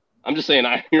fine. I'm just saying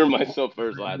I hear myself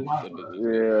first.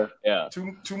 Yeah.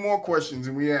 Two more questions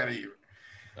and we out of here.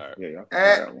 All right. Yeah.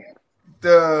 At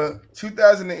the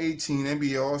 2018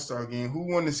 NBA All-Star Game,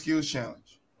 who won the skills challenge?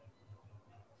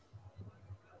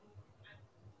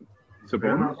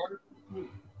 Sabonis?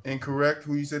 Incorrect.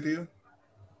 Who you said here?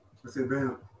 I said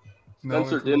Bam. No,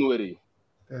 Spencer Dinwiddie.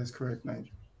 that is correct,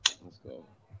 Nigel. Let's go.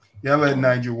 Y'all let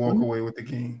Nigel walk away with the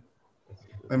game.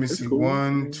 Let me see. Cool.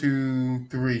 1, 2,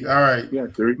 3. All right. Yeah,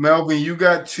 3. Melvin, you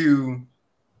got 2.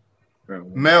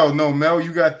 Mel,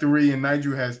 you got 3, and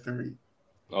Nigel has 3.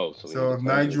 Oh, so if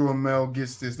Nigel or Mel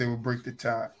gets this, they will break the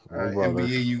tie. All right.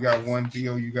 NBA, you got 1.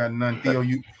 Theo, you got none. Theo,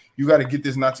 you got to get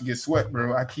this not to get sweat,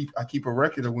 bro. I keep a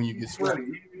record of when you get sweat.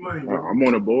 I'm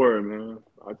on the board, man.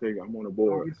 I'm on the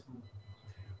board.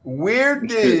 Where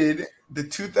did the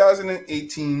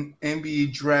 2018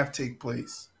 NBA draft take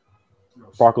place?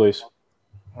 Barclays.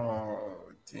 Oh,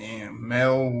 damn.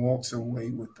 Mel walks away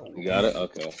with the win. You got it?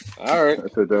 Okay. All right.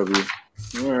 That's a W.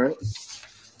 All right.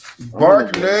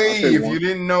 Barclay, if you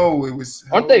didn't know, it was.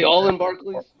 Aren't they all in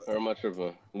Barclays? Or am I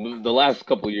tripping? The last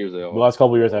couple of years, they all. The last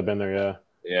couple of years I've been there, yeah.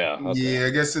 Yeah. Okay. Yeah, I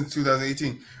guess since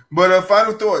 2018. But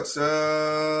final thoughts,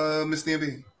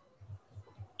 Mr.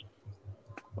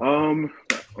 MB.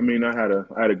 I mean, I had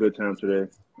a good time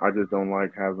today. I just don't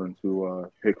like having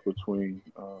to pick between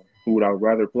who would I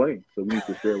rather play. So we need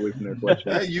to stay away from that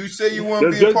question. Hey, you say you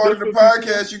want to be a part of the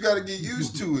podcast, you got to get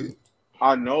used to it.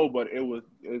 I know, but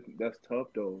that's tough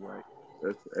though, right?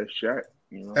 That's Shaq.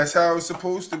 You know? That's how it's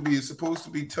supposed to be. It's supposed to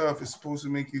be tough. It's supposed to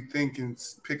make you think and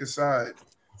pick a side,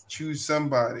 choose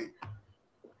somebody.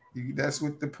 That's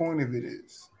what the point of it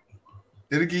is.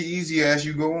 It'll get easier as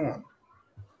you go on.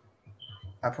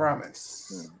 I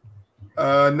promise.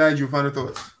 Nigel, final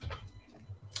thoughts.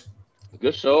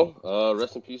 Good show.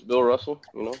 Rest in peace, Bill Russell.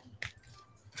 You know.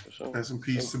 Rest in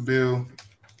peace to Bill.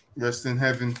 Rest in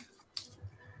heaven.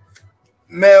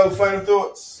 Mel, final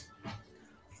thoughts.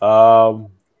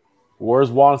 Where's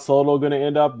Juan Soto going to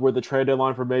end up with the trade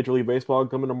deadline for Major League Baseball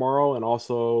coming tomorrow? And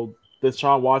also,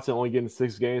 Deshaun Watson only getting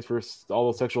 6 games for all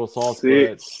those sexual assaults.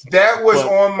 That was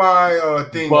on my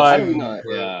thing.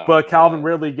 But Calvin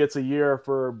Ridley gets a year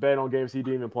for betting on games he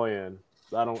didn't even play in.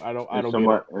 I don't get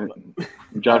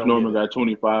it. Josh Norman got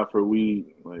 25 for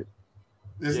weed. Like,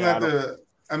 it's not the.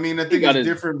 I mean, I think it's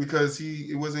different because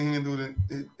it wasn't handled.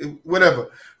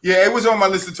 Whatever. Yeah, it was on my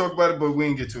list to talk about it, but we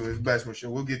didn't get to it. It's a basketball show.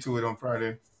 We'll get to it on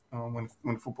Friday when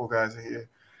the football guys are here.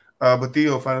 But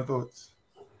Theo, final thoughts.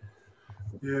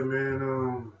 Yeah,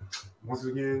 man. Once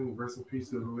again, rest in peace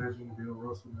to the legend, Bill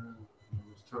Russell, man. It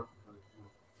was tough.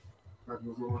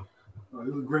 It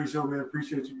was a great show, man.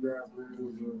 Appreciate you guys, man.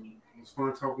 It was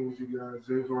fun talking with you guys.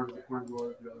 James Harden, the point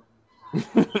guard.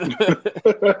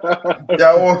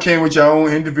 Y'all all came with your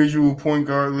own individual point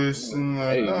guard lists. And,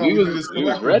 he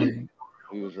was ready.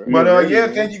 But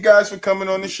thank you guys for coming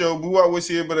on the show. Buat was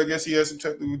here, but I guess he had some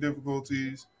technical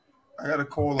difficulties. I gotta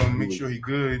call him, make sure he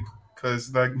good,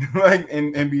 because like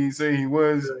NBA say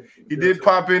he did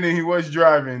pop in and he was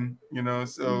driving,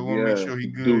 so we'll make sure he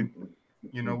good.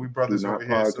 We brothers over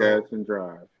here. Podcast and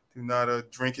drive. Do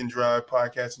not drink and drive,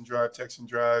 podcast and drive, text and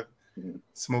drive,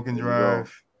 smoke and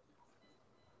drive.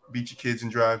 Beat your kids and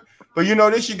drive. But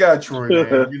this you got Troy, man.